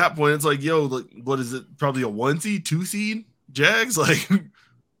at that point, it's like, yo, like, what is it? Probably a 1 seed, 2 seed Jags. Like,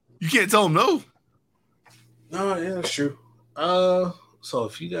 you can't tell them no. No, yeah, that's true. So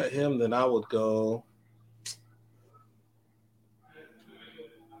if you got him, then I would go.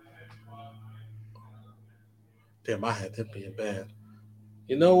 Damn, I had them being bad.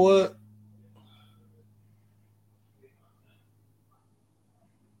 You know what?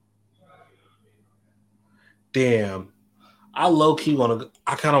 Damn, I low key want to.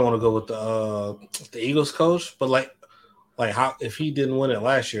 I kind of want to go with the Eagles coach, but like how if he didn't win it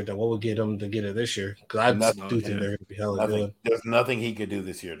last year, then what would get him to get it this year? Because I do think they're going to be hella good. There's nothing he could do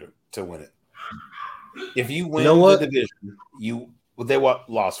this year to win it. If you win the division, they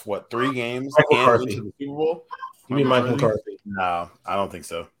lost 3 games and went to the Super Bowl. You mean Mike McCarthy? No, I don't think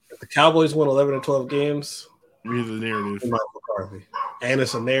so. If the Cowboys win 11 or 12 games, read the narrative. Mike McCarthy, and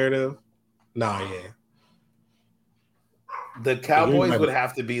it's a narrative. Nah, yeah. The Cowboys would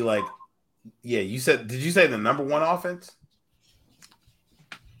have to be like, did you say the number 1 offense?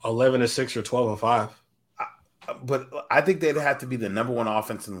 11-6 or 12-5. But I think they'd have to be the number 1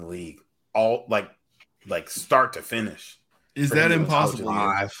 offense in the league, all like start to finish. Is that impossible?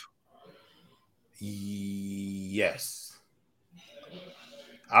 Yes.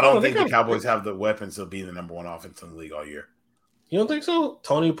 I don't think the Cowboys have the weapons to be the number 1 offense in the league all year. You don't think so?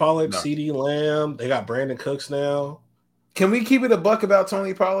 Tony Pollard, CeeDee Lamb, they got Brandon Cooks now. Can we keep it a buck about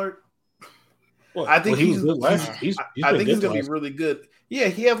Tony Pollard? What? I think he's good last year. I think he's going to be really good. Yeah,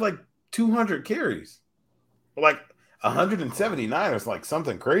 he had like 200 carries. Like 179 is like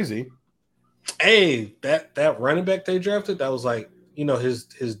something crazy. Hey, that running back they drafted, that was like, you know, his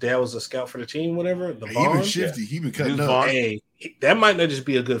dad was a scout for the team, whatever. He been shifty. He been cutting up. Hey, that might not just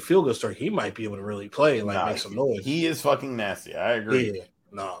be a good field goal story. He might be able to really play and make some noise. He is fucking nasty. I agree. Yeah,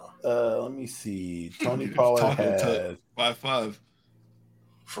 no. Let me see. Tony Pollard had 5'5".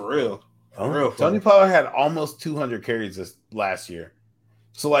 For real. Tony Pollard had almost 200 carries this last year.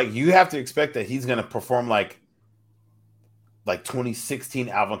 So like you have to expect that he's going to perform like 2016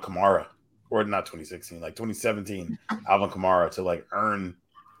 Alvin Kamara, or not 2016, like 2017 Alvin Kamara to like earn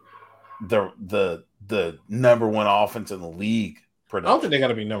the number 1 offense in the league. Production. I don't think they got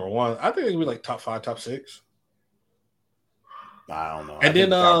to be number 1. I think they could be like top 5, top 6. I don't know. And then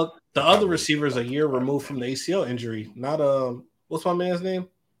the other receiver is a year removed from the ACL injury. Not what's my man's name?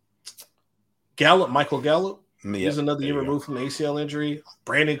 Michael Gallup. He's another year removed from the ACL injury.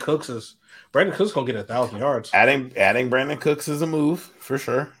 Brandon Cooks gonna get 1,000 yards. Adding Brandon Cooks is a move for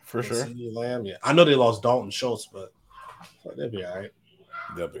sure. Lamb, yeah. I know they lost Dalton Schultz, but they'll be all right.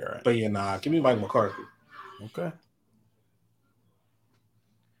 But yeah, give me Mike McCarthy. Okay.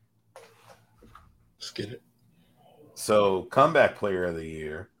 Let's get it. So comeback player of the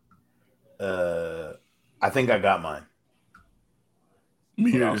year. I think I got mine.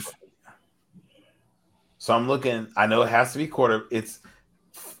 So I'm looking. I know it has to be It's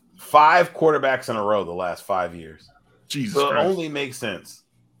 5 quarterbacks in a row the last 5 years. Jesus so Christ. It only makes sense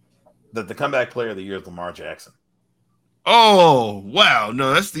that the comeback player of the year is Lamar Jackson. Oh wow!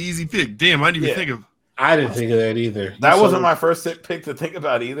 No, that's the easy pick. Damn, I didn't even think of. I didn't think of that either. That wasn't my first pick to think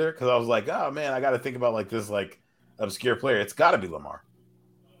about either, because I was like, oh man, I got to think about like this obscure player. It's got to be Lamar.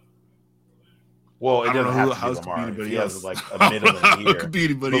 Well, it doesn't have to be Lamar. He has like a middle of the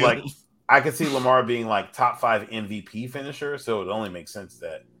year. But like, I could see Lamar being like top 5 MVP finisher, so it only makes sense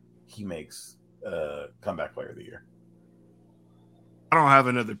that he makes comeback player of the year. I don't have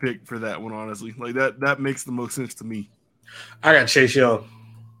another pick for that one, honestly. Like that makes the most sense to me. I got Chase Young.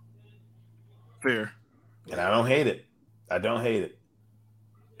 Fair. And I don't hate it. Like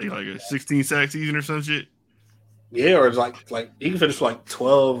a 16 sack season or some shit. Yeah, or it's like he can finish like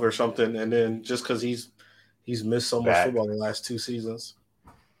 12 or something, and then just because he's missed so much football in the last 2 seasons,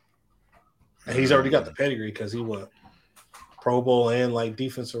 and he's already got the pedigree because he won Pro Bowl and like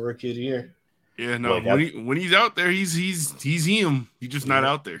defensive rookie of the year. Yeah, no. Blake, when he's out there, he's him. He's just not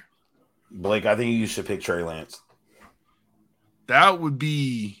out there. Blake, I think you should pick Trey Lance. That would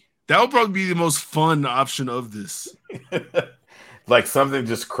be That would probably be the most fun option of this. Like something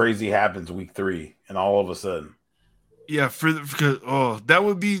just crazy happens week 3, and all of a sudden. Yeah, that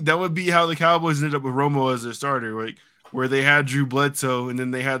would be how the Cowboys ended up with Romo as their starter, right? Where they had Drew Bledsoe, and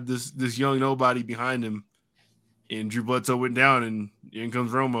then they had this young nobody behind him, and Drew Bledsoe went down, and in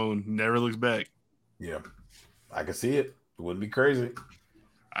comes Romo, and never looks back. Yeah, I can see it. It wouldn't be crazy.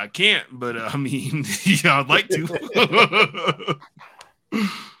 I can't, but I mean, yeah, I'd like to.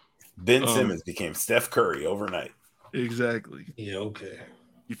 Ben Simmons became Steph Curry overnight. Exactly. Yeah, okay.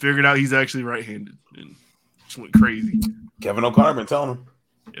 You figured out he's actually right-handed and just went crazy. Kevin O'Connor been telling him.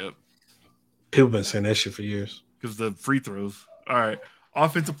 Yep. People been saying that shit for years. Because the free throws. All right.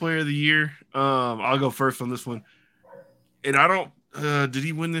 Offensive player of the year. I'll go first on this one. And I don't did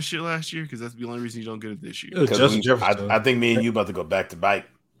he win this shit last year? Because that's the only reason you don't get it this year. Justin Jefferson. I think me and you about to go back to back.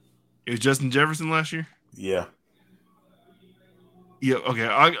 It was Justin Jefferson last year? Yeah. Yeah,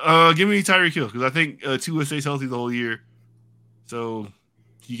 okay. Give me Tyreek Hill because I think Tua stays healthy the whole year. So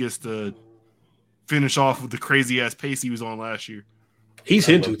he gets to finish off with the crazy ass pace he was on last year. He's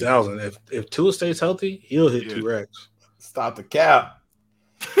hit 2,000. If Tua stays healthy, he'll hit 2 racks. Stop the cap.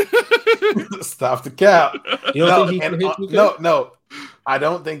 Stop the cap. You don't think he can hit 2K? No. I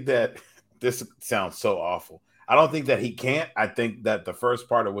don't think that this sounds so awful. I don't think that he can't. I think that the first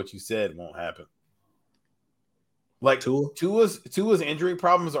part of what you said won't happen. Like Tua's injury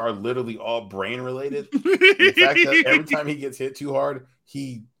problems are literally all brain related. The fact that every time he gets hit too hard,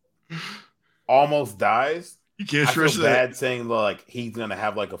 he almost dies. You can't stress that. Bad saying like he's gonna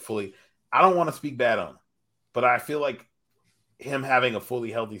have like a fully. I don't want to speak bad on him, but I feel like him having a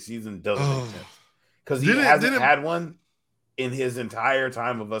fully healthy season doesn't make sense because he hasn't had one in his entire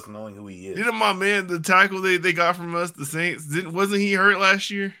time of us knowing who he is. Didn't my man the tackle they got from us, the Saints? Wasn't he hurt last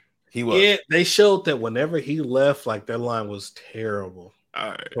year? He was. Yeah, they showed that whenever he left, like that line was terrible. All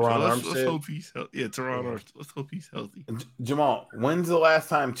right, let's hope he's healthy. Yeah, Toronto. Let's hope he's healthy. Jamal, when's the last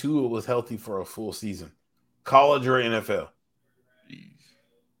time Tua was healthy for a full season, college or NFL? Jeez.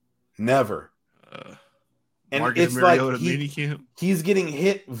 Never. And Marcus it's Mariota like minicamp. He's getting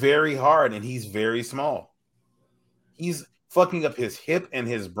hit very hard, and he's very small. He's fucking up his hip and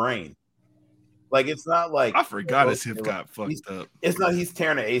his brain. Like, it's not like... I forgot his hip got fucked up. It's not he's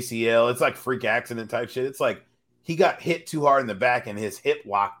tearing an ACL. It's like freak accident type shit. It's like he got hit too hard in the back and his hip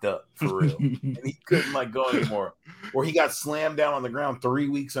locked up for real. And he couldn't like go anymore. Or he got slammed down on the ground 3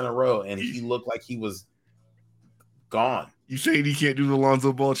 weeks in a row and he looked like he was gone. You saying he can't do the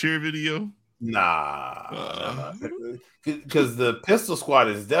Lonzo Ball chair video? Nah. Because the pistol squad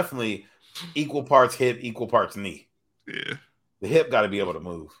is definitely equal parts hip, equal parts knee. Yeah. The hip got to be able to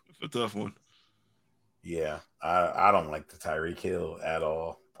move. It's a tough one. Yeah, I don't like the Tyreek Hill at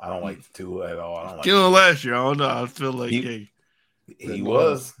all. I don't like the Tua at all. I don't like killing last year. I don't know. I feel like he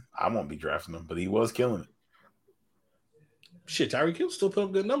was. I won't be drafting him, but he was killing it. Shit, Tyreek Hill still put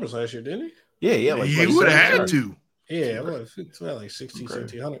up good numbers last year, didn't he? Yeah. Like he would have had to. Yeah, like 16,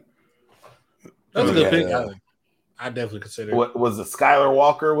 1700. That's a good pick. I definitely consider. What was it? Skylar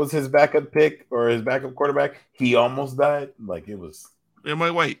Walker was his backup pick or his backup quarterback? He almost died. Like it was. Yeah,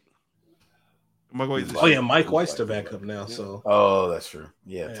 Mike White. Mike White's the backup now. So. Oh, that's true.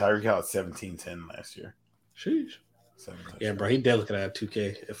 Yeah. Tyreek Hill had 17-10 last year. Sheesh. Yeah, bro. He definitely could have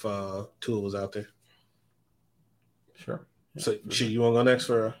 2K if Tua was out there. Sure. Yeah, so, you want to go next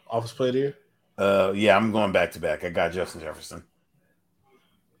for Office Play of the Year? Yeah, I'm going back to back. I got Justin Jefferson.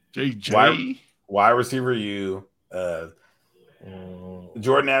 JJ. Wide receiver,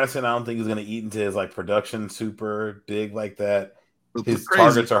 Jordan Addison. I don't think he's going to eat into his like production super big like that. His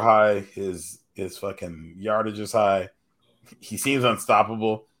targets are high. His fucking yardage is high. He seems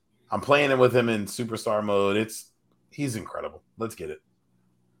unstoppable. I'm playing it with him in superstar mode. He's incredible. Let's get it.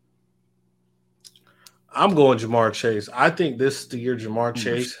 I'm going Jamar Chase. I think this is the year Jamar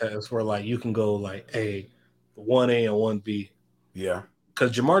Chase has where like you can go like 1A and 1B. Yeah.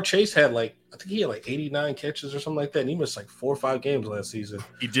 Because Jamar Chase had I think he had 89 catches or something like that. And he missed 4 or 5 games last season.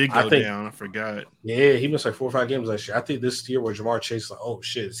 He did go down. I forgot. Yeah, he missed 4 or 5 games last year. I think this year where Jamar Chase is oh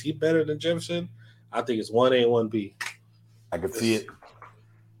shit, is he better than Jefferson? I think it's 1A and 1B. I could see it.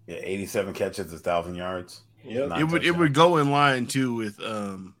 Yeah, 87 catches, 1,000 yards. Yeah, it would go in line too with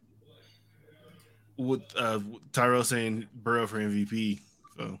Tyrell saying Burrow for MVP.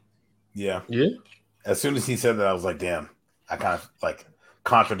 So yeah. As soon as he said that, I was like, damn. I kind of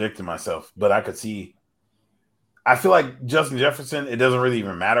contradicted myself, but I could see. I feel like Justin Jefferson. It doesn't really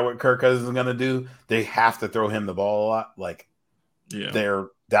even matter what Kirk Cousins is going to do. They have to throw him the ball a lot.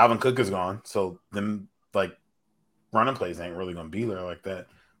 Dalvin Cook is gone, so then running plays ain't really going to be there like that.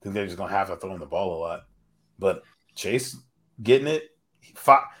 I think they're just going to have to throw him the ball a lot. But Chase getting it,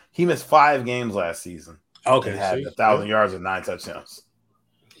 He missed 5 games last season. Okay, and had 1,000 yards and 9 touchdowns.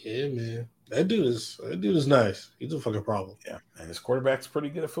 Yeah, man. That dude is nice. He's a fucking problem. Yeah, and his quarterback's pretty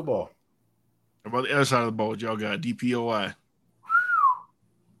good at football. How about the other side of the ball? What y'all got? DPOI.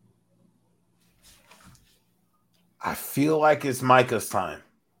 I feel like it's Micah's time.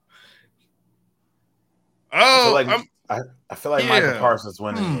 Oh, I feel like Micah Parsons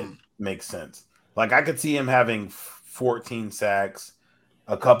winning it makes sense. Like I could see him having 14 sacks,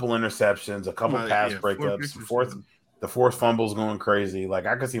 a couple interceptions, a couple pass breakups, the fourth fumble's going crazy. Like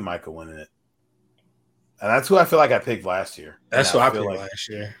I could see Micah winning it. And that's who I feel like I picked last year. That's who I picked last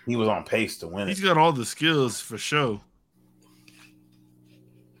year. He was on pace to win it. He's got all the skills for sure.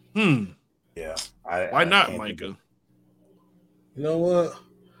 Yeah. Why not, Micah? You know what?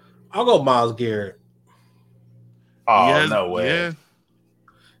 I'll go Myles Garrett. Oh, no way.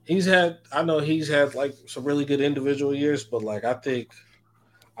 Yeah. I know he's had like some really good individual years, but like I think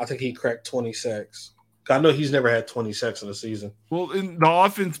he cracked 20 sacks. I know he's never had 20 sacks in a season. Well, in the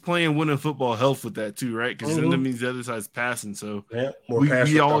offense playing winning football helps with that too, right? Because then that means the other side's passing. So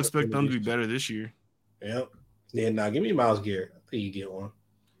we all expect them to be better this year. Yeah. Yeah, now give me Myles Garrett. I think you get one.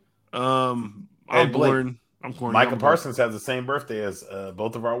 I'm corny. Micah Parsons has the same birthday as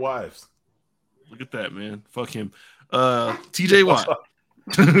both of our wives. Look at that, man. Fuck him. TJ Watt.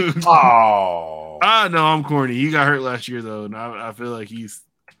 Oh. No, I'm corny. He got hurt last year, though, and I feel like he's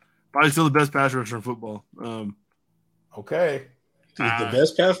probably still the best pass rusher in football. Okay. He's the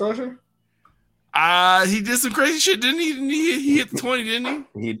best pass rusher? He did some crazy shit, didn't he? He hit the 20, didn't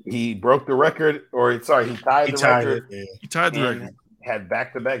he? He broke the record, he tied the record. He tied the record. Had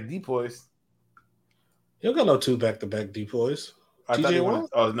back-to-back depoys. He don't got no 2 back-to-back depoys. TJ won?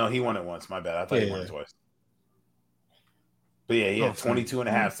 Oh, no, he won it once. My bad. I thought he won it twice. But yeah, he had 22 and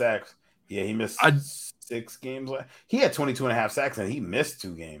a half sacks. Yeah, he missed 6 games. He had 22 and a half sacks, and he missed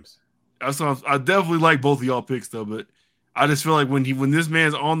 2 games. I definitely like both of y'all picks, though, but I just feel like when this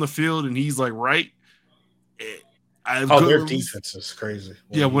man's on the field and he's like their defense is crazy.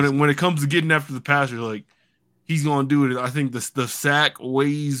 Yeah, when it comes to getting after the passer, like he's gonna do it. I think the sack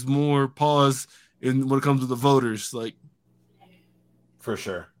weighs more pause when it comes to the voters, like for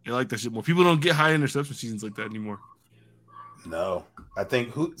sure. They like that shit more. People don't get high interception seasons like that anymore. No, I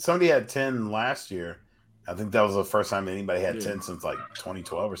think somebody had 10 last year. I think that was the first time anybody had 10 since like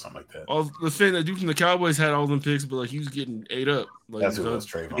 2012 or something like that. Oh, the thing that dude from the Cowboys had all them picks, but like he was getting ate up. Like, that's what it was,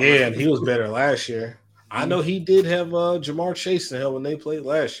 Trayvon. Yeah, and he was better last year. I know he did have Jamar Chase in hell when they played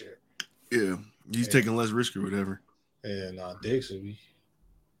last year. Yeah, he's taking less risk or whatever. And Diggs be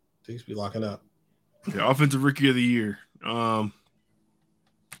locking up. Yeah, offensive rookie of the year. I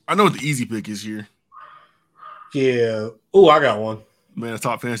know what the easy pick is here. Yeah. Oh, I got one. Man,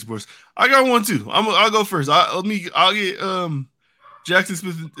 top fantasy sports. I got one too. I'll go first. I'll get Jackson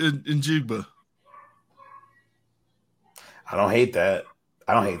Smith and Jigba. I don't hate that.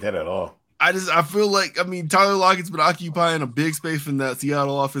 I don't hate that at all. I feel like Tyler Lockett's been occupying a big space in that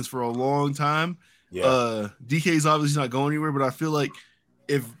Seattle offense for a long time. Yeah. DK's obviously not going anywhere, but I feel like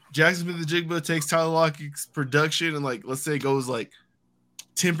if Jackson Smith and Jigba takes Tyler Lockett's production and like let's say it goes like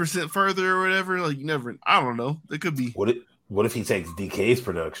 10% further or whatever, like I don't know. It could be. What if he takes DK's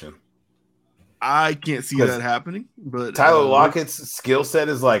production? I can't see that happening. But Tyler Lockett's skill set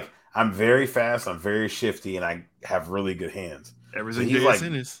is like I'm very fast, I'm very shifty, and I have really good hands. Everything so he's JSN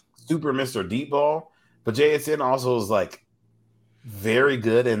like is super Mr. Deep Ball, but JSN also is like very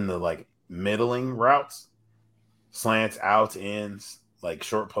good in the like middling routes, slants, outs, ins, like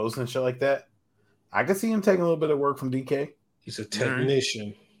short posts and shit like that. I could see him taking a little bit of work from DK. He's a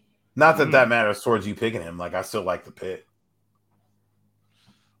technician. Not that matters towards you picking him. Like I still like the pick.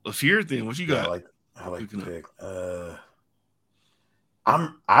 LaFleur thing, what you got? I like the pick.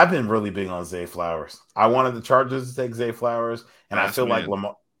 I've been really big on Zay Flowers. I wanted the Chargers to take Zay Flowers, and I feel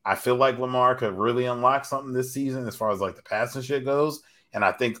like Lamar could really unlock something this season as far as like the passing shit goes. And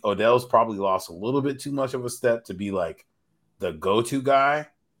I think Odell's probably lost a little bit too much of a step to be like the go-to guy.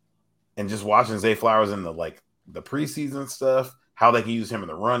 And just watching Zay Flowers in the preseason stuff, how they can use him in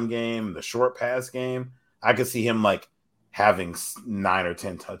the run game, the short pass game, I could see him like having 9 or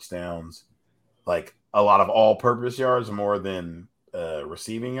 10 touchdowns, like a lot of all-purpose yards more than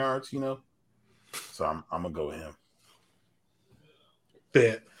receiving yards, So I'm gonna go with him.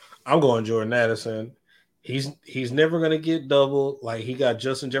 Bet. I'm going Jordan Addison. He's never gonna get double. Like he got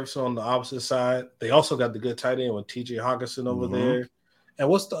Justin Jefferson on the opposite side. They also got the good tight end with TJ Hawkinson over there. And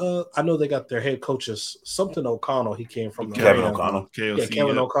what's the? I know they got their head coaches something O'Connell. He came from Kevin O'Connell.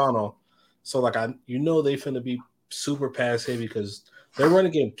 Kevin O'Connell. So like they finna be super pass heavy because their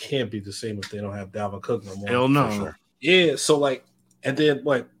running game can't be the same if they don't have Dalvin Cook no more. Hell no. Sure. Yeah. So like And then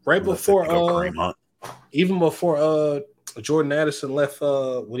like right before even before Jordan Addison left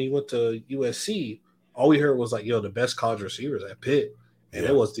when he went to USC, all we heard was like, yo, the best college receivers at Pitt. And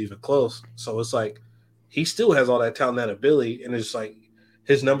it wasn't even close. So it's like he still has all that talent, that ability, and it's like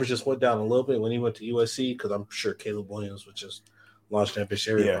his numbers just went down a little bit when he went to USC because I'm sure Caleb Williams would just launch that bitch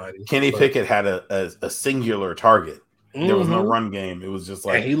everybody. Yeah. Kenny Pickett had a singular target. There was no run game. It was just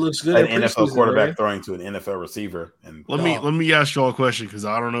like he looks good an NFL quarterback throwing to an NFL receiver. And let me ask y'all a question because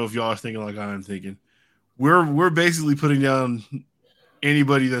I don't know if y'all are thinking like I'm thinking. We're basically putting down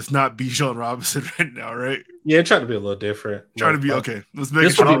anybody that's not Bijan Robinson right now, right? Yeah, trying to be a little different. Trying to be okay. Let's make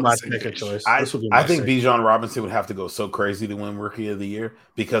this would be my second choice. I think Bijan Robinson would have to go so crazy to win Rookie of the Year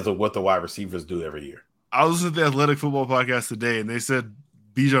because of what the wide receivers do every year. I was listening to the Athletic Football Podcast today, and they said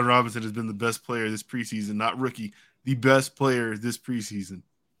Bijan Robinson has been the best player this preseason, not rookie, the best player this preseason.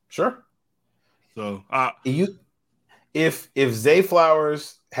 Sure. So if Zay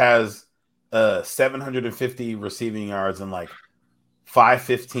Flowers has 750 receiving yards and like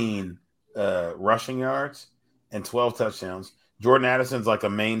 515 rushing yards and 12 touchdowns, Jordan Addison's like a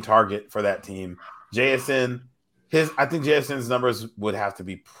main target for that team. JSN, I think JSN's numbers would have to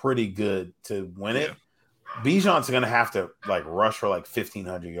be pretty good to win it. Bijan's going to have to like rush for like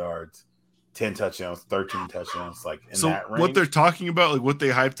 1,500 yards, 10 touchdowns, 13 touchdowns, like in that range. What they're talking about, like what they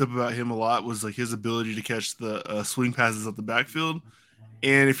hyped up about him a lot was like his ability to catch the swing passes up the backfield.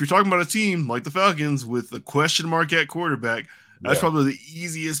 And if you're talking about a team like the Falcons with a question mark at quarterback, that's probably the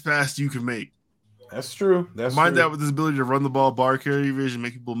easiest pass you can make. That's true. Mind that with his ability to run the ball, bar carry vision,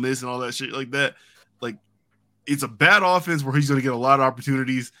 make people miss and all that shit like that. Like it's a bad offense where he's going to get a lot of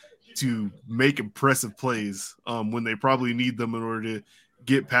opportunities to make impressive plays when they probably need them in order to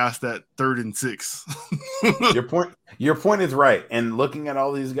get past that 3rd and 6. Your point is right. And looking at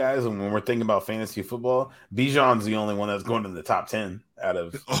all these guys, and when we're thinking about fantasy football, Bijan's the only one that's going in the top 10 out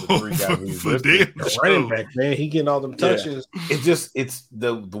of the 3 guys he's listed. Running back, man, he getting all them touches. Yeah. It's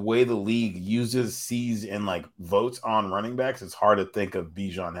the way the league sees and like votes on running backs. It's hard to think of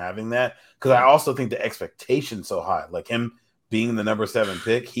Bijan having that because I also think the expectation's so high. Like him being the number 7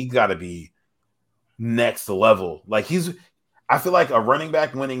 pick, he got to be next level. Like I feel like a running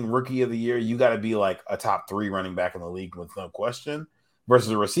back winning Rookie of the Year, you got to be like a top 3 running back in the league with no question. Versus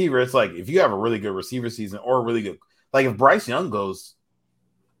a receiver, it's like if you have a really good receiver season or a really good, like if Bryce Young goes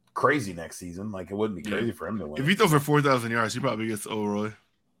crazy next season, like it wouldn't be crazy for him to win. If he throws for 4,000 yards, he probably gets O'Roy.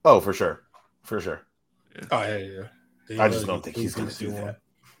 Oh, for sure. Yeah. Oh, yeah. I just don't think he's going to do that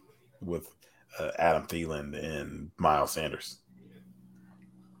with Adam Thielen and Miles Sanders.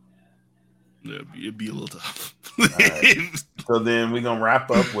 Yeah, it'd be a little tough. Right. So then we're going to wrap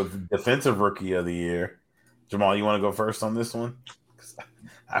up with Defensive Rookie of the Year. Jamal, you want to go first on this one?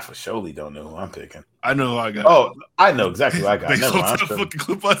 I for surely don't know who I'm picking. I know who I got. Oh, I know exactly who I got. Based on the fucking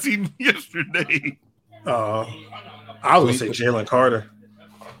clip I seen yesterday. I would say Jalen Carter.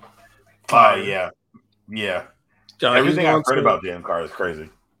 Yeah. Everything I've heard about Jalen Carter is crazy.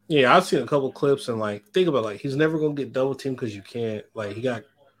 Yeah, I've seen a couple clips and like think about like he's never gonna get double teamed because you can't. Like he got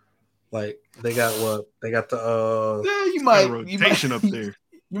like they got the you might rotation up there.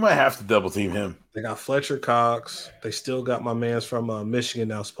 You might have to double team him. They got Fletcher Cox. They still got my man's from Michigan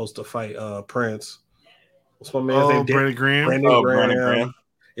now supposed to fight Prince. What's my man's name? Brandon Graham. Brandon Graham.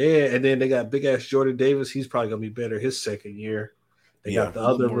 Yeah, and then they got big ass Jordan Davis. He's probably gonna be better his second year. They got the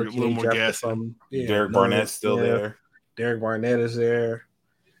other rookie. A little more gas. Derek Barnett's still there. Derek Barnett is there.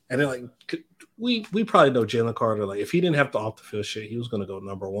 And then like we probably know Jalen Carter. Like if he didn't have the off the field shit, he was gonna go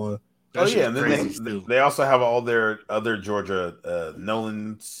number 1. And then they also have all their other Georgia,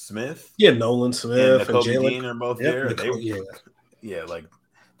 Nolan Smith. Yeah, Nolan Smith and Jalen Dean are both there. Like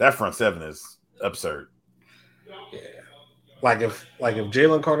that front 7 is absurd. Yeah, like if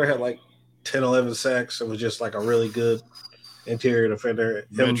Jalen Carter had like 10, 11 sacks, it was just like a really good interior defender.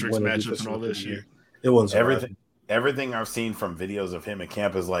 Metrics, matchups, and all this shit. It wasn't everything. Everything I've seen from videos of him at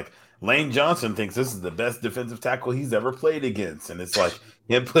camp is like Lane Johnson thinks this is the best defensive tackle he's ever played against. And it's like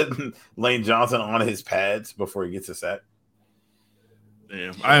him putting Lane Johnson on his pads before he gets a sack.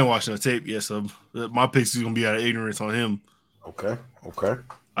 Damn, I ain't watching the tape yet, so my picks is going to be out of ignorance on him. Okay.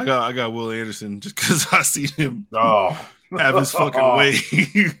 I got Will Anderson just because I see him have his fucking way.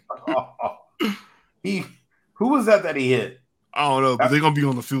 Who was that he hit? I don't know, but they're going to be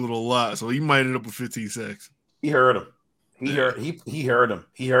on the field a lot, so he might end up with 15 sacks. He heard him. He heard him.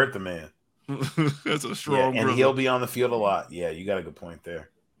 He hurt the man. That's a strong and he'll be on the field a lot. Yeah, you got a good point there.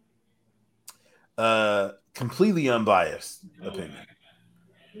 Completely unbiased opinion.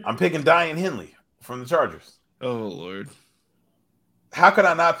 I'm picking Diane Henley from the Chargers. Oh Lord. How could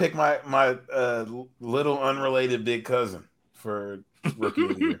I not pick my little unrelated big cousin for rookie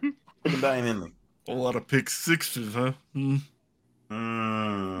of the year. Diane Henley. A lot of pick sixes, huh?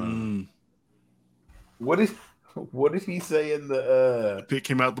 What did he say in the pick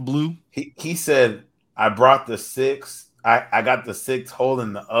came out the blue? He said, I brought the 6. I got the 6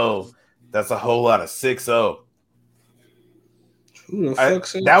 holding the O. That's a whole lot of 6-0. Who the fuck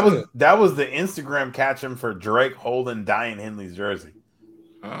said that was the Instagram caption for Drake holding Diane Henley's jersey.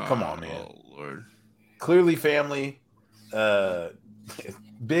 Come on, man. Oh Lord. Clearly family.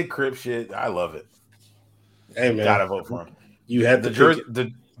 Big Crip shit. I love it. Hey man, gotta vote for him. You had the jersey.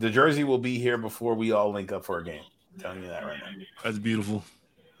 The jersey will be here before we all link up for a game. I'm telling you that right now. That's beautiful.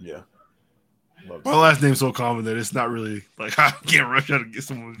 Yeah. My last name's so common that it's not really like I can't rush out and get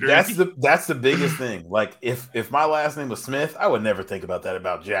someone's jersey. That's the biggest thing. Like if my last name was Smith, I would never think about that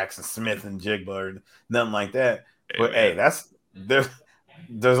about Jackson Smith and Jigba or nothing like that. But hey,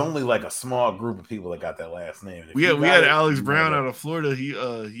 there's only like a small group of people that got that last name. We had Alex Brown out of Florida.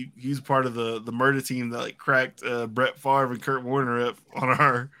 He's part of the murder team that like cracked Brett Favre and Kurt Warner up on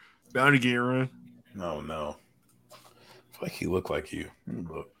our bounty gate run. No. Like he looked like you.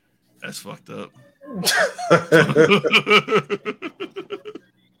 Look. That's fucked up.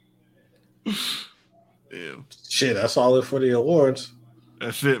 Damn. Shit, that's all it for the awards.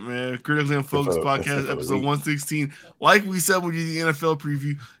 That's it, man. Critically Unfocused Podcast, episode 116. Like we said when we did the NFL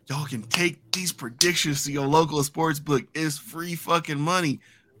preview, y'all can take these predictions to your local sports book. It's free fucking money.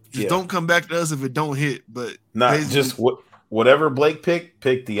 Just don't come back to us if it don't hit. But just whatever Blake pick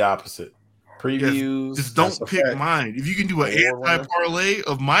the opposite. Previews. Just don't pick mine. If you can do an anti-parlay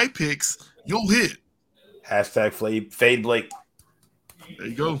of my picks, you'll hit. Hashtag fade Blake. There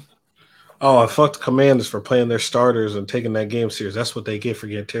you go. Oh, I fucked the Commanders for playing their starters and taking that game serious. That's what they get for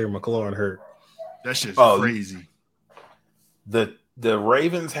getting Terry McLaurin hurt. That shit's crazy. The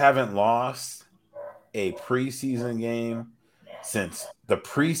Ravens haven't lost a preseason game since the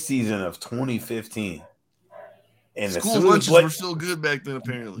preseason of 2015. And school lunches were still good back then,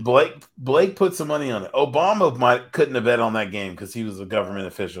 apparently. Blake put some money on it. Obama couldn't have bet on that game because he was a government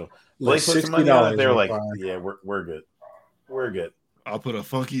official. Blake put some money on it. They were like, yeah, we're good. We're good. I'll put a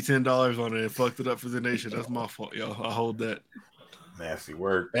funky $10 on it and fucked it up for the nation. That's my fault, yo. I hold that. Nasty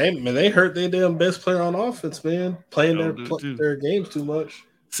work. Hey, man, they hurt their damn best player on offense, man. Playing their games too much.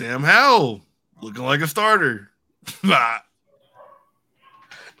 Sam Howell, looking like a starter.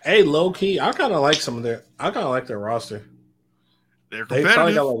 Hey, low key, I kind of like their roster. They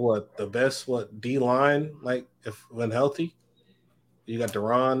probably got the best D line when healthy. You got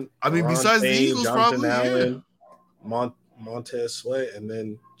Deron. Besides Payne, the Eagles, Jonathan probably Allen, Montez Sweat, and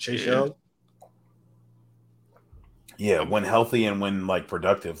then Chase Young. Yeah, when healthy and when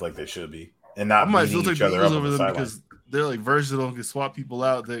productive, like they should be, and not beating each other up over them because they're versatile and can swap people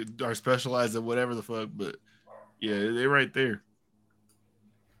out. They are specialized at whatever the fuck. But yeah, they're right there.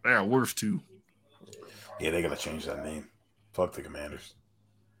 They got worse too. Yeah, they gotta change that name. Fuck the Commanders.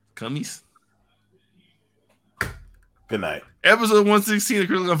 Cummies. Good night. Episode 116 of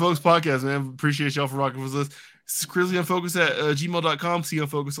Critically Unfocused Podcast, man. Appreciate y'all for rocking with us. This is Critically Unfocused at gmail.com. See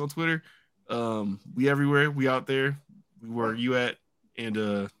Unfocused on Twitter. We everywhere. We out there. Where are you at? And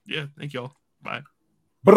thank y'all. Bye.